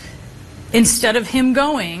what instead of him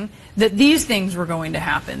going, that these things were going to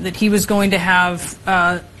happen, that he was going to have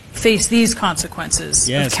face these consequences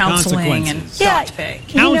of counseling and docked pay.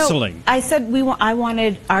 Counseling. You know, I said I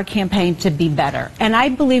wanted our campaign to be better, and I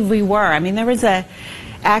believe we were. I mean, there was a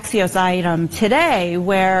Axios item today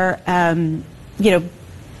where,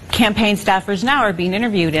 campaign staffers now are being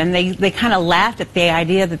interviewed, and they kind of laughed at the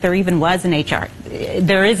idea that there even was an HR.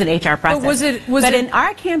 There is an HR process. But in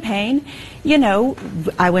our campaign,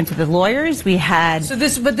 I went to the lawyers. We had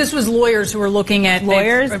this was lawyers who were looking at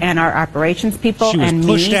lawyers and our operations people and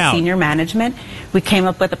me, senior management. We came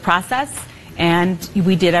up with a process, and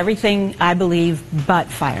we did everything, I believe, but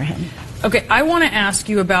fire him. Okay, I want to ask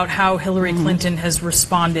you about how Hillary Clinton has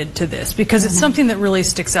responded to this, because it's something that really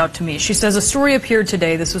sticks out to me. She says, a story appeared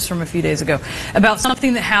today, this was from a few days ago, about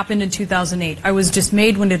something that happened in 2008. I was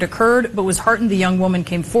dismayed when it occurred, but was heartened the young woman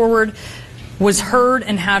came forward, was heard,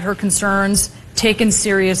 and had her concerns taken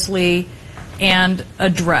seriously and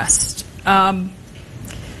addressed.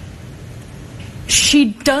 She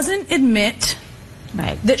doesn't admit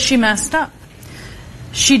that she messed up.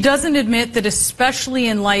 She doesn't admit that, especially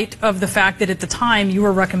in light of the fact that at the time you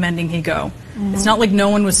were recommending he go. It's not like no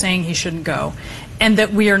one was saying he shouldn't go. And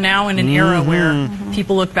that we are now in an era where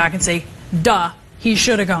people look back and say, duh, he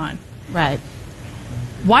should have gone. Right.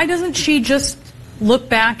 Why doesn't she just look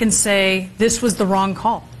back and say, this was the wrong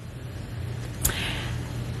call?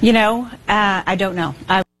 I don't know.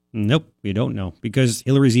 Nope, you don't know. Because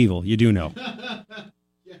Hillary's evil. You do know.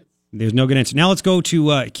 There's no good answer. Now let's go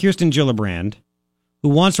to Kirsten Gillibrand, who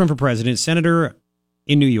wants to run for president, senator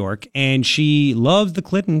in New York, and she loves the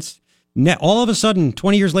Clintons. All of a sudden,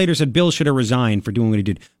 20 years later, said Bill should have resigned for doing what he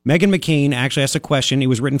did. Meghan McCain actually asked a question. It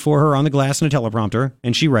was written for her on the glass in a teleprompter,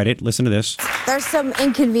 and she read it. Listen to this. There's some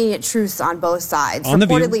inconvenient truths on both sides. On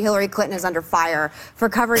Reportedly, Hillary Clinton is under fire for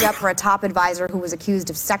covering up for a top advisor who was accused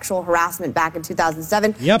of sexual harassment back in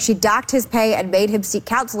 2007. Yep. She docked his pay and made him seek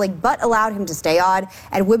counseling, but allowed him to stay on.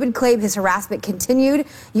 And women claim his harassment continued.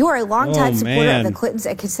 You are a longtime supporter of the Clintons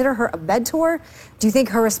and consider her a mentor. Do you think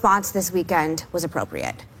her response this weekend was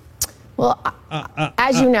appropriate? Well,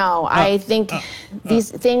 as you know, I think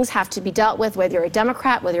these things have to be dealt with, whether you're a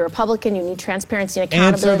Democrat, whether you're a Republican. You need transparency and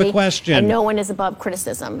accountability. Answer the question. And no one is above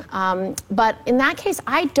criticism. But in that case,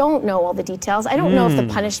 I don't know all the details. I don't know if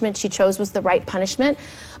the punishment she chose was the right punishment.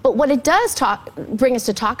 But what it does bring us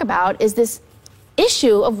to talk about is this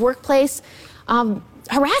issue of workplace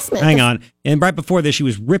harassment. Hang on. And right before this, she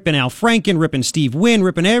was ripping Al Franken, ripping Steve Wynn,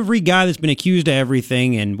 ripping every guy that's been accused of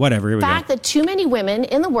everything and whatever. Here we go. The fact that too many women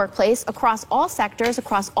in the workplace across all sectors,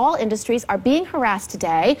 across all industries are being harassed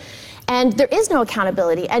today, and there is no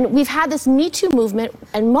accountability. And we've had this Me Too movement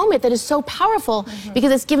and moment that is so powerful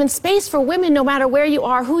because it's given space for women, no matter where you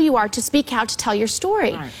are, who you are, to speak out, to tell your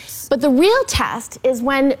story. Right. But the real test is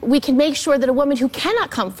when we can make sure that a woman who cannot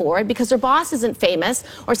come forward because her boss isn't famous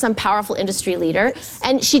or some powerful industry leader,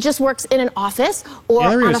 and she just works in an office or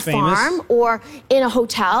on a farm or in a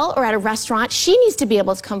hotel or at a restaurant, she needs to be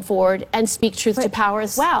able to come forward and speak truth to power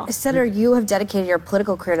as well. Senator, you have dedicated your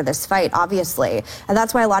political career to this fight, obviously. And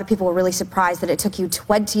that's why a lot of people were really surprised that it took you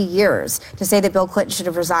 20 years to say that Bill Clinton should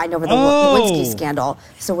have resigned over the Lewinsky scandal.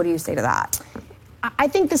 So what do you say to that? I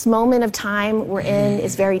think this moment of time we're in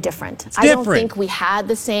is very different. I don't think we had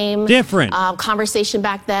the same conversation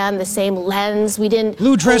back then, the same lens. We didn't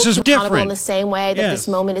hold accountable in the same way that this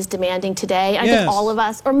moment is demanding today. I think all of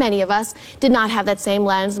us, or many of us, did not have that same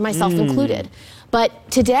lens, myself included.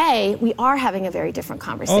 But today, we are having a very different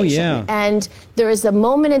conversation. And there is a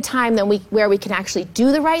moment in time where we can actually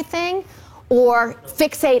do the right thing or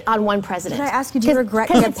fixate on one president. Can I ask you, do you regret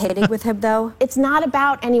campaigning with him, though? It's not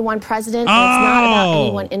about any one president, and it's not about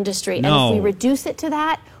any one industry. And if we reduce it to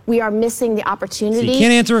that, we are missing the opportunity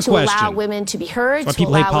to allow women to be heard, to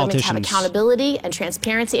allow women to have accountability and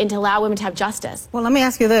transparency, and to allow women to have justice. Well, let me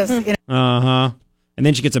ask you this. And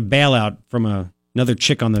then she gets a bailout from another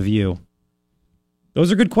chick on The View.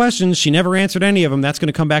 Those are good questions. She never answered any of them. That's going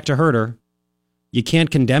to come back to hurt her. You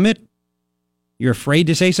can't condemn it? You're afraid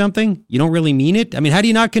to say something? You don't really mean it? I mean, how do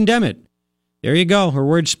you not condemn it? There you go. Her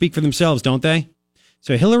words speak for themselves, don't they?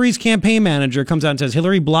 So Hillary's campaign manager comes out and says,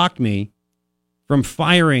 Hillary blocked me from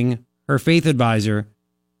firing her faith advisor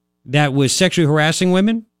that was sexually harassing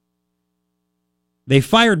women. They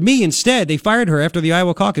fired me instead. They fired her after the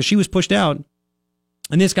Iowa caucus. She was pushed out.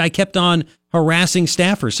 And this guy kept on harassing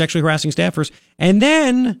staffers, sexually harassing staffers, and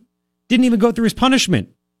then didn't even go through his punishment,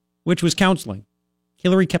 which was counseling.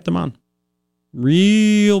 Hillary kept him on.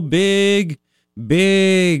 Real big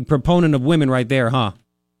proponent of women right there, huh?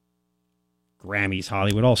 Grammys,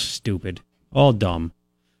 Hollywood, all stupid, all dumb.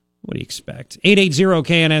 What do you expect?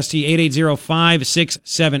 880-KNST,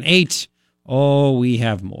 880-5678. Oh, we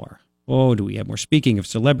have more. Oh, do we have more? Speaking of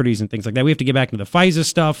celebrities and things like that, we have to get back into the FISA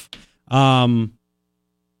stuff. I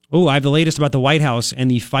have the latest about the White House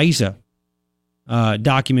and the FISA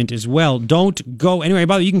document as well. Don't go anyway.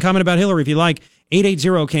 By the way, you can comment about Hillary if you like.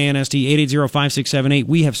 880-KNST, 880-5678.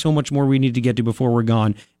 We have so much more we need to get to before we're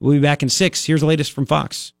gone. We'll be back in 6. Here's the latest from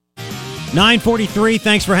Fox. 9:43.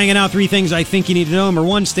 Thanks for hanging out. 3 things I think you need to know. Number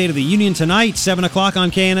 1, State of the Union tonight, 7 o'clock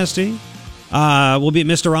on KNST. We'll be at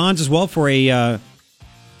Mr. On's as well for a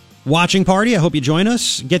watching party. I hope you join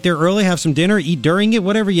us. Get there early, have some dinner, eat during it,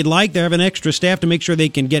 whatever you'd like. They have an extra staff to make sure they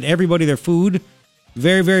can get everybody their food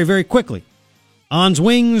very, very, very quickly. On's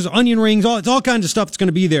wings, onion rings, it's all kinds of stuff that's going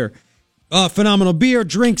to be there. Phenomenal beer,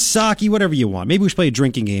 drinks, sake, whatever you want. Maybe we should play a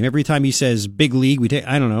drinking game. Every time he says big league, we take.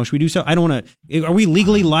 I don't know. Should we do so? I don't want to. Are we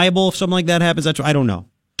legally liable if something like that happens? I don't know.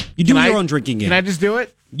 You do your own drinking game. Can I just do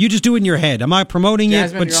it? You just do it in your head. I'm not promoting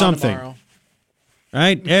Jasmine, it, but something.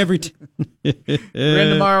 Right? We're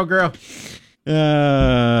in tomorrow, girl.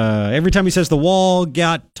 Every time he says the wall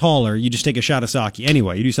got taller, you just take a shot of sake.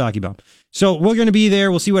 Anyway, you do sake bomb. So we're going to be there.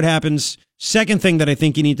 We'll see what happens. Second thing that I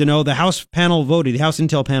think you need to know, the House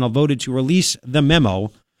Intel panel voted to release the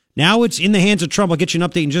memo. Now it's in the hands of Trump. I'll get you an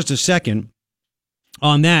update in just a second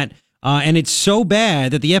on that. And it's so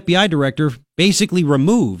bad that the FBI director basically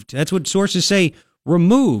removed, that's what sources say,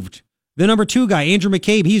 removed the number 2 guy, Andrew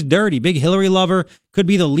McCabe. He's dirty, big Hillary lover, could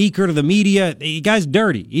be the leaker to the media. The guy's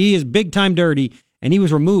dirty. He is big time dirty. And he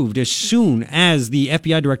was removed as soon as the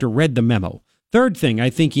FBI director read the memo. Third thing I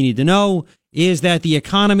think you need to know is that the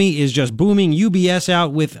economy is just booming. UBS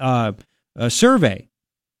out with a survey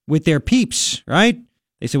with their peeps, right?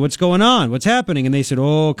 They said, what's going on? What's happening? And they said,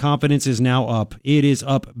 confidence is now up. It is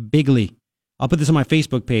up bigly. I'll put this on my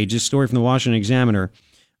Facebook page, this story from the Washington Examiner.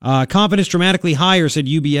 Confidence dramatically higher, said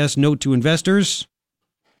UBS note to investors.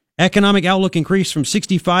 Economic outlook increased from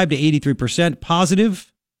 65 to 83%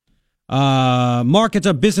 positive. Markets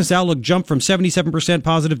up, business outlook jumped from 77%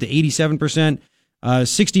 positive to 87%.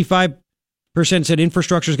 65% said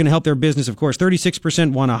infrastructure is going to help their business, of course.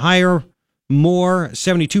 36% want to hire more.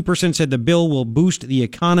 72% said the bill will boost the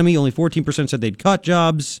economy. Only 14% said they'd cut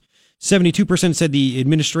jobs. 72% said the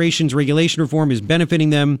administration's regulation reform is benefiting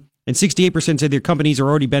them. And 68% said their companies are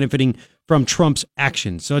already benefiting from Trump's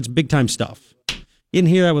actions. So it's big-time stuff. You didn't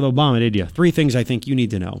hear that with Obama, did you? 3 things I think you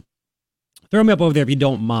need to know. Throw me up over there if you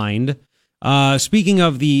don't mind. Speaking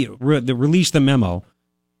of the release the memo,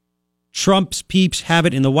 Trump's peeps have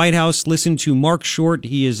it in the White House. Listen to Mark Short.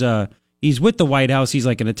 He's with the White House. He's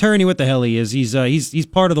like an attorney. What the hell he is? He's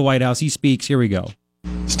part of the White House. He speaks. Here we go.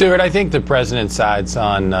 Stuart, I think the president sides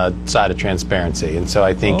on side of transparency, and so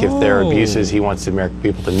I think if there are abuses, he wants the American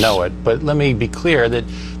people to know it. But let me be clear that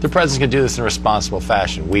the president's going to do this in a responsible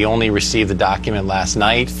fashion. We only received the document last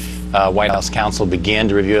night. White House counsel began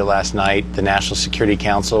to review it last night. The National Security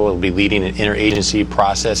Council will be leading an interagency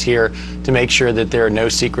process here to make sure that there are no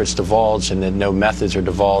secrets divulged and that no methods are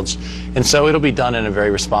divulged. And so it'll be done in a very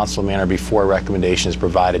responsible manner before a recommendation is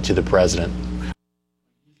provided to the president.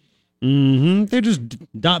 They're just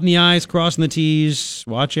dotting the I's, crossing the T's.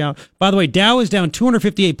 Watch out. By the way, Dow is down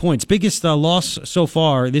 258 points. Biggest loss so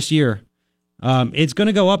far this year. It's going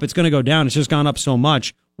to go up. It's going to go down. It's just gone up so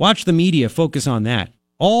much. Watch the media focus on that.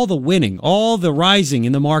 All the winning, all the rising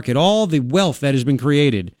in the market, all the wealth that has been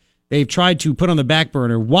created, they've tried to put on the back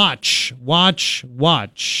burner. Watch.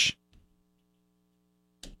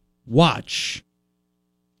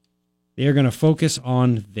 They're going to focus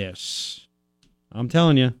on this. I'm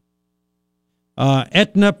telling you.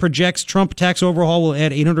 Aetna projects Trump tax overhaul will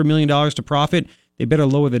add $800 million to profit. They better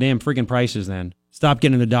lower the damn friggin' prices then. Stop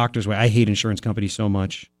getting in the doctor's way. I hate insurance companies so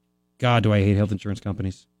much. God, do I hate health insurance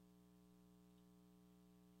companies.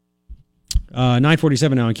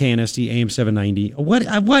 9:47 now on KNST, AM 790.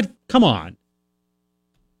 What? Come on.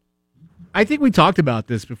 I think we talked about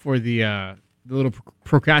this before the little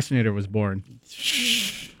procrastinator was born.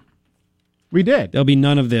 We did. There'll be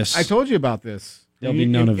none of this. I told you about this. There'll be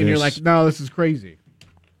none of this. And you're like, no, this is crazy.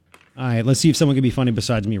 All right, let's see if someone can be funny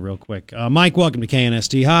besides me real quick. Mike, welcome to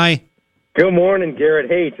KNST. Hi. Good morning, Garrett.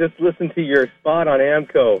 Hey, just listen to your spot on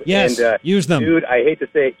AMCO. Yes, and, use them. Dude, I hate to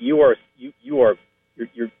say it, you're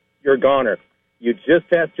a goner. You just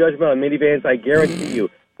passed judgment on minivans. I guarantee you,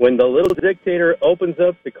 when the little dictator opens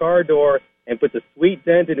up the car door and puts a sweet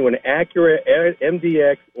dent into an Acura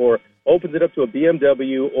MDX or opens it up to a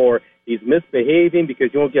BMW, or he's misbehaving because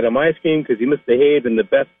you won't get him ice cream because he misbehaved in the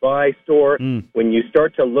Best Buy store. When you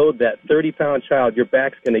start to load that 30-pound child, your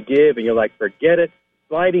back's going to give, and you're like, forget it.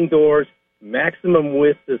 Sliding doors, maximum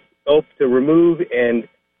width to remove and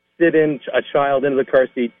sit in a child into the car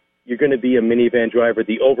seat. you're going to be a minivan driver.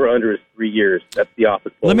 The over-under is 3 years. That's the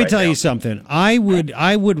office poll. Let me right tell now. you something. I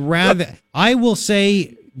would rather. I will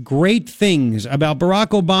say great things about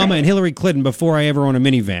Barack Obama and Hillary Clinton before I ever own a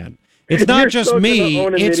minivan. It's not You're just so me. gonna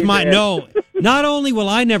own a It's my minivan. no. Not only will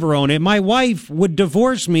I never own it, my wife would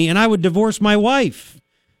divorce me, and I would divorce my wife.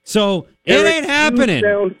 So it Eric, ain't happening. You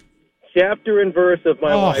sound chapter and verse of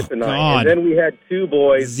my wife and I. God. And then we had 2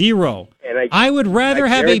 boys. 0. And I would rather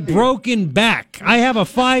have a guarantee- broken back. I have a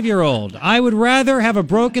 5-year-old. I would rather have a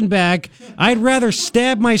broken back. I'd rather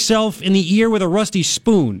stab myself in the ear with a rusty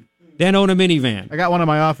spoon than own a minivan. I got one in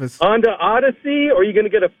my office. Honda Odyssey, or are you going to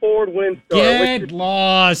get a Ford Windstar? Get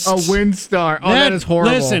lost. A Windstar. Oh, that is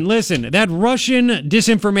horrible. Listen. That Russian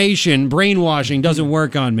disinformation, brainwashing doesn't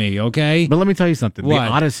work on me, okay? But let me tell you something. What?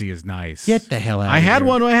 The Odyssey is nice. Get the hell out of I had here.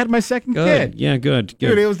 one when I had my second Good. kid. Yeah, good.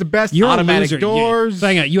 Dude, it was the best. You're a automatic loser. doors.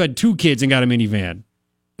 Hang on, you had 2 kids and got a minivan.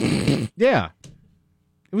 Yeah.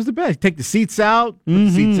 It was the best. Take the seats out, put the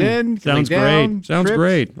seats in. Sounds lay down, great. Sounds trips.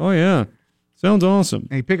 great. Oh, yeah. Sounds awesome.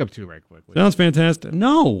 Hey, pick up 2 right quickly. Sounds fantastic.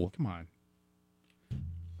 No. Come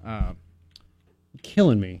on.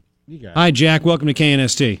 Killing me. You got it. Hi, Jack. Welcome to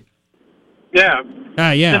KNST. Yeah.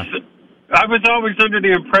 Yeah. I was always under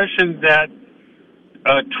the impression that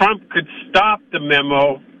Trump could stop the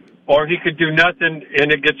memo or he could do nothing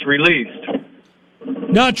and it gets released.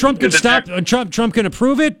 No, Trump could stop. Trump can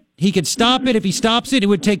approve it. He could stop it. If he stops it, it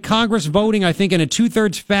would take Congress voting, I think, in a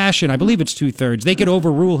 2/3 fashion. I believe it's 2/3. They could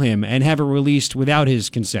overrule him and have it released without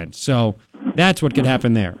his consent. So that's what could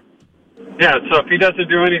happen there. Yeah, so if he doesn't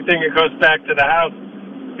do anything, it goes back to the House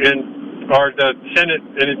or the Senate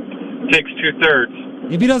and it takes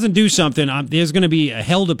 2/3. If he doesn't do something, there's going to be a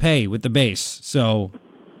hell to pay with the base. So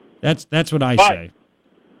that's what I say.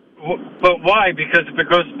 But why? Because if it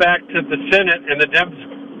goes back to the Senate and the Dems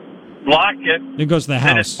block it, It goes to the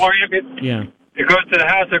then House. it Yeah. goes to the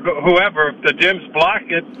House or whoever. If the Dems block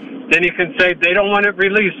it, then he can say they don't want it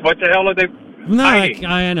released. What the hell are they No, hiding?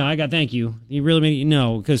 I know. Thank you. You really made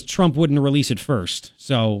because Trump wouldn't release it first.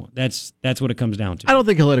 So that's what it comes down to. I don't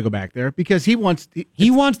think he'll let it go back there because he wants...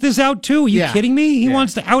 He wants this out, too. Are you Yeah. kidding me? He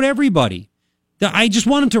wants to out everybody. I just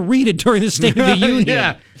want him to read it during the State of the Union.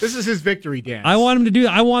 Yeah, this is his victory dance. I want him to do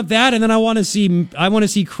that. I want that, and then I want to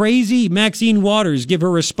see crazy Maxine Waters give her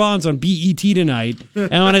response on BET tonight.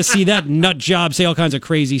 And I want to see that nut job say all kinds of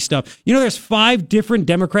crazy stuff. You know, there's 5 different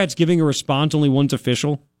Democrats giving a response. Only one's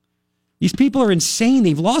official. These people are insane.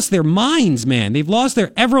 They've lost their minds, man. They've lost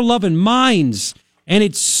their ever-loving minds. And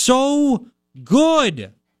it's so good.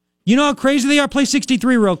 You know how crazy they are? Play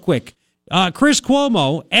 63 real quick. Chris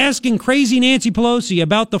Cuomo asking crazy Nancy Pelosi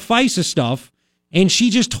about the FISA stuff, and she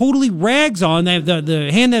just totally rags on the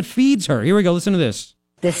hand that feeds her. Here we go. Listen to this.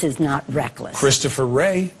 This is not reckless. Christopher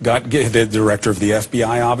Wray, the director of the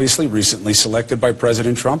FBI, obviously, recently selected by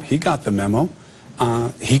President Trump. He got the memo.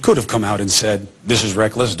 He could have come out and said, this is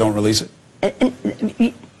reckless, don't release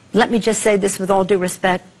it. Let me just say this with all due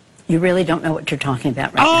respect. You really don't know what you're talking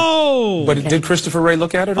about right now. But did Christopher Wray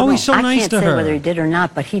look at it or no? He's so nice to I can't say her. whether he did or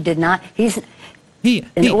not, but he did not.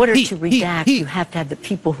 In order to redact, you have to have the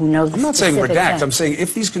people who know the I'm not saying specific redact. facts. I'm saying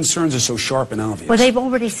if these concerns are so sharp and obvious. Well, they've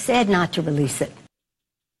already said not to release it.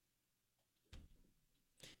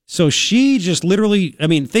 So she just literally,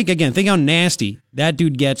 think how nasty that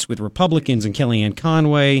dude gets with Republicans and Kellyanne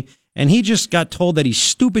Conway. And he just got told that he's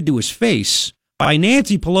stupid to his face by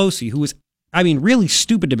Nancy Pelosi, who was, really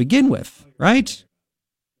stupid to begin with, right?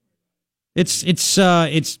 It's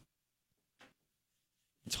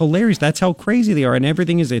hilarious. That's how crazy they are. And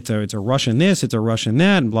everything is, it's a Russian this, it's a Russian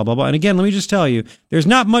that, and blah, blah, blah. And again, let me just tell you, there's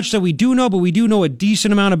not much that we do know, but we do know a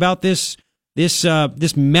decent amount about this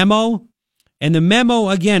memo. And the memo,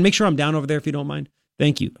 again, make sure I'm down over there if you don't mind.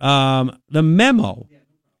 Thank you. The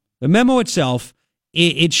memo itself,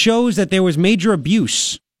 it shows that there was major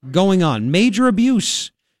abuse going on. Major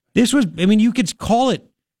abuse. This was, you could call it,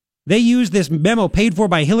 they used this memo paid for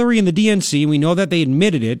by Hillary and the DNC. We know that they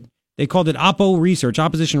admitted it. They called it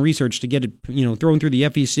opposition research to get it, thrown through the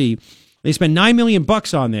FEC. They spent $9 million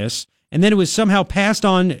on this, and then it was somehow passed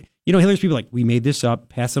on. Hillary's people like, we made this up,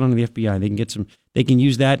 pass it on to the FBI. They can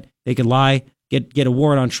use that. They could lie, get a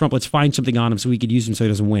warrant on Trump. Let's find something on him so we could use him so he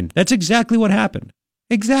doesn't win. That's exactly what happened.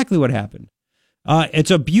 Exactly what happened.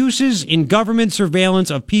 It's abuses in government surveillance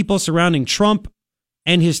of people surrounding Trump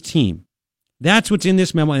and his team. That's what's in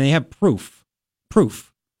this memo, and they have proof.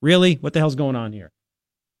 Proof. Really? What the hell's going on here?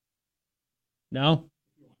 No?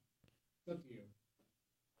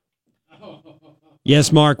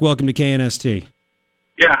 Yes, Mark. Welcome to KNST.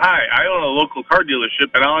 Yeah, hi. I own a local car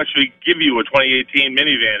dealership, and I'll actually give you a 2018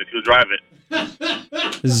 minivan if you'll drive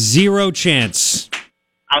it. 0 chance.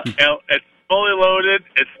 But fully loaded.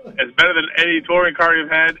 It's better than any touring car you've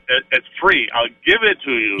had. It's free. I'll give it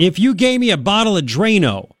to you. If you gave me a bottle of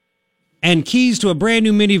Drano and keys to a brand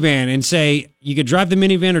new minivan and say you could drive the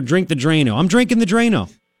minivan or drink the Drano, I'm drinking the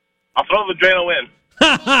Drano. I'll throw the Drano in.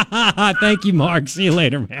 Thank you, Mark. See you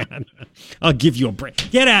later, man. I'll give you a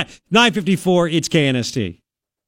break. Get at 9:54. It's KNST.